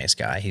very nice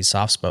guy. He's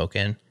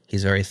soft-spoken.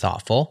 He's very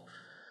thoughtful.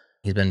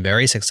 He's been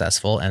very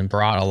successful and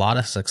brought a lot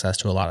of success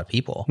to a lot of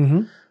people.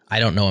 Mm-hmm. I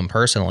don't know him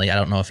personally. I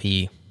don't know if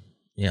he,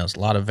 a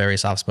lot of very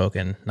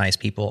soft-spoken, nice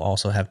people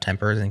also have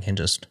tempers and can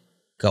just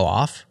go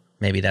off.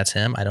 Maybe that's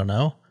him. I don't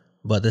know.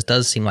 But this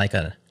does seem like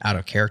an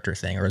out-of-character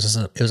thing, or it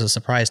was a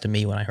surprise to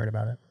me when I heard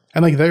about it.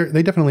 And like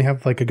they definitely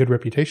have like a good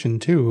reputation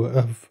too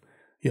of,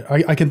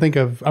 I can think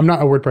of, I'm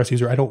not a WordPress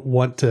user. I don't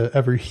want to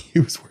ever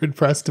use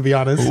WordPress, to be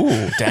honest.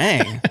 Ooh,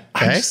 dang.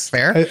 Okay,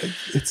 fair.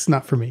 It's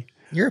not for me.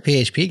 You're a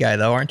PHP guy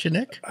though, aren't you,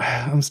 Nick?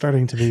 I'm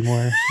starting to be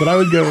more, but I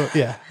would go,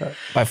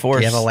 By force.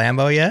 Do you have a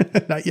Lambo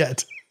yet? not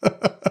yet.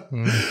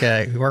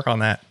 Okay, work on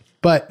that.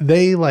 But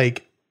they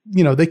like,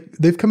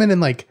 they've come in and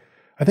like,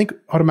 I think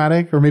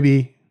Automatic or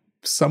maybe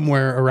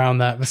somewhere around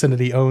that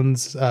vicinity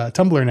owns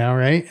Tumblr now,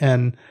 right?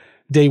 And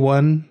Day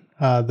One,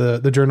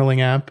 the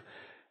journaling app,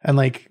 and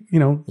like,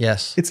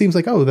 Yes, it seems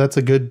like, oh, that's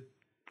a good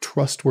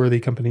trustworthy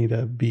company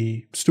to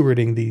be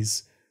stewarding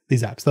these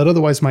apps that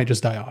otherwise might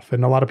just die off.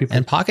 And a lot of people.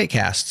 And Pocket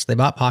Casts. They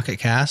bought Pocket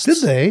Casts.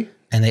 Did they?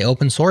 And they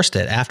open sourced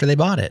it after they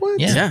bought it. What?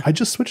 Yeah. I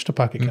just switched to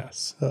Pocket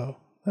Casts. So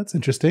that's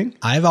interesting.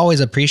 I've always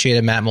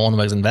appreciated Matt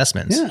Mullenweg's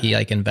investments. Yeah. He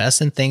like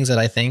invests in things that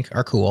I think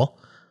are cool.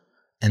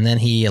 And then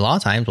he a lot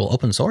of times will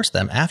open source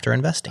them after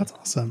investing. That's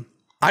awesome.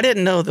 I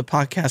didn't know the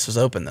podcast was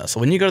open though. So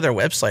when you go to their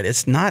website,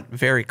 it's not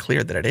very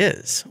clear that it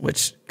is,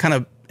 which kind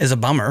of is a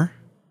bummer.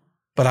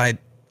 But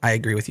I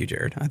agree with you,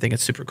 Jared. I think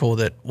it's super cool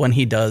that when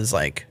he does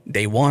like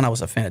Day One, I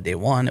was a fan of Day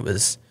One. It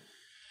was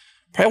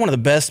probably one of the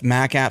best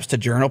Mac apps to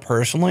journal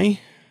personally.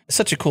 It's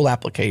such a cool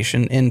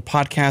application. In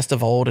Podcast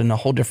of Old and a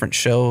whole different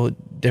show,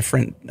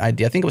 different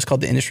idea. I think it was called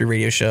the Industry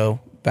Radio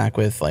Show back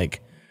with like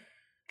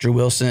Drew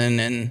Wilson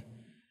and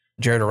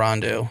Jared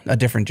Arando. A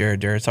different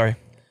Jared, sorry.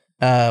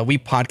 We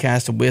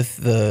podcasted with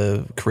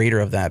the creator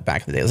of that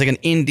back in the day. It was like an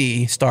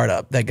indie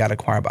startup that got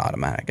acquired by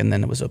Automatic, and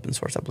then it was open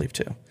source, I believe,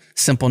 too.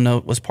 Simple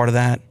Note was part of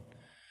that.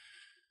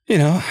 He's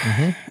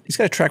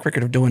got a track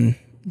record of doing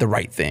the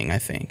right thing, I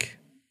think,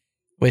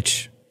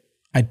 which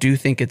I do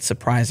think it's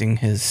surprising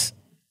his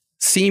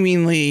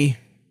seemingly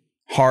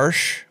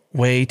harsh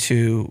way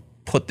to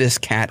put this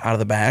cat out of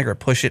the bag or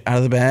push it out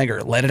of the bag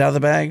or let it out of the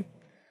bag.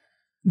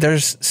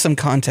 There's some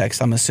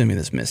context I'm assuming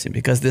that's missing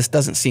because this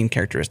doesn't seem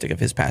characteristic of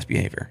his past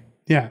behavior.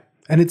 Yeah.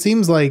 And it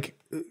seems like,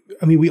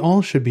 we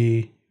all should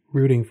be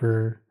rooting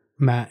for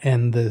Matt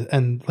and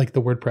like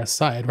the WordPress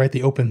side, right?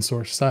 The open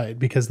source side,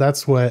 because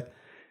that's what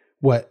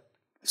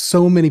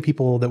so many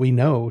people that we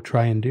know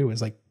try and do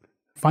is like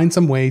find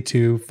some way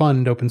to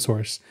fund open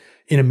source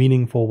in a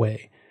meaningful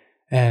way.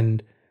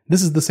 And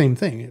this is the same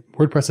thing.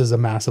 WordPress is a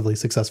massively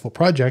successful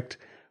project,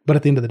 but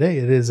at the end of the day,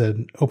 it is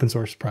an open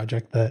source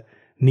project that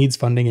needs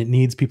funding. It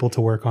needs people to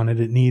work on it.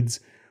 It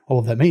needs all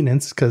of that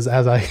maintenance because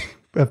as I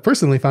have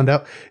personally found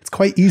out, it's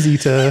quite easy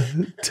to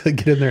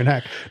get in there and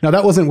hack. Now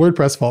that wasn't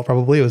WordPress fault.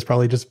 Probably it was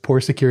probably just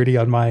poor security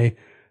on my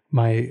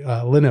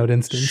Linode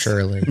instance.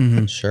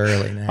 Surely.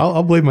 Surely. Nick.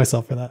 I'll blame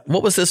myself for that.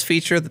 What was this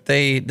feature that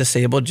they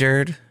disabled,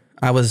 Jared?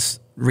 I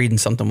was reading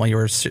something while you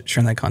were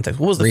sharing that context.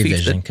 What was the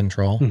Revision feature?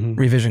 control.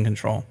 Revision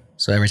control.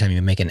 So every time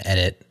you make an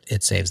edit,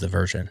 it saves the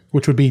version.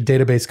 Which would be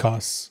database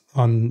costs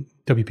on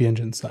WP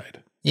Engine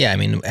side. Yeah,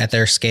 at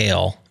their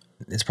scale,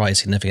 it's probably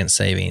significant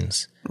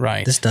savings.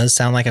 Right. This does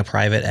sound like a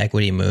private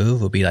equity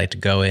move. Would be like to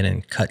go in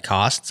and cut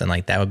costs, and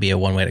like that would be a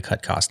one way to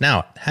cut costs.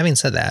 Now, having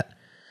said that,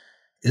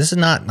 this is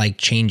not like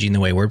changing the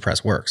way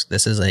WordPress works.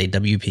 This is a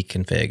WP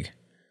config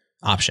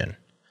option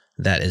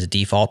that is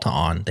default to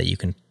on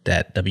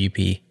that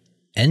WP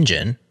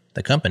Engine,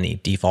 the company,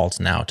 defaults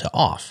now to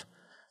off.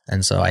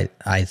 And so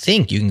I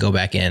think you can go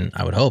back in.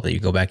 I would hope that you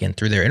go back in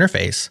through their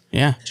interface.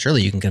 Yeah.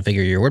 Surely you can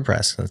configure your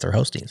WordPress since they're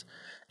hostings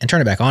and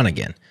turn it back on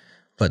again.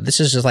 But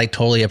this is just like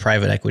totally a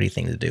private equity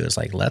thing to do. It's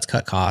like, let's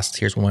cut costs.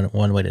 Here's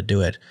one way to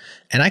do it.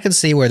 And I can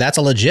see where that's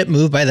a legit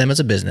move by them as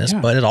a business,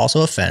 but it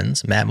also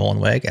offends Matt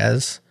Mullenweg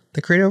as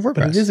the creator of WordPress.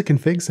 But it is a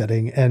config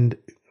setting and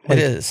It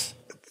is.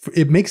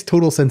 It makes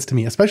total sense to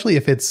me, especially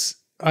if it's,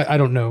 I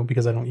don't know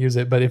because I don't use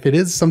it, but if it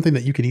is something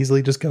that you could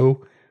easily just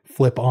go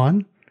flip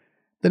on,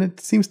 then it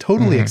seems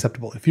totally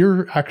acceptable. If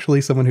you're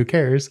actually someone who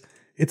cares,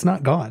 it's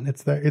not gone.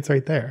 It's there. It's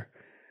right there.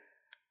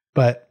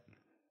 But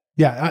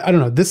yeah, I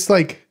don't know. This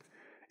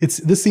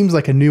seems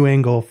like a new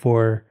angle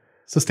for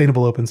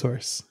sustainable open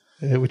source,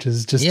 which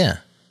is just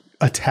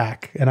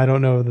attack. And I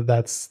don't know that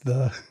that's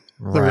the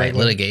right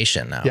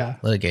litigation now. Yeah.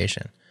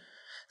 Litigation.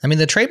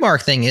 The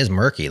trademark thing is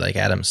murky, like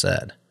Adam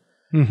said.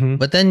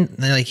 But then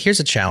like, here's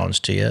a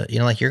challenge to you.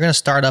 You're going to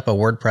start up a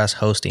WordPress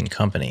hosting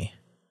company.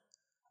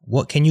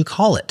 What can you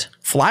call it?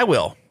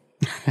 Flywheel.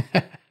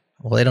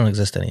 Well, they don't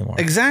exist anymore.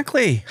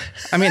 Exactly.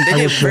 I mean, they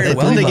did very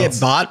well. Didn't they get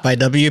bought by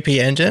WP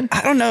Engine?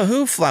 I don't know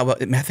who Flywheel.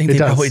 I think they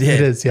does. probably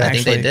did. It is, yeah. I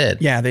think they did.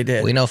 Yeah, they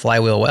did. We know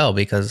Flywheel well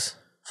because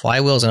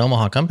Flywheel's an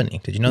Omaha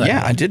company. Did you know that?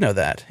 Yeah, I did know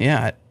that.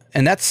 Yeah.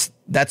 And that's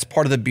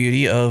part of the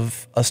beauty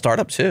of a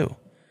startup too,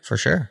 For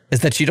sure.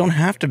 is that you don't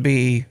have to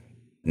be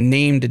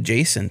named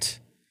adjacent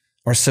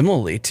or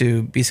similarly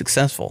to be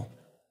successful.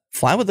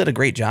 Flywheel did a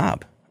great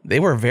job. They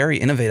were very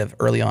innovative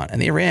early on,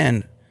 and they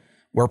ran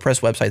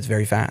WordPress websites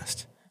very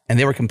fast. And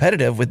they were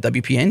competitive with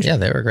WP Engine. Yeah,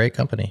 they were a great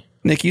company.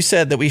 Nick, you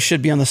said that we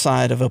should be on the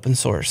side of open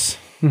source,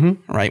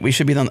 right? We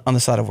should be on the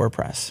side of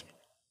WordPress.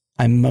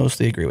 I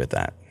mostly agree with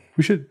that.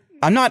 We should.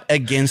 I'm not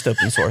against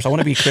open source. I want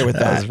to be clear with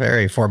That that. was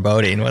very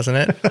foreboding,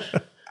 wasn't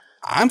it?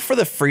 I'm for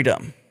the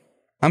freedom.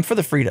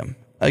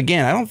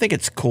 Again, I don't think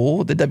it's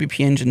cool that WP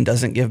Engine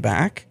doesn't give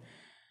back.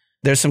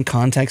 There's some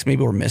context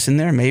maybe we're missing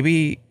there.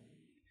 Maybe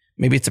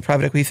it's a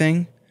private equity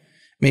thing.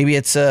 Maybe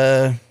it's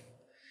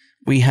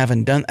we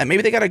haven't done.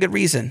 Maybe they got a good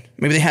reason.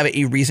 Maybe they have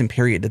a reason.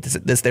 Period.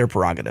 That's their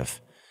prerogative.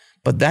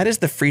 But that is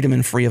the freedom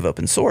and free of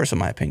open source, in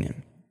my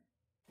opinion.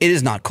 It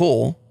is not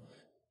cool.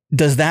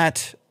 Does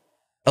that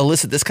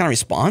elicit this kind of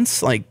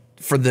response? Like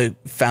for the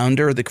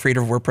founder, the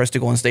creator of WordPress to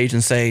go on stage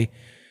and say,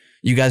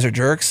 "You guys are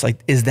jerks." Like,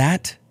 is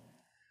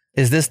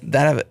this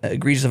that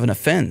egregious of an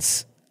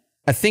offense?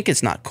 I think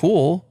it's not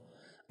cool.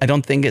 I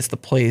don't think it's the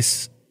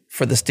place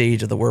for the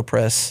stage of the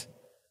WordPress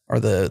or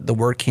the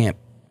WordCamp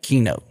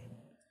keynote.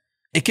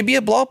 It could be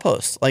a blog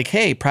post like,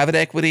 hey, private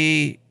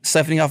equity,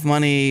 siphoning off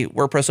money,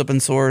 WordPress open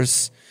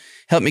source,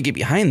 help me get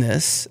behind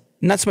this.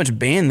 Not so much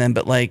ban them,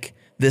 but like,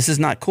 this is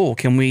not cool.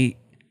 Can we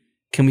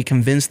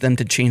convince them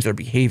to change their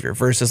behavior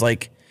versus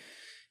like,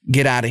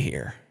 get out of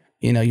here.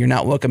 You know, you're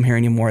not welcome here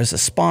anymore as a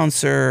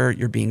sponsor.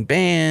 You're being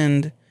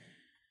banned.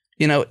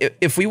 You know,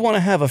 if we want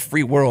to have a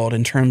free world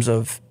in terms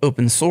of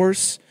open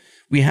source,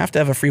 we have to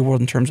have a free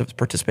world in terms of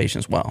participation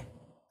as well.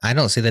 I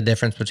don't see the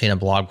difference between a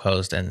blog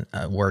post and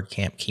a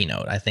WordCamp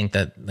keynote. I think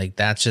that like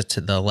that's just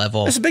to the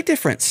level. There's a big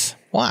difference.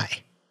 Why?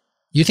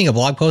 You think a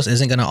blog post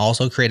isn't going to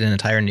also create an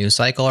entire news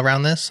cycle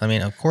around this? I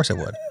mean, of course it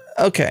would.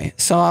 Okay,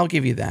 so I'll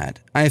give you that.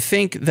 I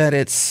think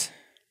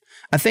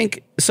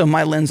so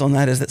my lens on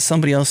that is that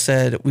somebody else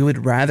said we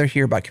would rather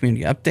hear about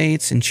community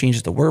updates and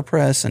changes to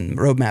WordPress and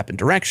roadmap and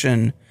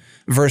direction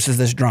versus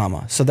this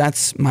drama. So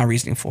that's my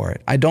reasoning for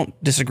it. I don't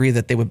disagree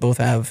that they would both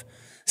have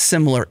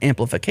similar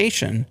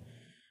amplification.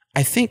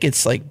 I think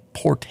it's like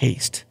poor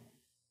taste.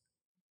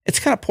 It's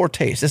kind of poor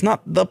taste. It's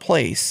not the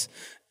place.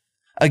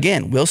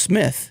 Again, Will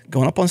Smith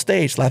going up on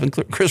stage, slapping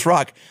Chris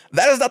Rock.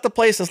 That is not the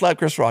place to slap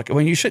Chris Rock. I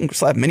mean, you shouldn't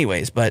slap him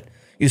anyways, but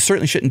you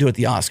certainly shouldn't do it at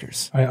the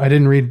Oscars. I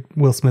didn't read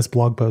Will Smith's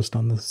blog post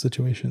on the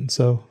situation,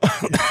 so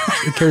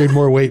it carried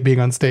more weight being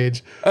on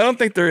stage. I don't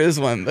think there is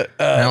one, but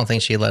I don't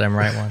think she let him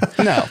write one.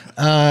 no.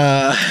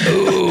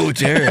 Ooh,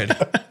 Jared.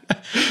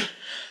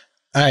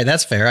 All right,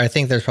 that's fair. I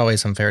think there's probably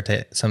some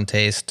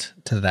taste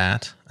to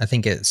that. I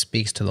think it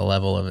speaks to the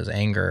level of his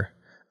anger.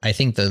 I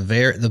think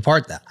the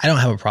part that I don't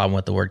have a problem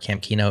with the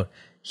WordCamp keynote.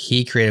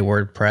 He created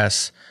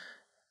WordPress.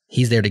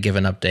 He's there to give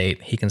an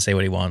update. He can say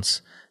what he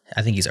wants.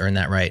 I think he's earned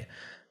that right.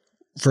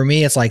 For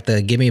me, it's like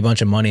the give me a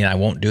bunch of money and I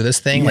won't do this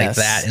thing. Yes.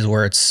 Like that is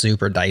where it's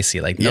super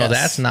dicey. Like, no, Yes.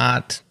 that's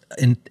not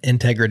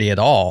integrity at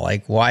all.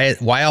 Like why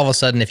all of a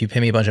sudden, if you pay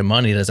me a bunch of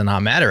money, does it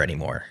not matter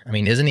anymore? I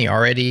mean, isn't he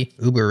already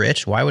uber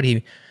rich? Why would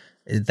he,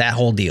 that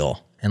whole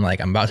deal? And like,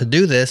 I'm about to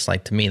do this.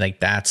 Like to me, like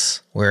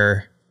that's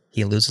where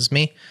he loses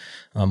me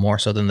more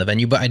so than the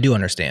venue. But I do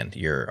understand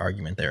your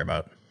argument there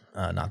about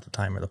not the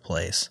time or the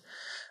place.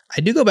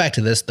 I do go back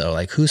to this though.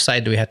 Like whose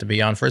side do we have to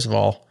be on? First of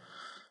all,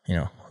 you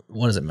know,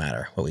 what does it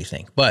matter what we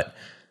think? But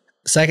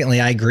secondly,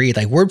 I agree.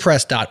 Like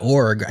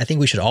WordPress.org, I think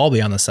we should all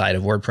be on the side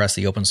of WordPress,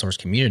 the open source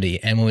community.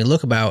 And when we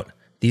look about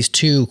these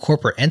two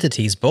corporate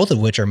entities, both of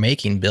which are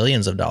making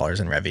billions of dollars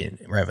in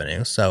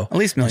revenue, so At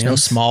least millions. There's no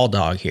small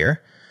dog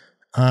here.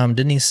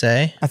 Didn't he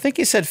say? I think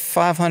he said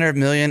 500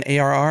 million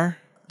ARR.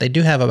 They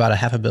do have about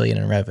 $500 million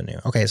in revenue.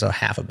 Okay, so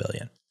 $500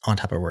 million on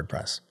top of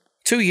WordPress.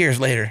 2 years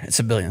later, it's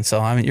 $1 billion.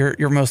 So I mean,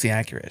 you're mostly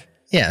accurate.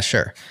 Yeah,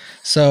 sure.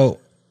 So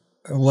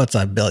what's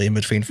a billion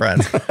between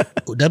friends?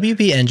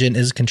 WP Engine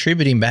is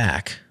contributing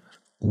back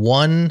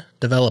one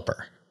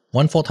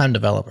full-time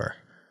developer.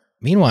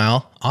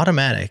 Meanwhile,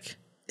 Automatic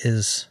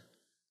is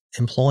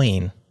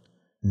employing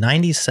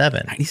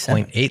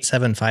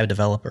 97.875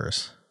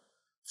 developers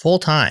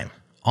full-time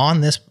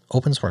on this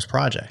open source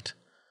project.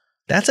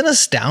 That's an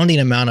astounding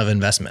amount of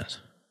investment.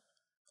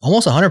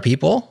 Almost 100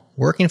 people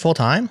working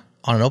full-time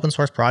on an open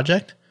source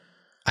project.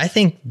 I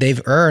think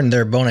they've earned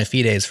their bona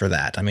fides for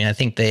that. I mean, I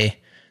think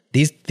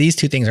these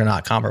two things are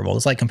not comparable.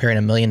 It's like comparing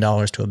 $1 million to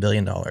 $1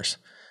 billion.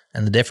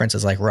 And the difference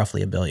is like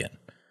roughly $1 billion.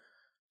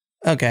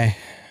 Okay,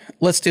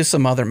 let's do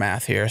some other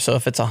math here. So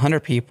if it's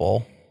 100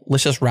 people,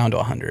 let's just round to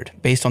 100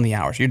 based on the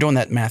hours. You're doing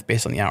that math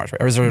based on the hours,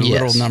 right? Or is there a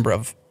literal number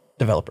of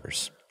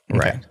developers? Okay.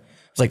 Right.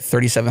 It's like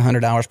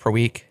 3,700 hours per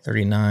week.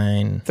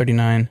 39.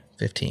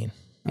 15.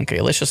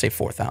 Okay, let's just say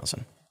 4,000.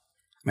 I mean,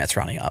 that's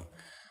rounding up.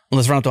 Well,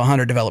 let's round up to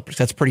 100 developers.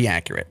 That's pretty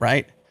accurate,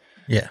 right?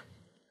 Yeah.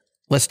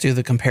 let's do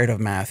the comparative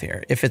math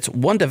here. If it's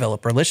one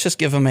developer, let's just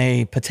give them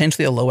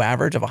potentially a low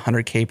average of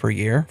 100K per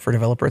year for a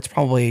developer. It's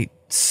probably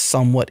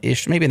somewhat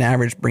ish. Maybe an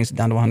average brings it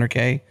down to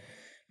 100K.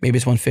 Maybe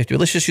it's 150, but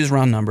let's just use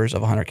round numbers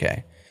of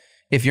 100K.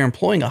 If you're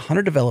employing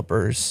 100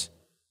 developers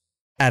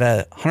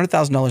at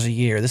 $100,000 a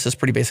year, this is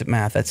pretty basic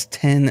math. That's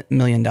 $10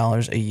 million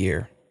a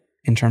year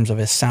in terms of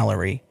his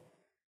salary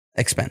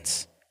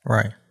expense.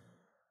 Right.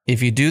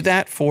 If you do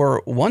that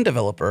for one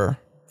developer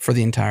for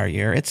the entire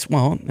year, that's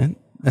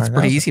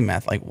pretty easy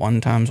math. Like 1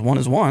 times 1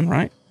 is 1,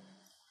 right?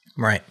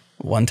 Right.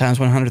 1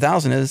 times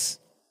 100,000 is,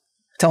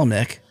 tell him,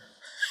 Nick.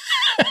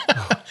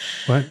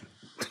 What?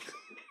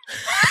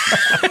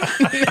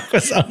 Nick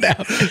was on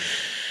down.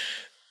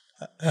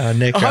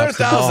 Nick drops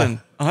the ball.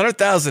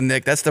 100,000,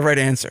 Nick. That's the right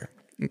answer.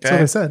 Okay. That's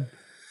what I said.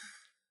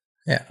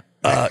 Yeah.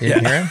 You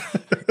didn't hear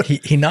him?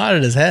 He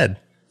nodded his head.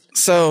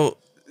 So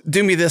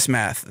do me this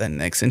math then,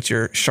 Nick, since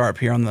you're sharp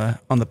here on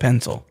the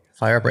pencil.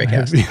 Fire up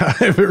Raycast.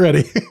 I have it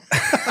ready.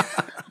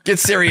 Get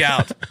Siri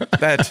out.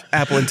 That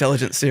Apple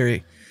Intelligent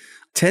Siri.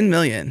 10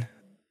 million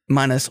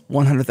minus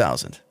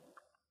 100,000.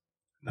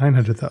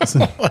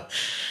 900,000.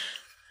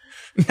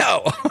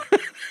 No.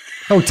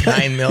 Oh,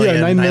 9 million,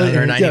 yeah,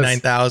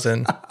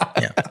 999,000.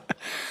 Yeah.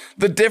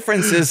 The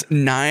difference is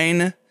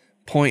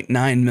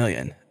 9.9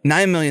 million.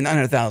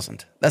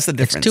 9,900,000. That's the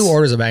difference. It's 2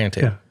 orders of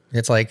magnitude. Yeah.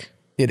 It's like,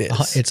 It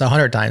is. it's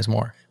 100 times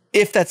more.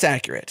 If that's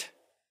accurate.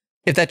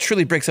 If that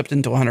truly breaks up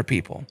into 100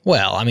 people.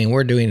 Well, I mean,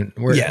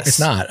 Yes. it's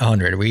not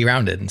 100. We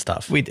rounded and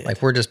stuff. We did.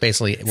 Like, we're just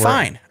basically.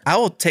 Fine. I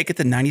will take it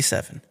to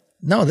 97.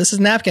 No, this is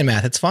napkin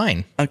math. It's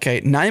fine. Okay.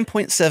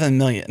 9.7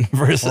 million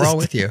versus. We're all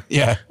with you.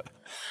 Yeah.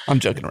 I'm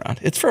joking around.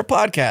 It's for a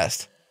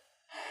podcast.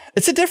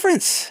 It's a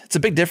difference. It's a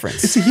big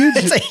difference. It's a huge.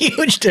 It's a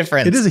huge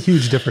difference. It is a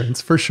huge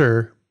difference for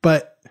sure.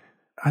 But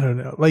I don't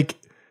know. Like,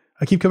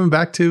 I keep coming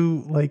back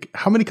to like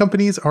how many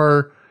companies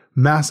are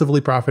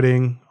massively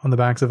profiting on the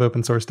backs of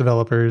open source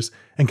developers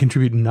and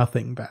contribute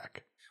nothing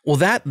back. Well,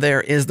 that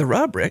there is the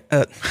rub, Rick.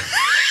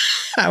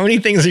 How many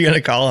things are you going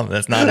to call him?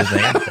 That's not his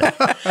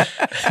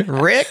name.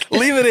 Rick?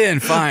 Leave it in.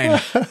 Fine.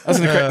 I was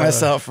going to correct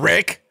myself.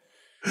 Rick.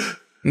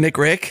 Nick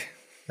Rick.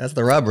 That's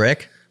the rub,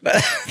 Rick.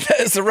 That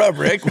is the rub,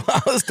 Rick. Well,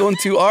 I was doing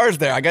 2 R's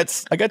there. I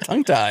got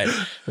tongue tied.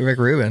 Rick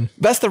Rubin.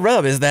 That's the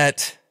rub, is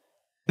that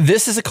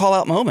this is a call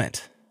out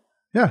moment.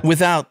 Yeah.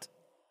 Without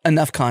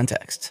enough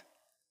context.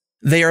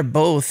 They are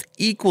both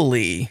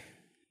equally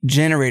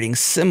generating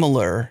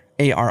similar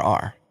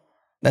ARR.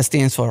 That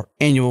stands for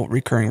annual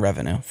recurring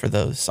revenue for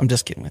those. I'm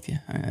just kidding with you.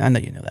 I know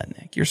you know that,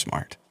 Nick. You're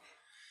smart.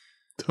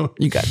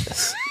 You got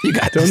this. You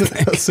got this.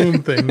 Don't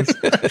assume things.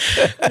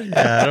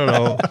 Yeah, I don't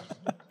know.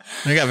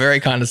 I got very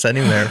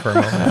condescending there for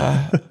a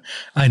moment.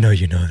 I know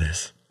you know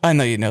this. I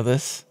know you know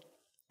this.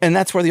 And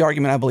that's where the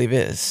argument, I believe,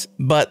 is.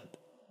 But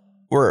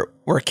we're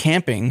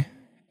camping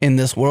in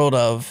this world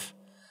of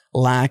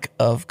lack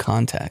of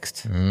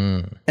context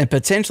and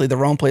potentially the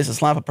wrong place to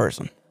slap a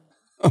person.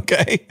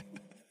 Okay.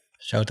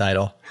 Show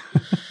title.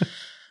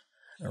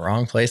 The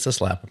wrong place to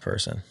slap a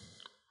person.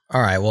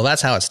 All right. Well,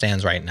 that's how it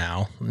stands right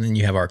now. And then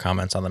you have our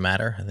comments on the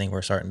matter. I think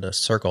we're starting to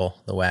circle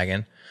the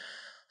wagon.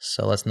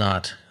 So let's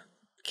not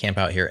camp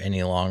out here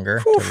any longer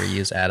to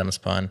reuse Adam's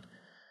pun.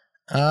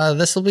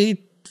 This will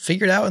be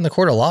figured out in the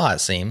court of law, it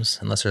seems,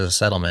 unless there's a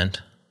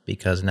settlement,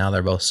 because now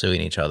they're both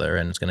suing each other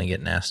and it's going to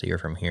get nastier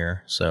from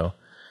here. So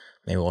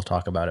maybe we'll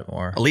talk about it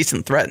more. At least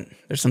some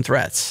there's some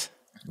threats.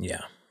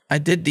 Yeah. I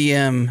did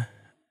DM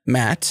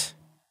Matt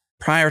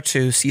prior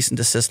to cease and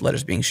desist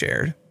letters being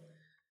shared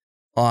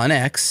on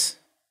X.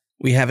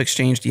 We have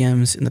exchanged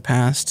DMs in the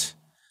past.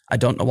 I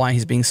don't know why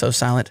he's being so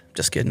silent.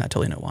 Just kidding. I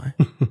totally know why.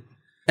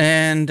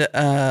 And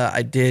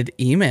I did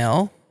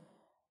email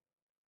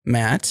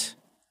Matt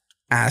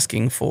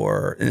asking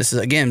for, and this is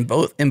again,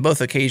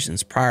 both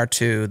occasions prior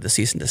to the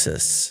cease and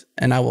desists.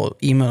 And I will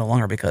email no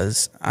longer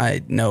because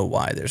I know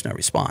why there's no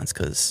response.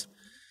 Because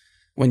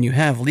when you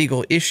have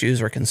legal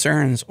issues or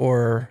concerns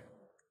or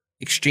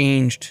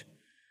exchanged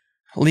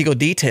legal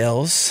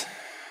details,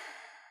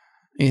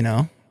 you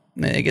know,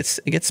 it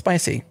gets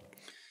spicy.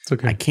 It's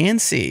okay. I can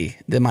see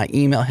that my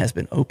email has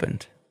been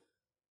opened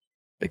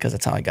because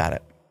that's how I got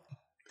it.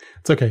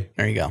 It's okay.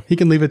 There you go. He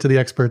can leave it to the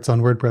experts on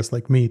WordPress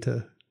like me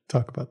to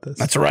talk about this.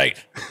 That's right.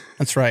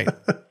 That's right.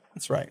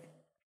 That's right.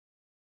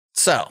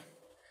 So,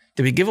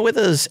 did we give away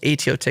those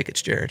ATO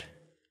tickets, Jared?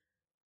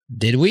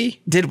 Did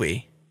we? Did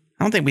we?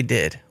 I don't think we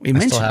did. We I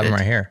mentioned still have it. them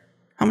right here.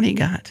 How many you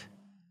got?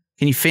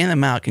 Can you fan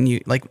them out? Can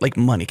you like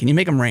money? Can you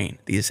make them rain?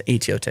 These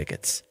ATO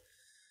tickets.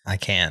 I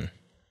can.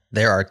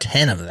 There are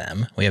 10 of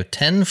them. We have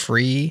 10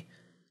 free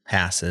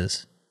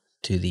passes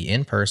to the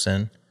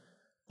in-person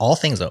All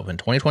Things Open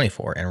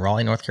 2024 in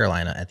Raleigh, North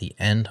Carolina at the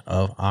end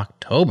of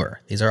October.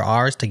 These are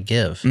ours to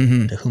give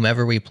to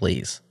whomever we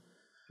please.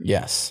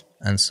 Yes.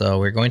 And so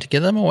we're going to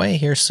give them away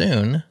here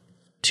soon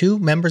to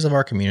members of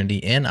our community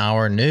in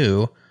our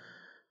new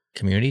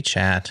community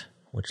chat,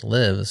 which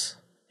lives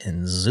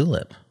in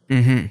Zulip.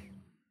 Mm-hmm.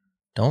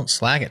 Don't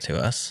Slack it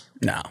to us.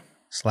 No.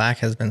 Slack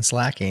has been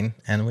slacking,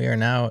 and we are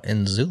now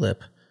in Zulip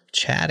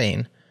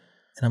chatting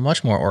in a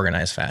much more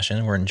organized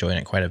fashion. We're enjoying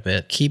it quite a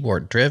bit.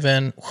 Keyboard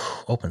driven,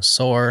 open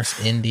source,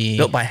 indie.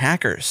 Built by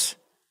hackers.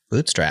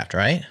 Bootstrapped,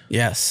 right?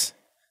 Yes.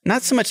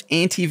 Not so much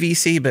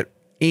anti-VC, but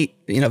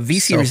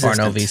VC so resistant.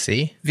 Far, no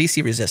VC.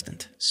 VC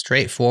resistant.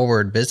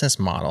 Straightforward business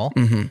model.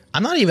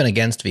 I'm not even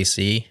against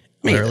VC,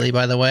 literally,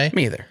 by the way.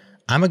 Me either.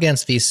 I'm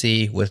against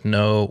VC with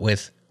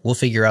we'll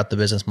figure out the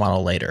business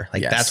model later.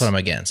 Like that's what I'm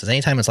against. Is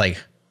anytime it's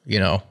like,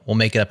 we'll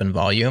make it up in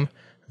volume,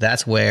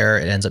 that's where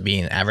it ends up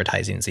being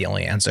advertising is the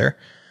only answer.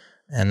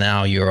 And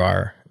now you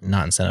are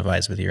not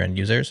incentivized with your end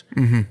users.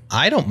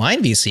 I don't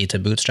mind VC to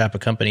bootstrap a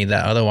company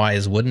that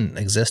otherwise wouldn't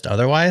exist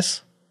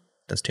otherwise.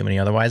 That's too many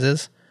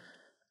otherwises.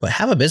 But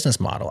have a business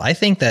model. I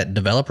think that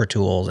developer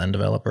tools and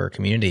developer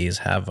communities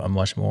have a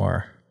much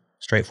more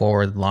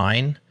straightforward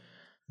line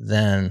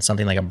than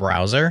something like a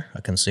browser,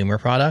 a consumer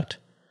product,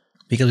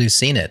 because we've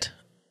seen it.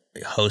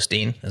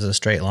 Hosting is a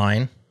straight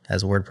line,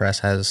 as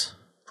WordPress has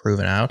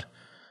proven out,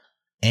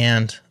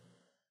 and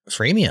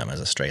freemium is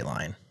a straight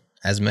line,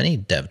 as many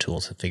dev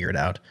tools have figured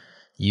out.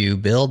 You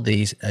build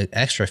these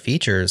extra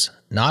features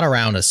not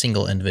around a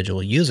single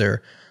individual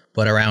user,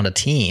 but around a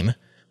team,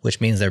 which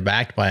means they're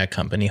backed by a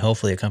company,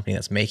 hopefully a company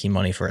that's making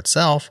money for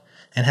itself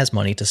and has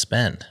money to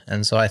spend.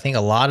 And so I think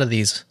a lot of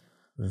these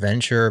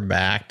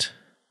venture-backed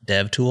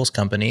dev tools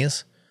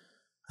companies,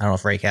 I don't know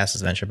if Raycast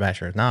is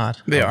venture-backed or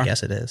not. They are.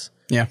 Yes, it is.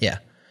 Yeah. Yeah.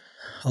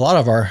 A lot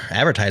of our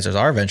advertisers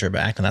are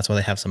venture-backed, and that's why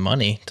they have some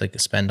money to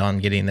spend on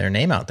getting their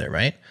name out there,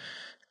 right?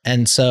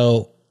 And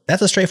so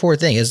that's a straightforward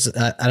thing.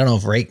 I don't know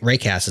if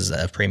Raycast is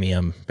a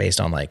premium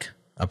based on like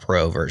a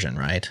pro version,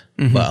 right?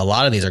 But a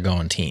lot of these are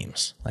going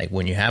teams. Like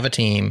when you have a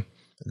team,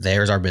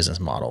 there's our business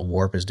model.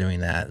 Warp is doing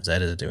that.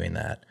 Zed is doing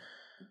that,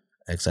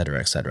 et cetera,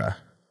 et cetera.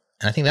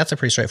 And I think that's a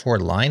pretty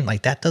straightforward line.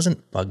 Like that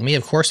doesn't bug me.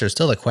 Of course, there's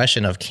still the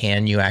question of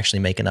can you actually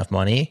make enough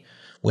money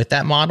with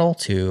that model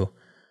to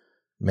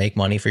make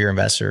money for your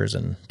investors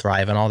and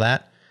thrive and all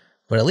that.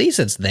 But at least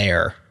it's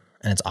there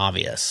and it's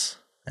obvious.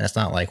 And it's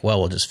not like, well,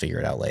 we'll just figure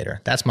it out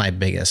later. That's my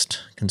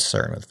biggest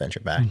concern with venture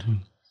backed.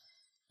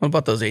 What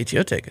about those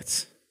ATO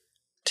tickets?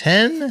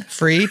 10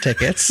 free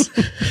tickets.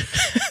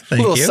 Thank A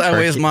little you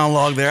sideways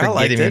monologue there. I for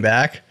liked getting me it.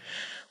 back.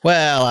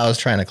 Well, I was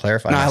trying to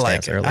clarify my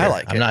stance earlier. I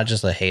like it. I'm not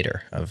just a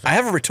hater of. I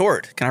have a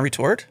retort. Can I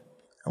retort?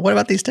 What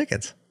about these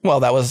tickets? Well,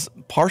 that was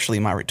partially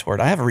my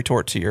retort. I have a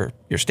retort to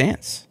your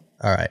stance.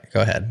 All right,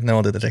 go ahead. And then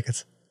we'll do the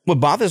tickets. What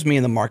bothers me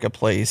in the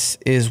marketplace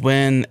is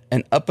when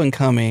an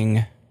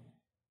up-and-coming,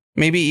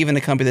 maybe even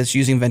a company that's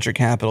using venture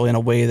capital in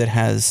a way that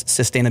has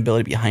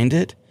sustainability behind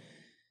it,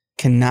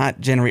 cannot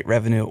generate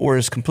revenue or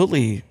is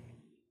completely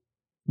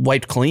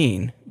wiped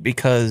clean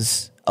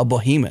because a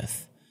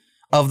behemoth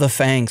of the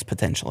FANGs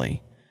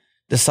potentially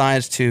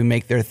decides to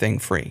make their thing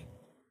free.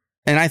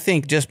 And I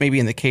think just maybe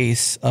in the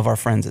case of our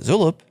friends at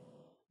Zulip,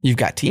 you've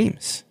got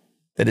teams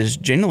that is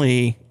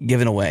generally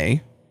given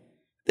away.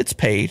 It's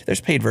paid.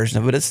 There's paid versions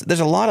of it. There's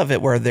a lot of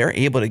it where they're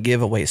able to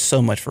give away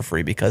so much for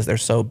free because they're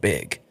so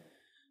big.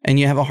 And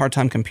you have a hard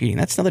time competing.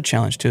 That's another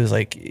challenge too, is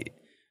like,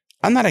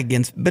 I'm not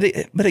against, but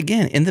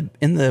again,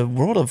 in the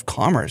world of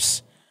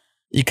commerce,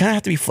 you kind of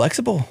have to be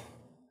flexible,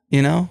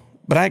 you know?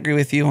 But I agree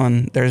with you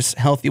on there's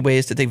healthy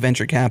ways to take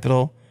venture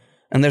capital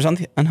and there's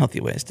unhealthy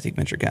ways to take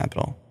venture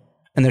capital.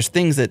 And there's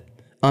things that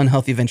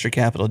unhealthy venture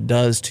capital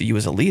does to you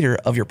as a leader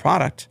of your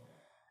product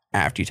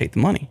after you take the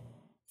money,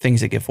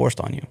 things that get forced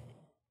on you.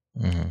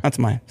 Mm-hmm. That's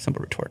my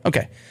simple retort.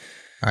 Okay.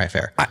 All right,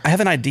 fair. I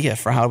have an idea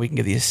for how we can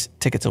give these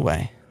tickets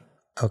away.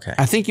 Okay.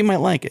 I think you might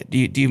like it. Do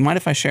you mind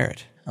if I share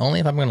it? Only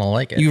if I'm going to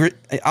like it.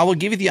 I will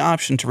give you the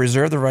option to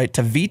reserve the right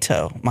to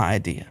veto my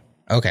idea.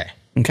 Okay.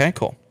 Okay,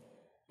 cool.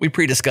 We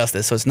pre-discussed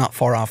this, so it's not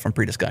far off from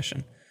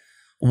pre-discussion.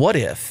 What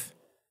if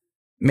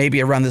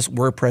maybe around this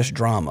WordPress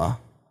drama,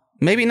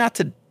 maybe not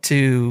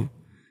to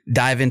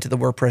dive into the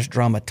WordPress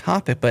drama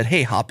topic, but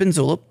hey, hop in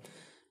Zulip.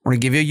 We're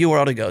going to give you a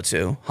URL to go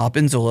to. Hop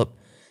in Zulip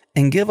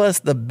and give us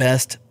the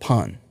best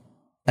pun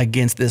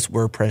against this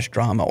WordPress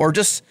drama or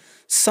just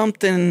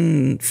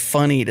something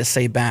funny to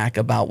say back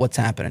about what's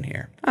happening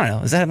here. I don't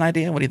know. Is that an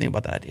idea? What do you think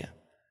about that idea?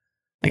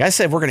 Like I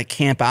said, we're going to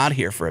camp out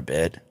here for a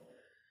bit.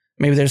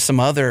 Maybe there's some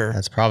other.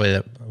 That's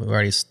probably we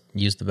already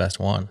used the best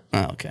one.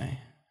 Oh, okay.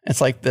 It's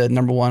like the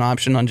number one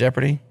option on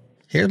Jeopardy.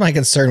 Here's my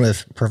concern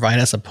with provide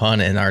us a pun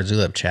in our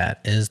Zulip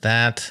chat is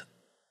that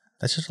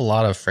that's just a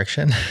lot of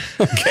friction.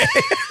 Okay.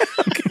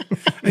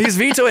 He's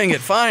vetoing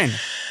it. Fine.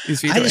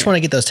 I just want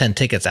to get those 10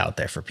 tickets out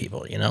there for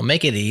people,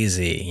 make it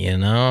easy,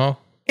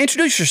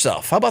 Introduce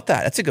yourself. How about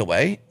that? That's a good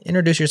way.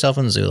 Introduce yourself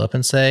in Zulip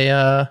and say,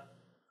 I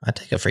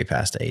take a free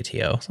pass to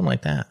ATO, something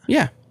like that.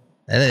 Yeah.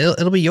 And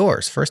it'll be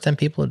yours. First 10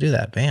 people to do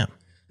that. Bam.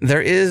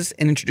 There is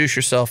an introduce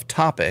yourself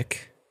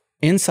topic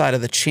inside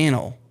of the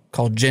channel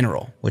called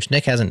General, which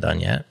Nick hasn't done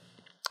yet.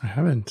 I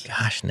haven't.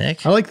 Gosh,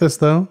 Nick. I like this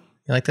though.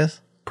 You like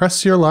this?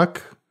 Press your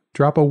luck,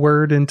 drop a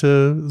word into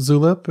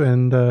Zulip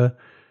and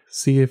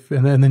see if,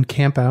 and then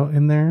camp out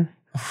in there.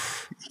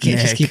 You can't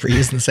just keep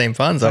reusing the same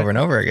puns over and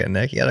over again,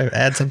 Nick. You got to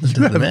add something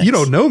to the mix. You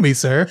don't know me,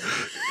 sir.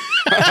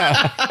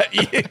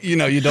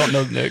 You don't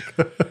know Nick.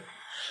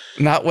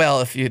 Not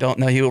well if you don't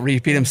know he will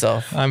repeat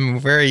himself. I'm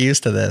very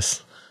used to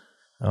this.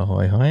 Oh,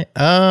 hoy, hoy.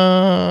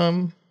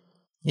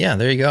 Yeah,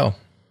 there you go.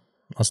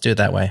 Let's do it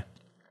that way.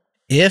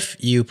 If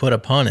you put a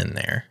pun in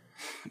there,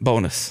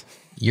 bonus,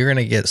 you're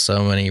going to get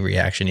so many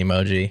reaction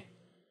emoji.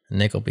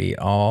 Nick will be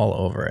all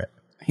over it.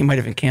 He might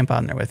even camp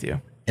out in there with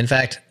you. In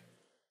fact,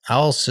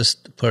 I'll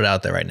just put it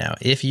out there right now.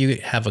 If you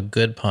have a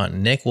good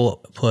pun, Nick will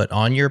put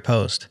on your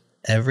post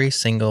every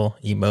single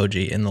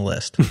emoji in the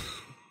list.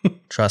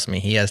 Trust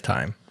me, he has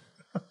time.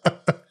 He's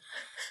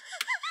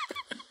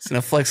going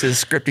to flex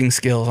his scripting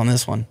skills on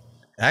this one.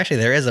 Actually,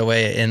 there is a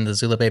way in the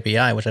Zulip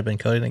API, which I've been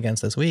coding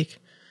against this week,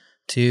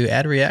 to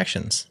add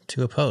reactions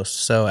to a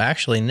post. So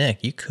actually,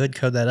 Nick, you could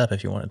code that up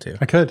if you wanted to.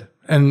 I could.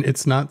 And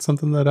it's not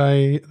something that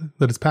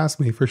has passed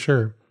me for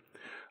sure.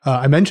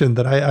 I mentioned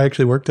that I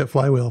actually worked at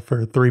Flywheel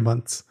for 3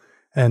 months.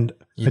 And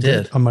You I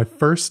did. on my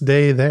first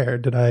day there,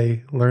 did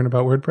I learn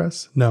about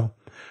WordPress? No.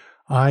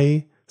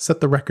 I set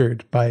the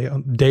record by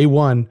day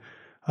one,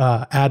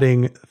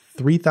 adding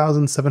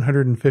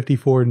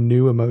 3,754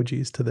 new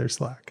emojis to their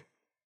Slack.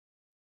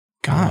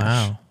 Gosh,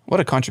 Wow. what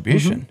a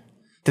contribution.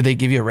 Did they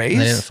give you a raise?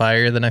 And they didn't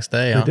fire you the next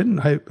day. I Huh? didn't.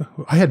 I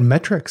had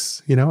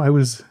metrics. You know, I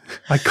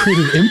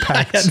created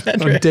impact on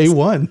metrics. day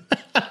one.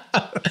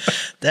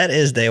 That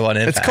is day one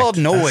impact. It's called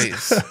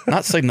noise,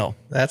 not signal.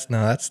 That's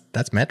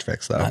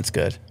metrics though. That's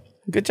good.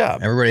 Good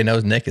job. Everybody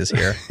knows Nick is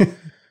here.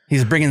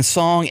 He's bringing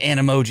song and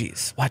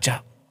emojis. Watch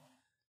out.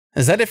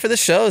 Is that it for the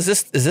show? Is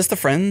this the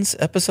Friends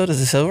episode? Is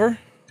this over?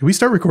 Did we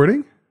start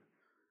recording?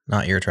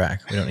 Not your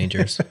track. We don't need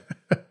yours.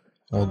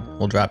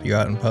 We'll drop you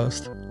out in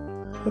post.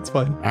 That's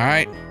fine. All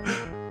right.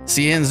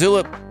 See you in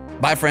Zulip.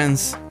 Bye,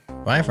 friends.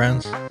 Bye,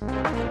 friends.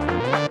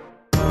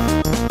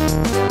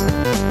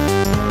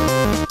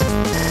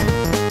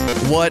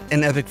 What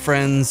an epic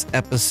Friends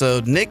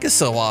episode. Nick is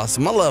so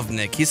awesome. I love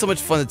Nick. He's so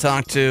much fun to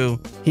talk to.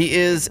 He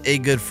is a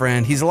good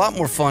friend. He's a lot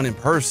more fun in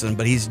person,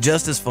 but he's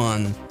just as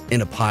fun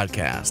in a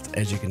podcast,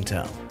 as you can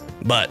tell.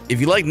 But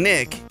if you like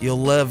Nick, you'll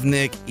love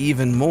Nick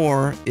even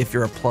more if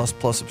you're a Plus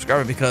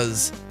subscriber,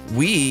 because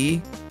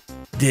we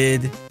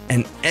did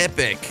an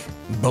epic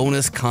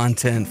bonus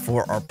content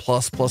for our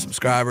Plus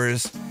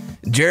subscribers.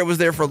 Jared was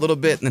there for a little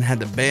bit and then had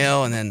to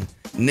bail, and then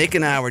Nick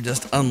and I were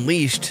just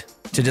unleashed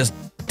to just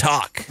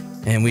talk,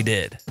 and we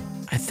did.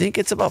 I think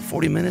it's about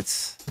 40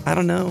 minutes. I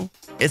don't know.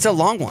 It's a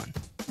long one,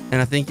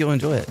 and I think you'll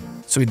enjoy it.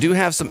 So we do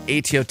have some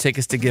ATO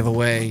tickets to give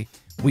away.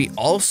 We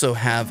also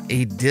have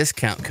a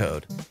discount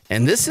code,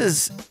 and this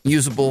is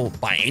usable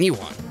by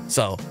anyone.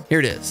 So here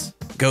it is.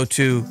 Go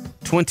to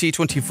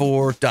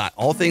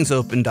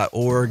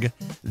 2024.allthingsopen.org.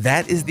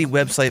 That is the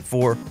website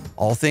for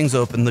All Things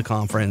Open, the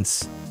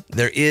conference.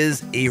 There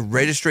is a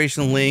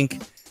registration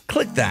link.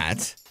 Click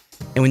that,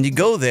 and when you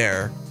go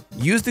there,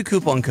 use the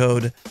coupon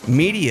code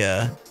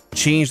MEDIA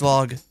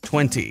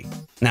ChangeLog20.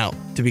 Now,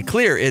 to be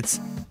clear, it's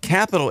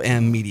capital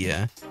M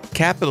Media,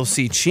 capital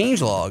C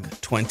Changelog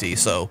 20.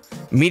 So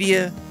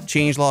Media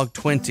Changelog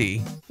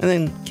 20, and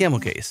then camel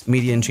case,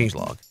 Media and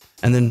Changelog,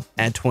 and then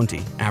add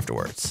 20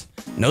 afterwards.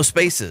 No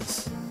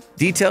spaces.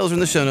 Details are in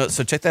the show notes,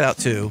 so check that out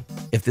too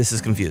if this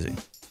is confusing.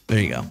 There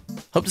you go.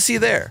 Hope to see you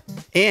there.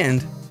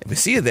 And if we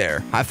see you there,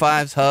 high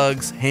fives,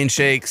 hugs,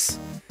 handshakes,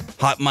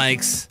 hot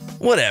mics,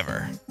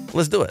 whatever.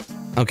 Let's do it.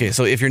 Okay,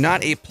 so if you're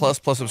not a Plus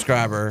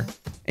subscriber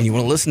and you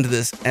want to listen to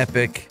this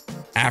epic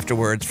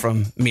afterwards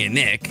from me and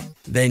Nick,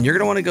 then you're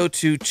going to want to go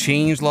to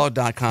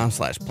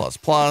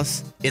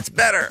changelog.com/plus. It's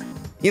better.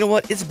 You know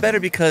what? It's better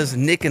because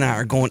Nick and I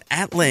are going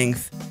at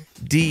length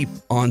deep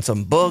on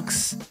some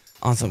books,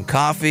 on some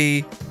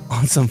coffee,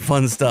 on some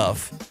fun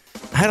stuff.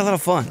 I had a lot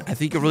of fun. I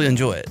think you'll really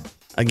enjoy it.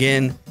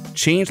 Again,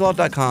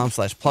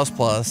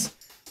 changelog.com/plus.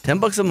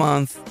 $10 a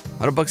month,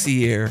 $100 a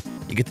year.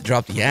 You get to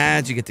drop the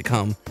ads. You get to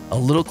come a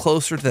little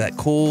closer to that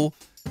cool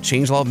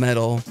Changelog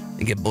medal.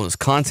 You get bonus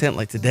content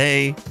like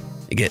today.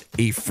 You get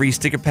a free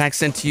sticker pack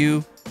sent to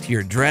you, to your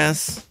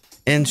address,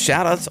 and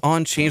shout outs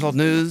on Changelog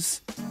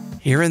News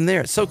here and there.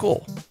 It's so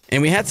cool.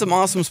 And we had some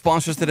awesome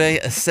sponsors today: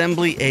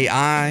 Assembly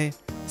AI,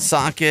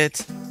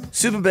 Socket,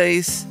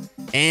 Supabase,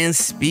 and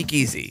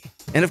Speakeasy.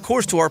 And of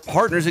course, to our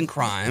partners in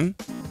crime,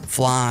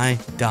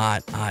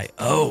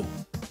 Fly.io.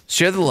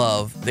 Share the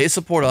love. They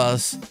support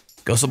us.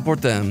 Go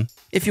support them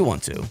if you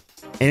want to.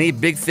 And a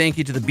big thank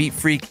you to the beat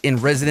freak in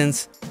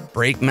residence,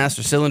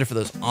 Breakmaster Cylinder, for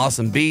those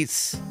awesome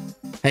beats.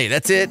 Hey,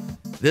 that's it.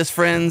 This,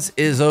 friends,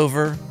 is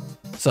over.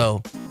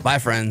 So, bye,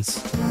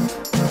 friends.